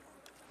this.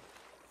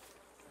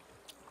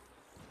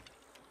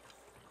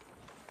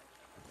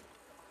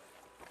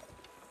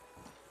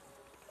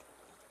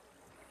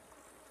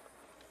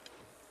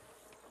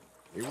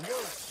 Here we go.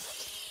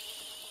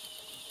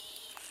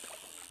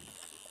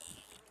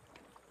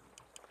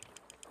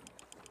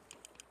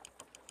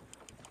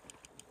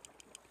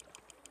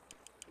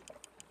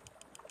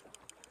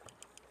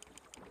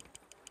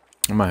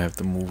 I might have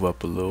to move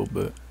up a little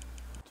bit.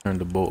 Turn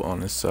the boat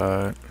on its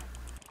side.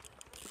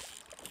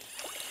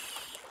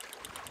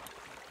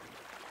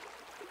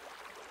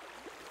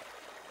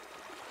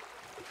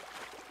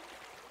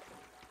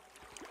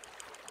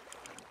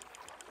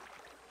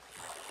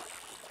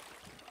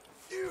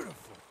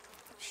 Beautiful.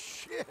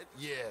 Shit,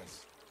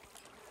 yes.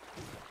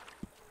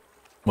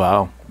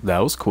 Wow, that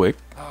was quick.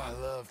 Oh, I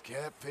love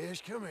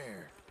catfish. Come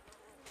here.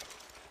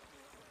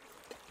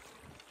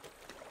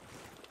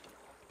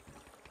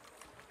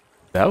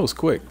 That was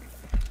quick.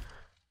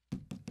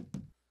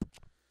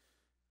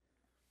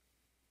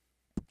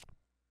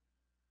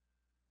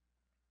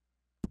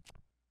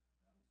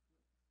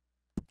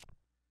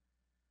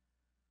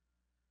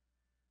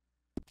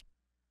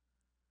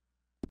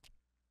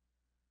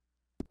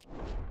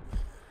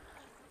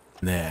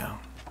 Now.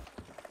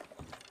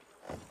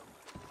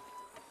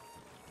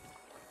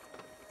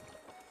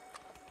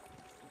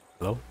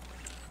 Hello?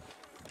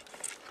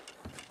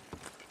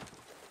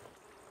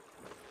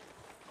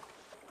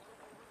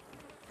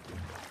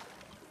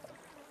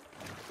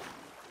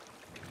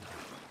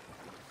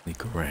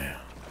 Sneak around.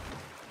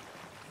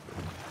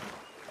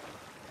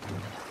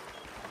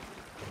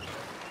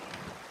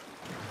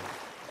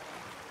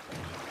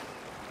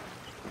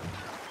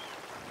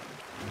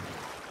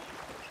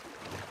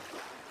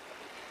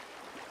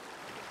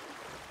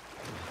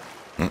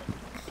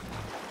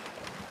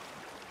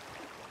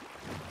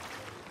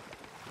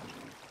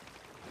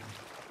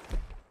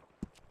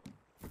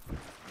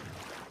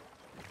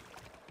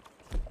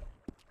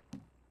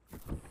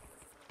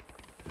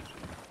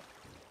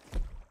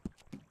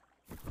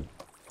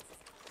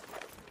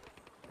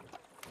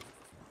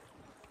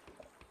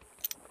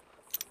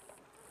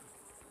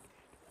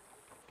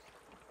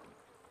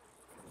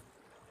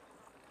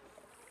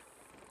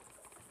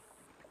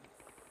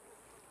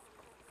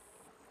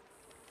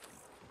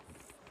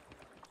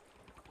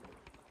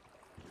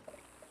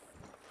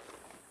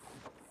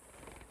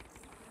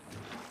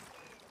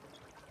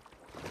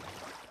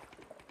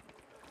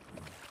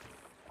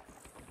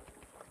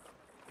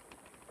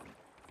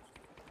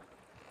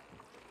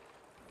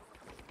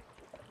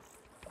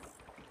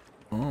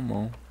 Come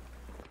on.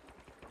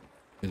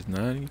 It's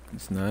nothing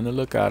to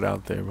look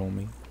out there,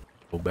 homie.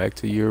 Go back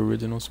to your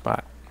original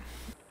spot.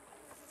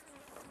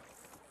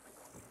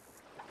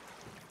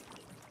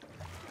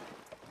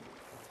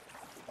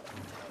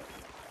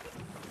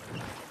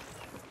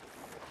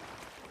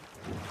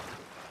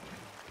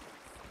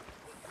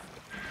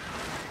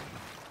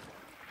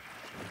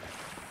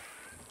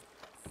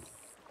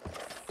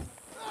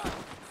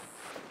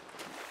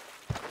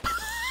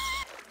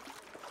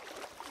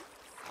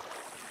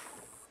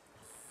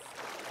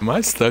 Am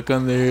I stuck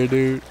under here,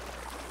 dude?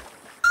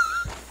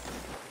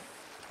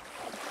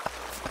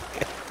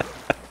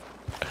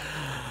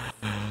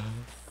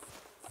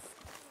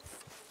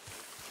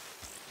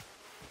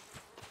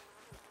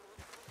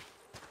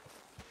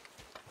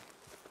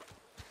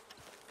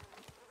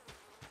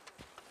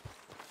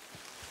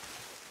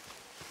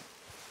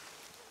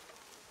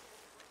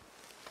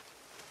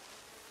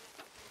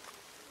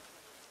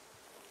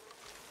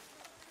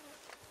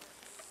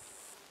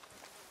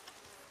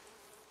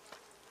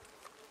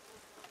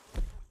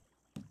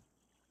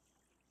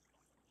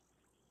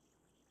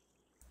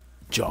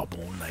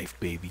 Jawbone knife,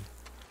 baby.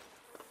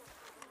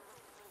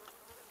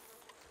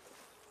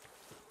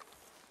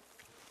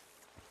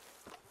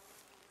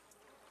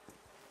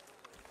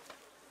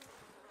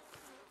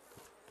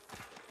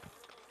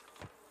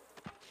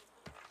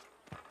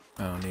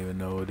 I don't even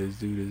know where this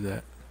dude is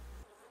at.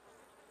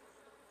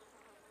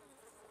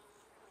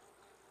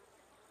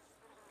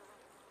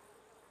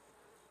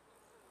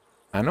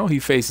 I know he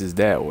faces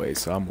that way,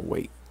 so I'm gonna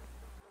wait.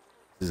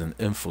 This is an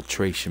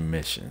infiltration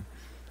mission.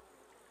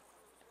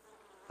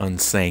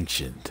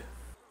 Unsanctioned.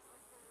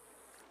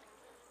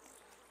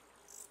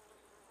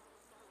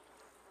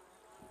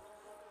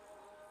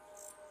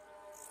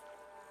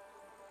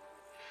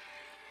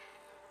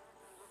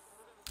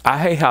 I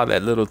hate how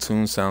that little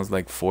tune sounds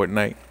like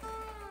Fortnite.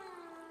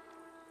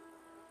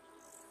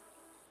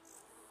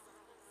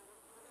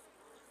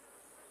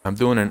 I'm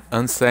doing an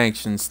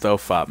unsanctioned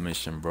stealth op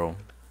mission, bro.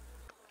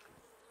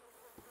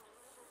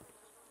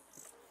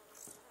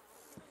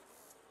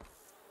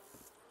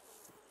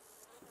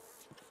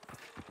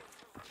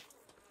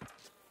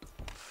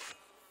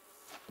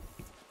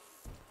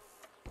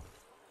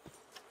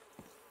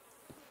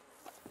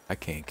 I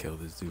can't kill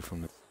this dude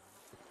from the...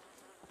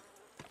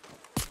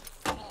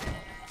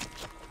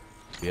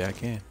 Yeah, I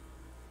can.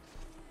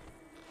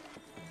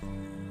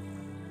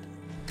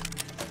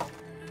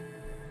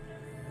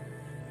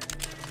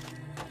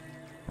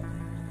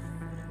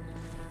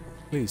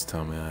 Please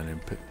tell me I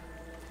didn't pick...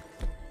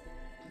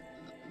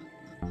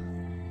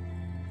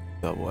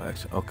 Double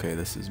action. Okay,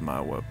 this is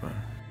my weapon.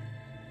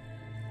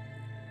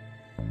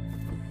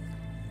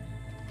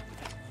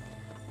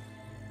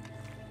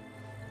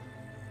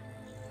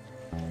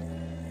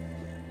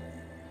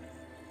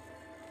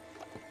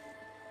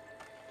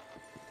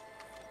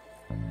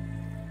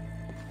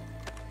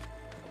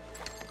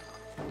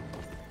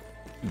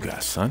 You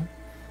got son?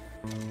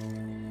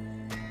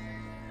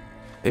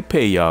 They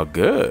pay y'all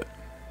good.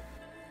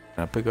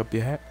 Can I pick up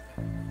your hat?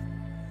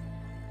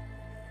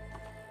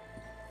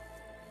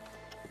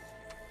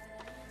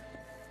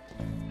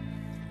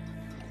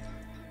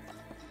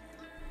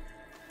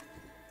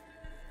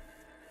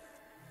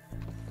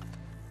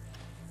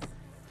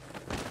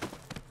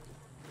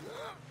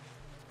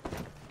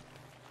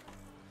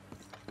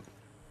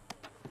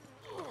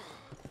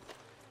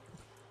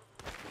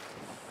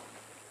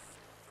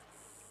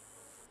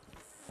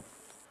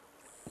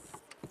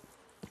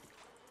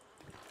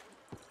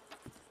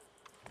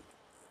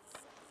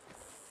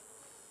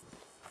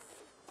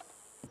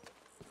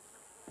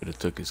 Could have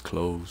took his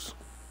clothes.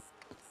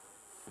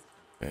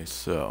 Okay,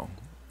 so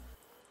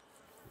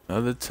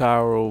another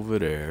tower over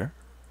there.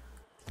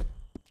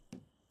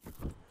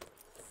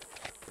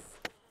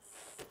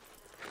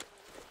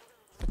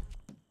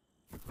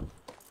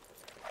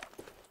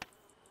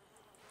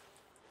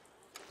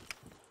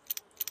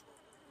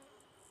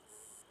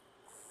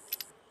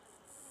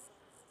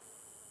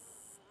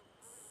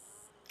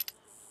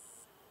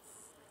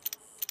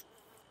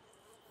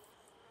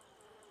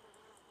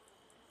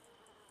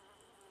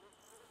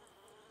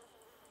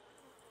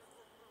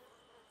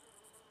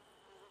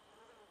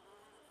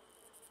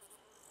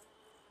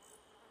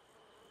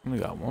 Only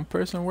got one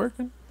person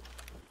working?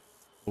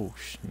 Oh,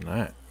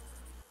 snap.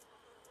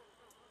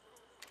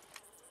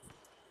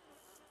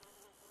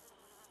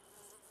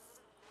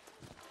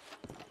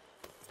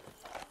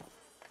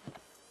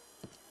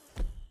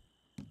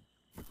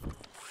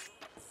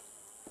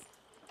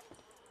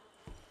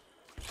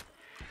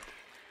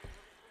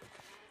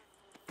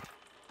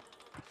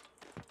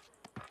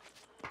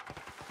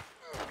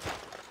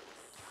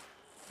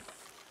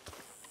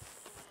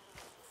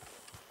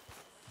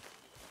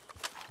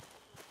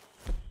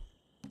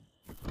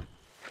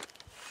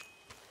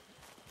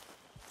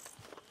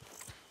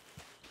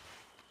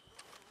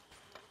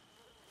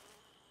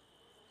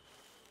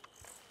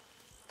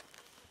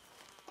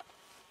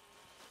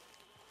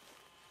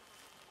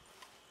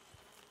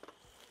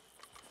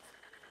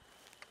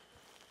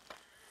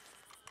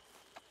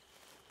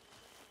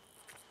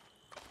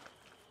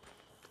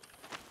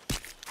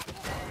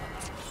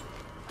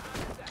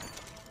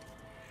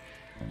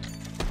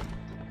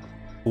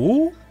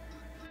 Ooh.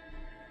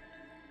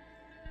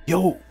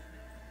 Yo.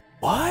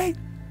 What?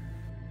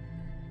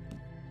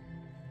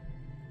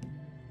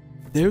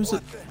 There's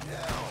a...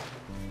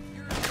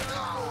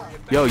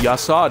 Yo, y'all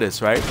saw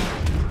this, right?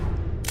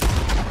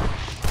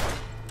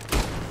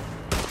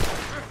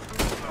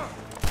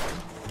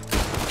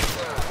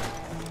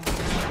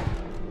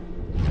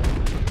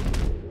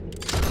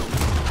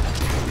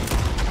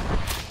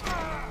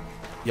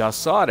 Y'all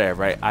saw that,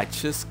 right? I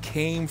just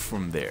came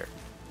from there.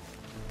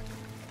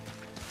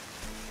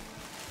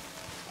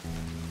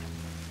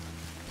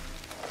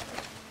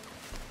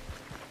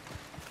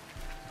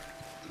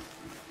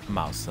 I'm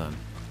out, son.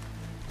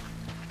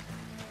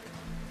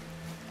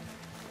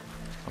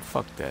 Oh,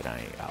 fuck that, I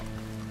ain't out.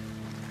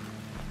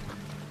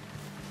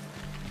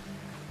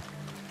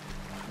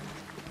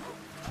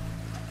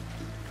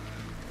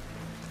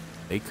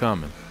 They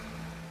coming.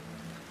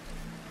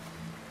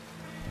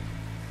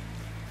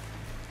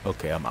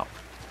 Okay, I'm out.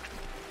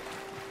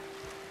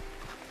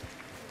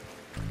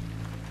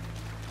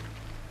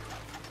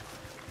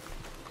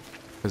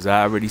 Cause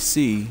I already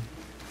see,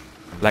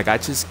 like I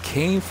just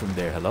came from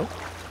there, hello?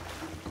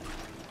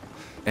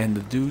 And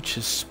the dude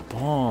just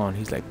spawned.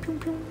 He's like, pew,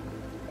 pew.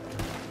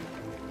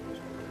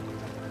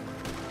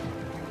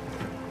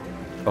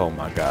 Oh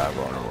my God,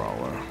 we're on the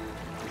wrong one.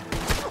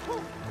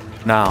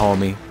 Nah,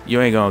 homie, you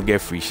ain't gonna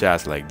get free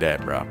shots like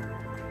that, bro.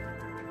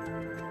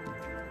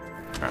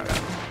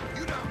 Alright.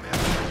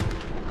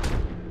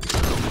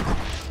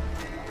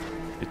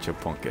 Get your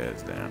punk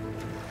ass down.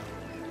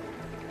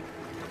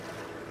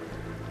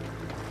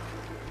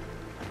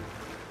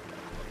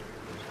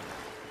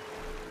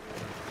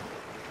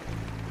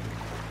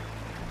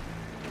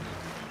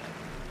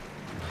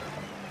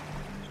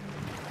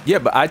 Yeah,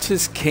 but I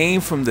just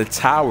came from the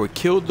tower,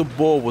 killed the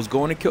bull, was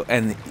going to kill,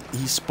 and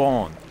he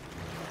spawned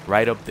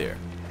right up there.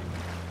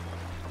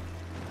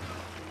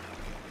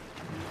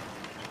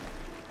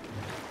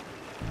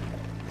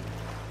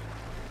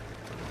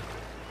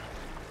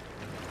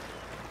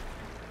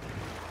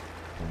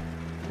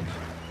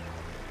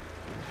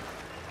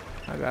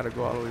 I gotta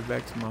go all the way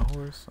back to my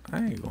horse. I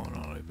ain't going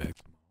all the way back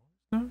to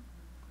my horse. No.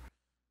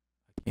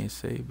 I can't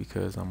say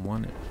because I'm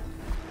wanted.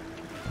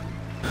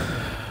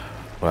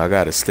 Well, I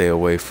gotta stay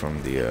away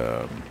from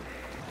the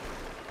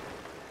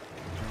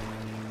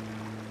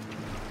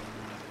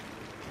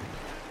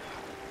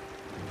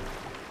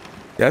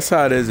that's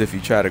how it is if you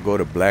try to go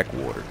to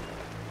Blackwater.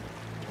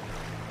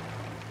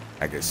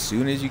 Like as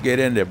soon as you get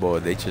in there, boy,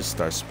 they just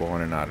start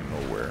spawning out of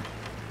nowhere.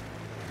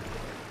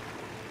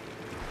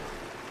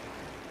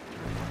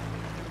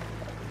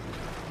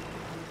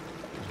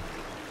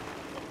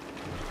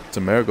 To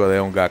America, they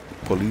don't got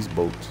police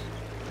boats.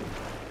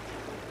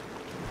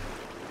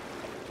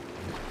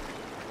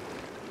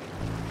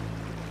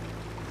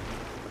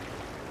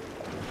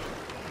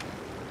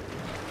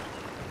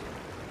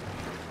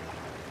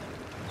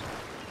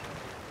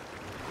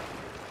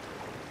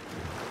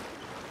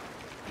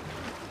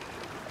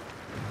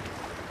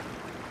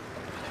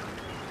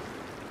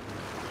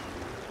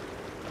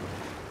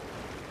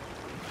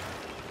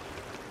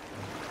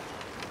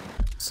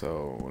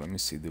 So let me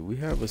see, do we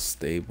have a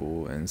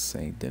stable in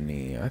Saint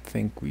Denis? I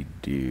think we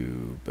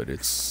do, but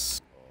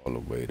it's all the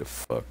way the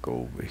fuck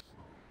over here.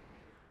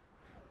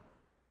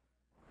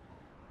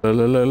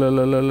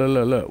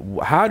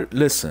 Look. How?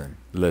 Listen.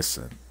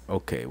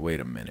 Okay,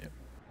 wait a minute.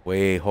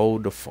 Wait,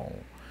 hold the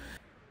phone.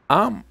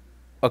 I'm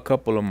a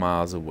couple of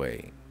miles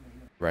away,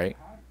 right?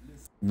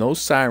 No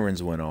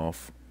sirens went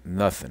off,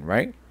 nothing,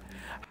 right?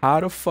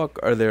 How the fuck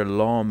are there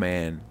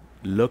lawmen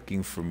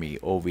looking for me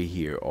over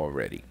here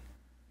already?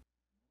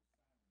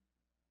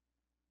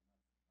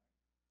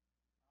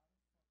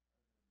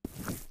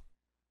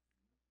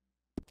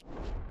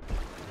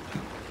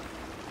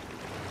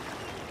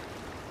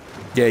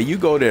 Yeah, you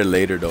go there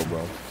later though,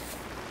 bro.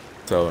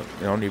 So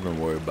don't even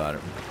worry about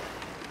it.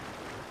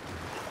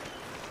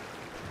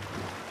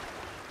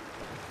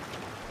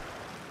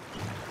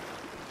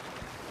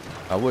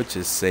 I would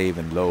just save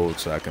and load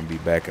so I can be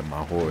back at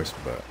my horse,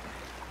 but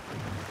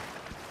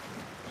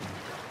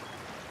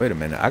wait a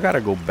minute, I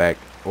gotta go back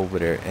over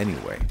there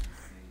anyway,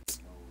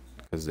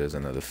 because there's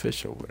another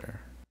fish over there.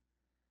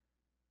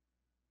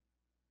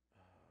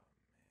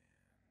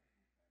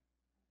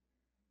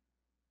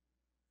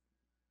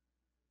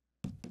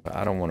 But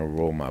I don't want to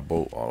roll my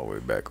boat all the way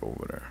back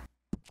over there.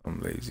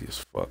 I'm lazy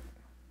as fuck.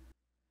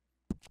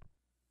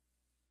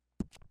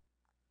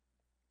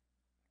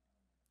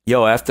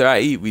 Yo, after I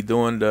eat, we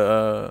doing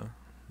the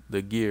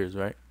gears,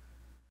 right?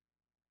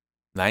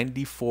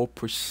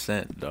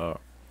 94%, dog.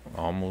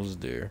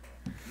 Almost there.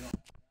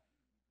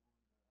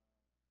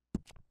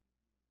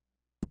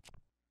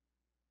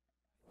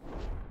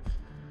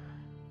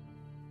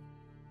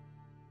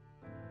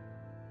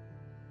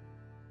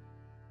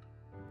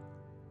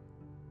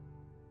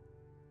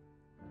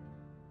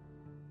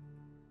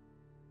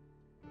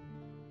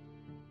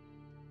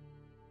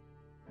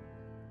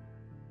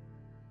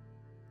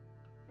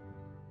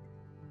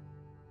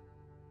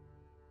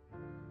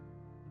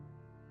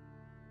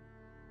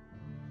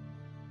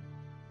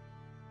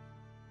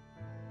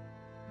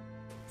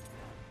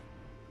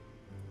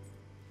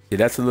 Yeah,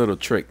 that's a little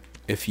trick.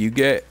 If you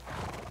get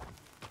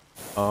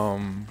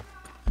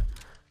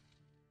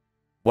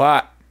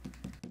what?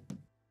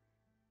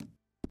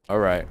 All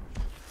right.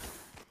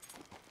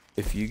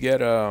 If you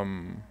get yeah,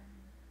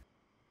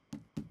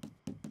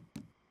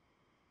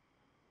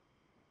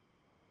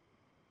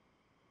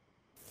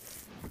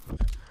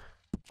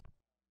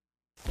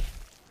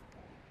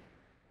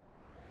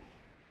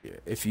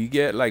 if you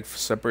get like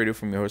separated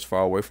from your horse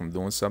far away from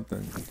doing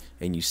something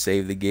and you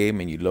save the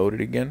game and you load it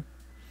again,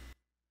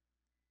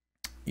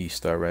 you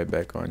start right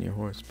back on your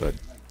horse. But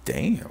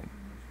damn.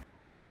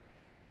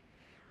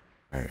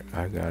 Alright,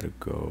 I gotta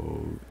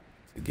go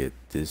to get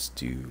this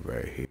dude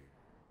right here.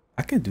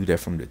 I can do that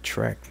from the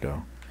track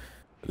though.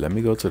 Let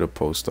me go to the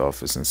post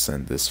office and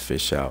send this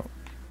fish out.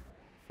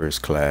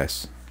 First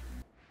class.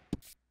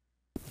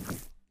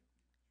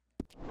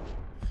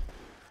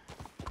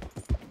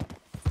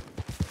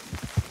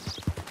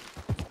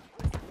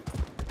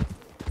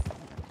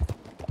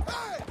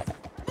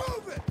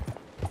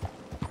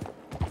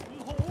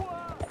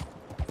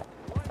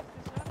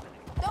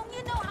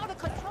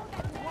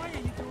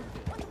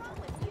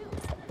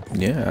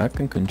 Yeah, I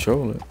can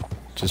control it.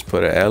 Just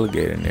put an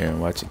alligator in there and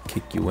watch it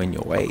kick you in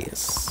your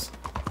ass.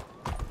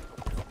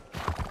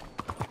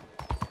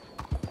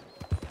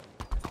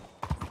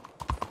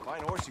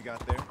 Fine horse you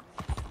got there.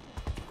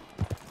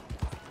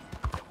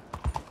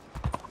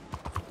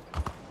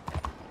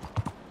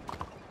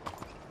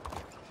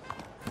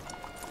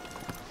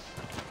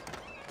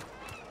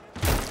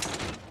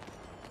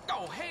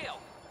 Oh,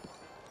 hell!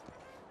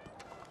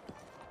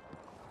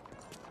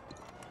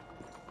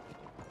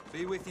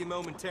 Be with you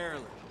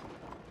momentarily.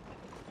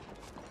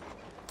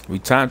 We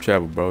time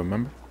travel, bro,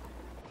 remember?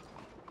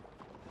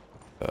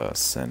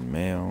 Send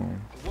mail.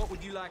 What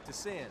would you like to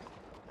send? Hey,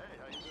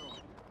 how you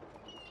doing?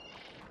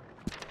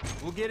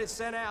 We'll get it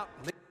sent out.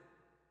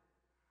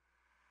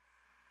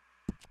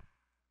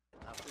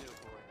 I feel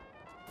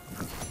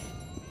for you.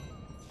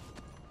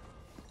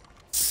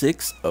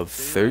 6 of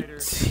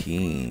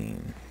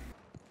 13.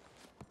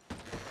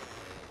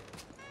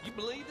 You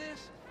believe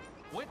this?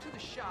 Went to the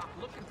shop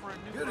looking for a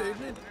new Good rifle,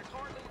 evening. and there's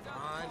hardly a gun.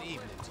 Fine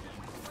evening.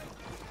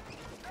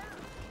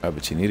 Alright,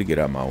 but you need to get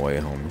out my way,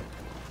 homie.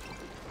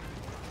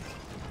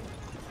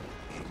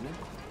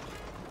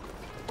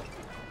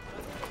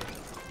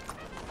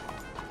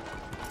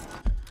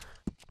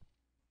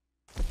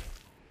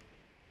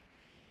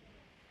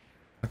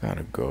 I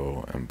gotta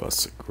go and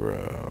bust a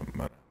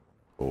grub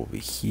over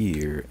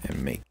here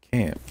and make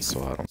camp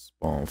so I don't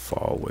spawn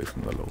far away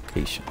from the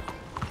location.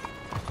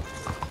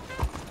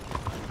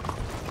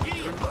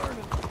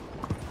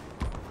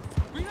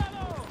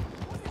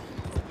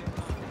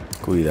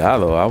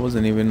 Cuidado, I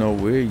wasn't even know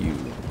where you.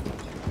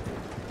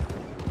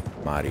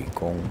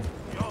 Maricón.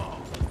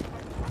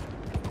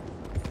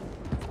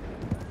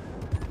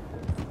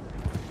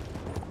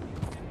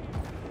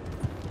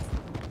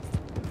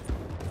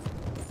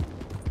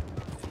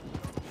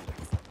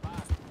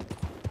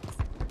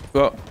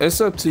 Well,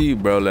 it's up to you,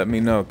 bro. Let me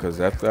know,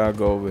 cause after I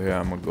go over here,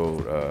 I'm gonna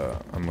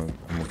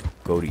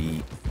go to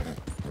eat.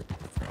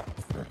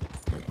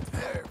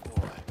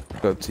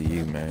 It's up to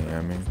you, man. You know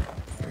what I mean,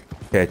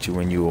 catch you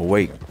when you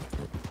awake.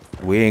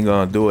 We ain't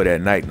gonna do it at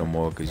night no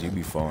more, cause you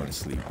be falling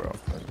asleep, bro.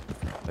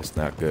 That's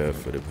not good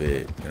for the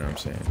vid. You know what I'm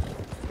saying?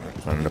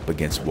 Running up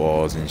against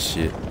walls and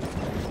shit.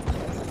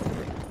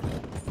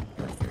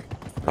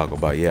 Talk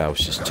about, yeah, I was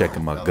just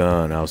checking my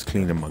gun. I was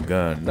cleaning my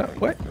gun. No,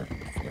 what?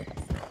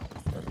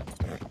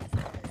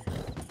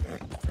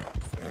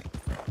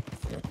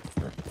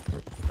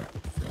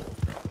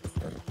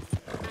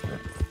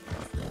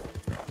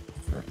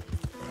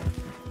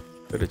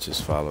 Could've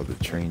just followed the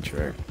train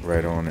track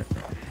right on it.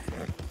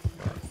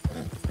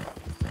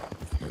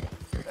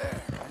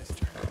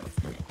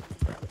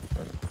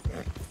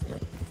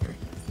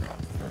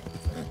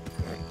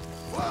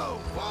 Whoa,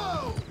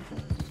 whoa!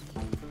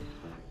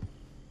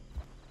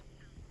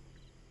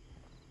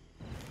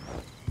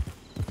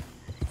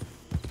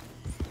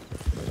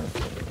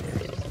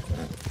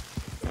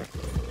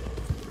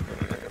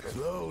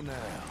 Slow now.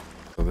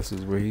 So this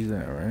is where he's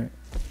at, right?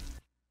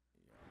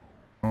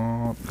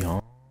 Yeah.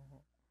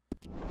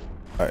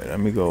 Alright, let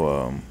me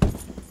go,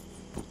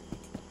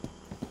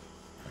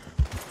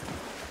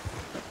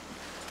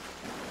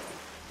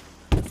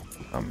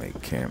 I'll make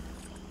camp.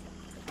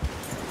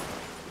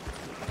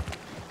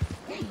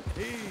 Easy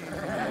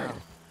now.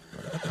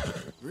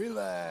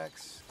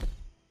 Relax.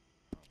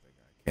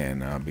 And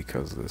now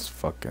because of this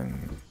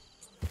fucking...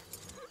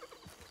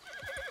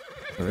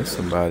 Oh, there's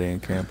somebody in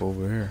camp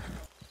over here.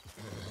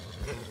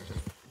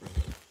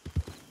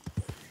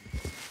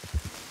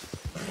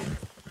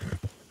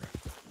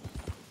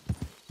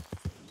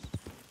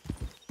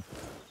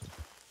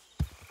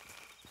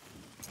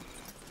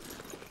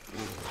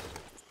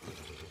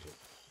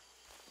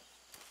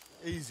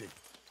 Easy.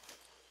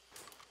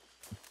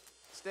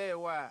 Stay a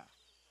while.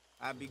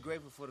 I'd be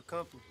grateful for the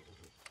company.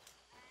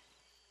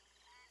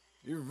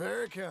 You're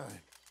very kind.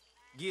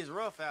 Gets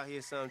rough out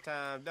here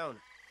sometimes, don't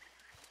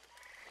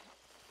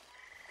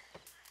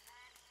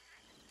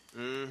it?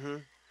 Mm-hmm.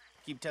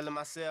 Keep telling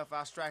myself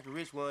I'll strike it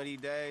rich one of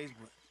these days,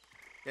 but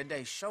that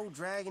day sure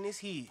dragging its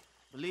heels.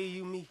 Believe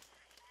you me.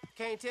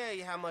 Can't tell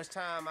you how much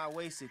time I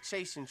wasted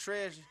chasing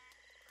treasure.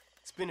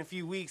 Spent a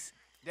few weeks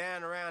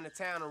down around the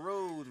town of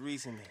Rhodes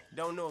recently.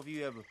 Don't know if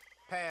you ever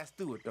passed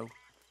through it, though.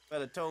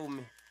 Fella told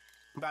me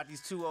about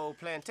these two old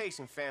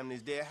plantation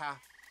families there,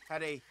 how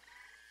they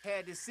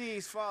had this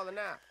seas falling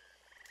out.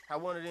 How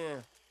one of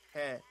them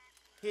had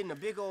hidden a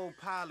big old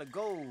pile of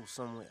gold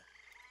somewhere.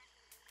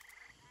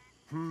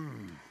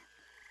 Mm-hmm.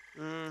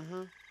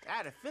 I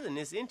had a feeling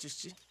this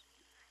interests you.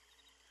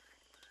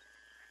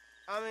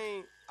 I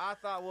mean, I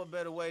thought what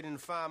better way than to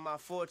find my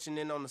fortune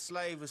than on the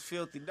slaver's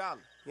filthy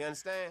dollar. You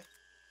understand?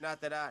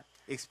 Not that I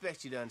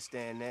expect you to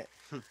understand that.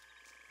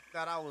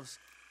 Thought I was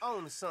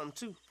on to something,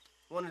 too.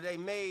 One of they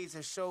maids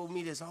has showed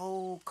me this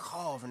old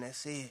carving that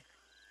said,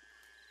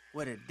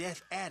 where the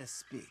death adder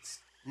spits.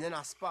 And then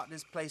I spot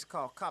this place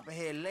called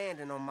Copperhead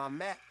Landing on my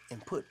map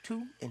and put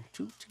two and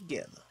two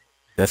together.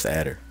 That's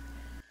adder.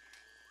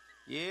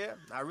 Yeah,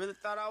 I really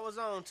thought I was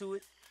on to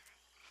it.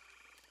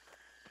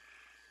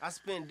 I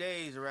spent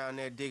days around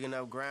there digging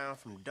up ground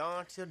from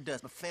dawn till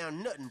dusk, but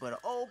found nothing but an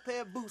old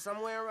pair of boots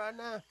I'm wearing right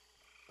now.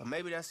 But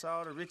maybe that's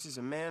all the riches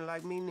a man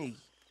like me needs.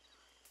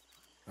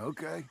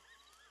 Okay.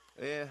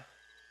 Yeah,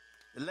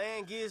 the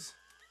land gives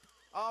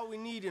all we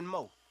need and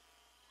more.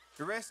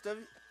 The rest of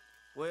it,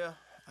 well,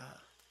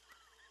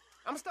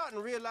 I'm starting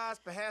to realize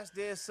perhaps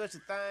there's such a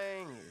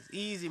thing as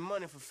easy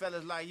money for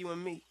fellas like you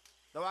and me.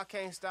 Though I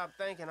can't stop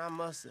thinking I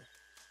must have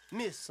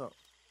missed something.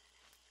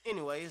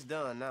 Anyway, it's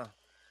done now.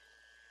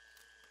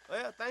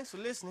 Well, thanks for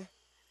listening.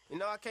 You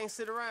know I can't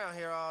sit around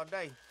here all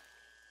day.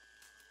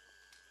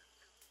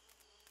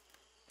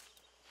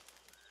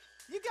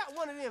 You got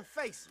one of them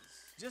faces.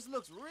 Just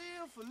looks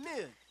real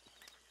familiar.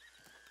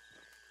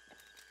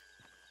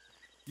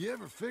 You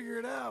ever figure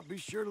it out, be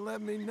sure to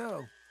let me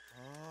know.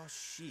 Oh,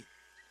 shit.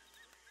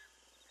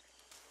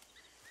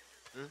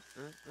 I'm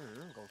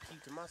gonna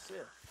keep to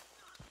myself.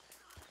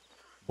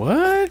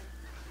 What?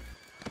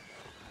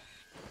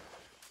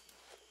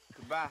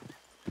 Goodbye.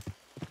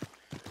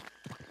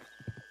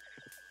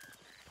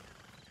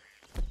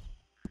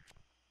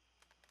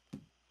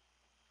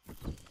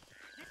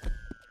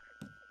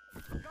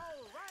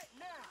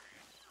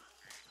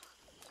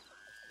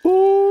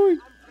 Boy.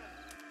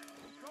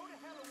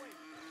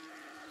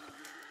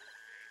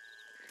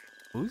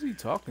 Who's he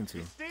talking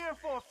to? Steering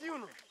for a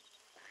funeral.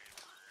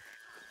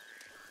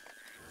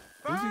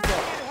 Who's he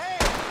talking?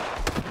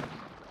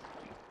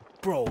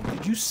 Bro,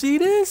 did you see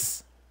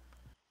this?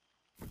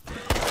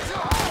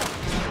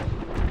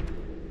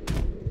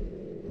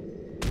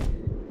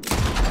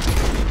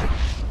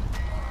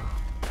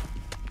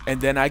 And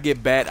then I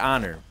get bad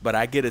honor, but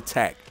I get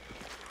attacked.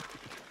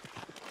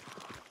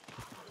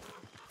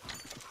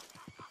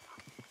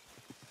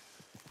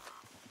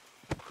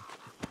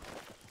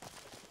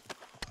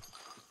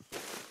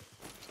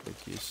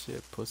 Take your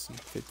shit, pussy.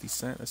 50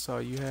 cents, that's all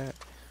you had?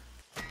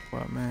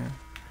 What, man?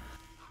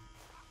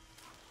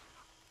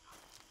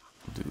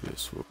 Do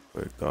this real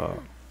quick,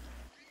 dog.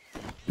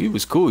 You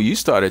was cool. You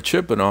started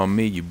tripping on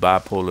me, you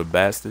bipolar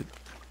bastard.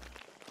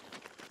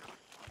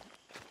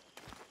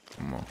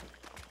 Come on.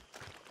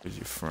 Where's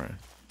your friend?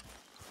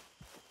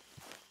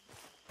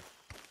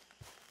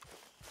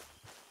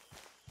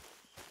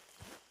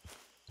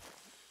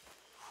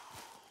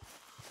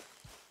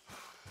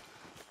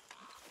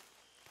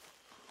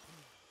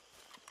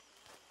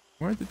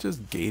 Weren't there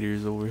just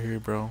gators over here,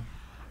 bro?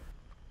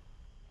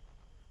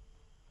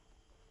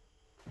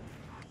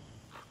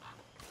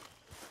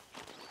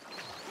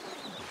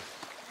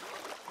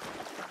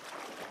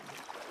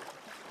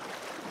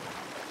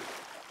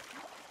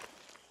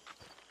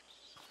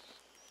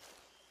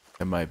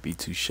 That might be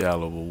too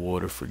shallow of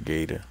water for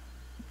gator.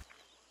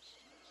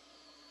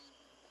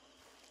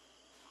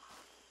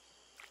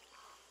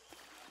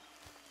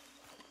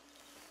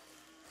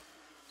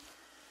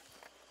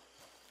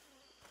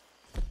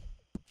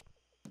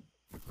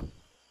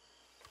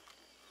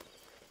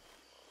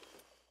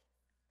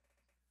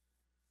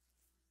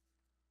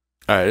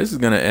 Alright, this is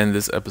gonna end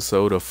this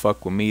episode of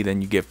Fuck With Me,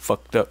 then you get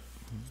fucked up.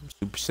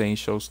 Super Saiyan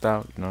show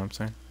style, you know what I'm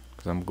saying?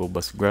 Cause I'm gonna go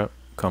bust a grub,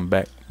 come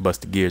back,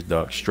 bust the gears,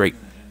 dog, straight.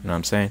 You know what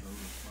I'm saying?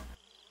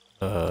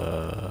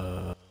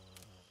 Go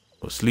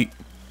sleep.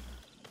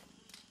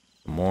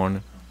 Good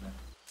morning.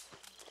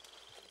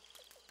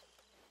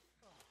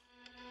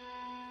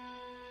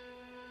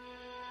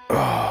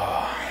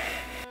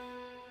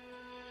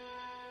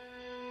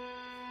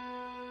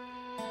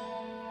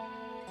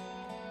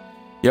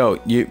 Yo,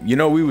 you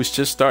know we was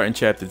just starting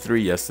chapter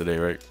 3 yesterday,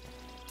 right?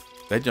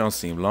 That don't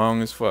seem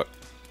long as fuck.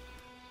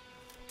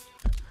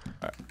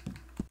 Alright.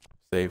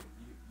 Save.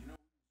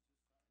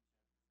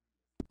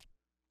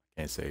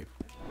 Can't save.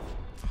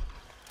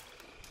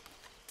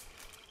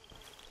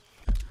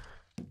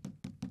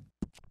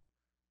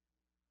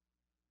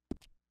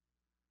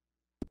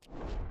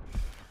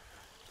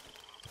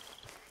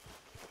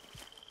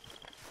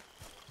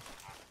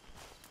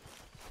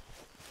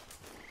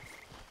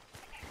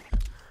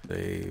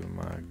 Save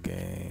my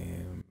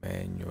game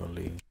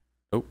manually.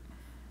 Nope.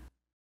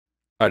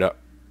 Alright, up.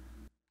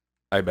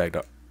 I backed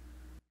up.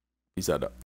 Peace out, up.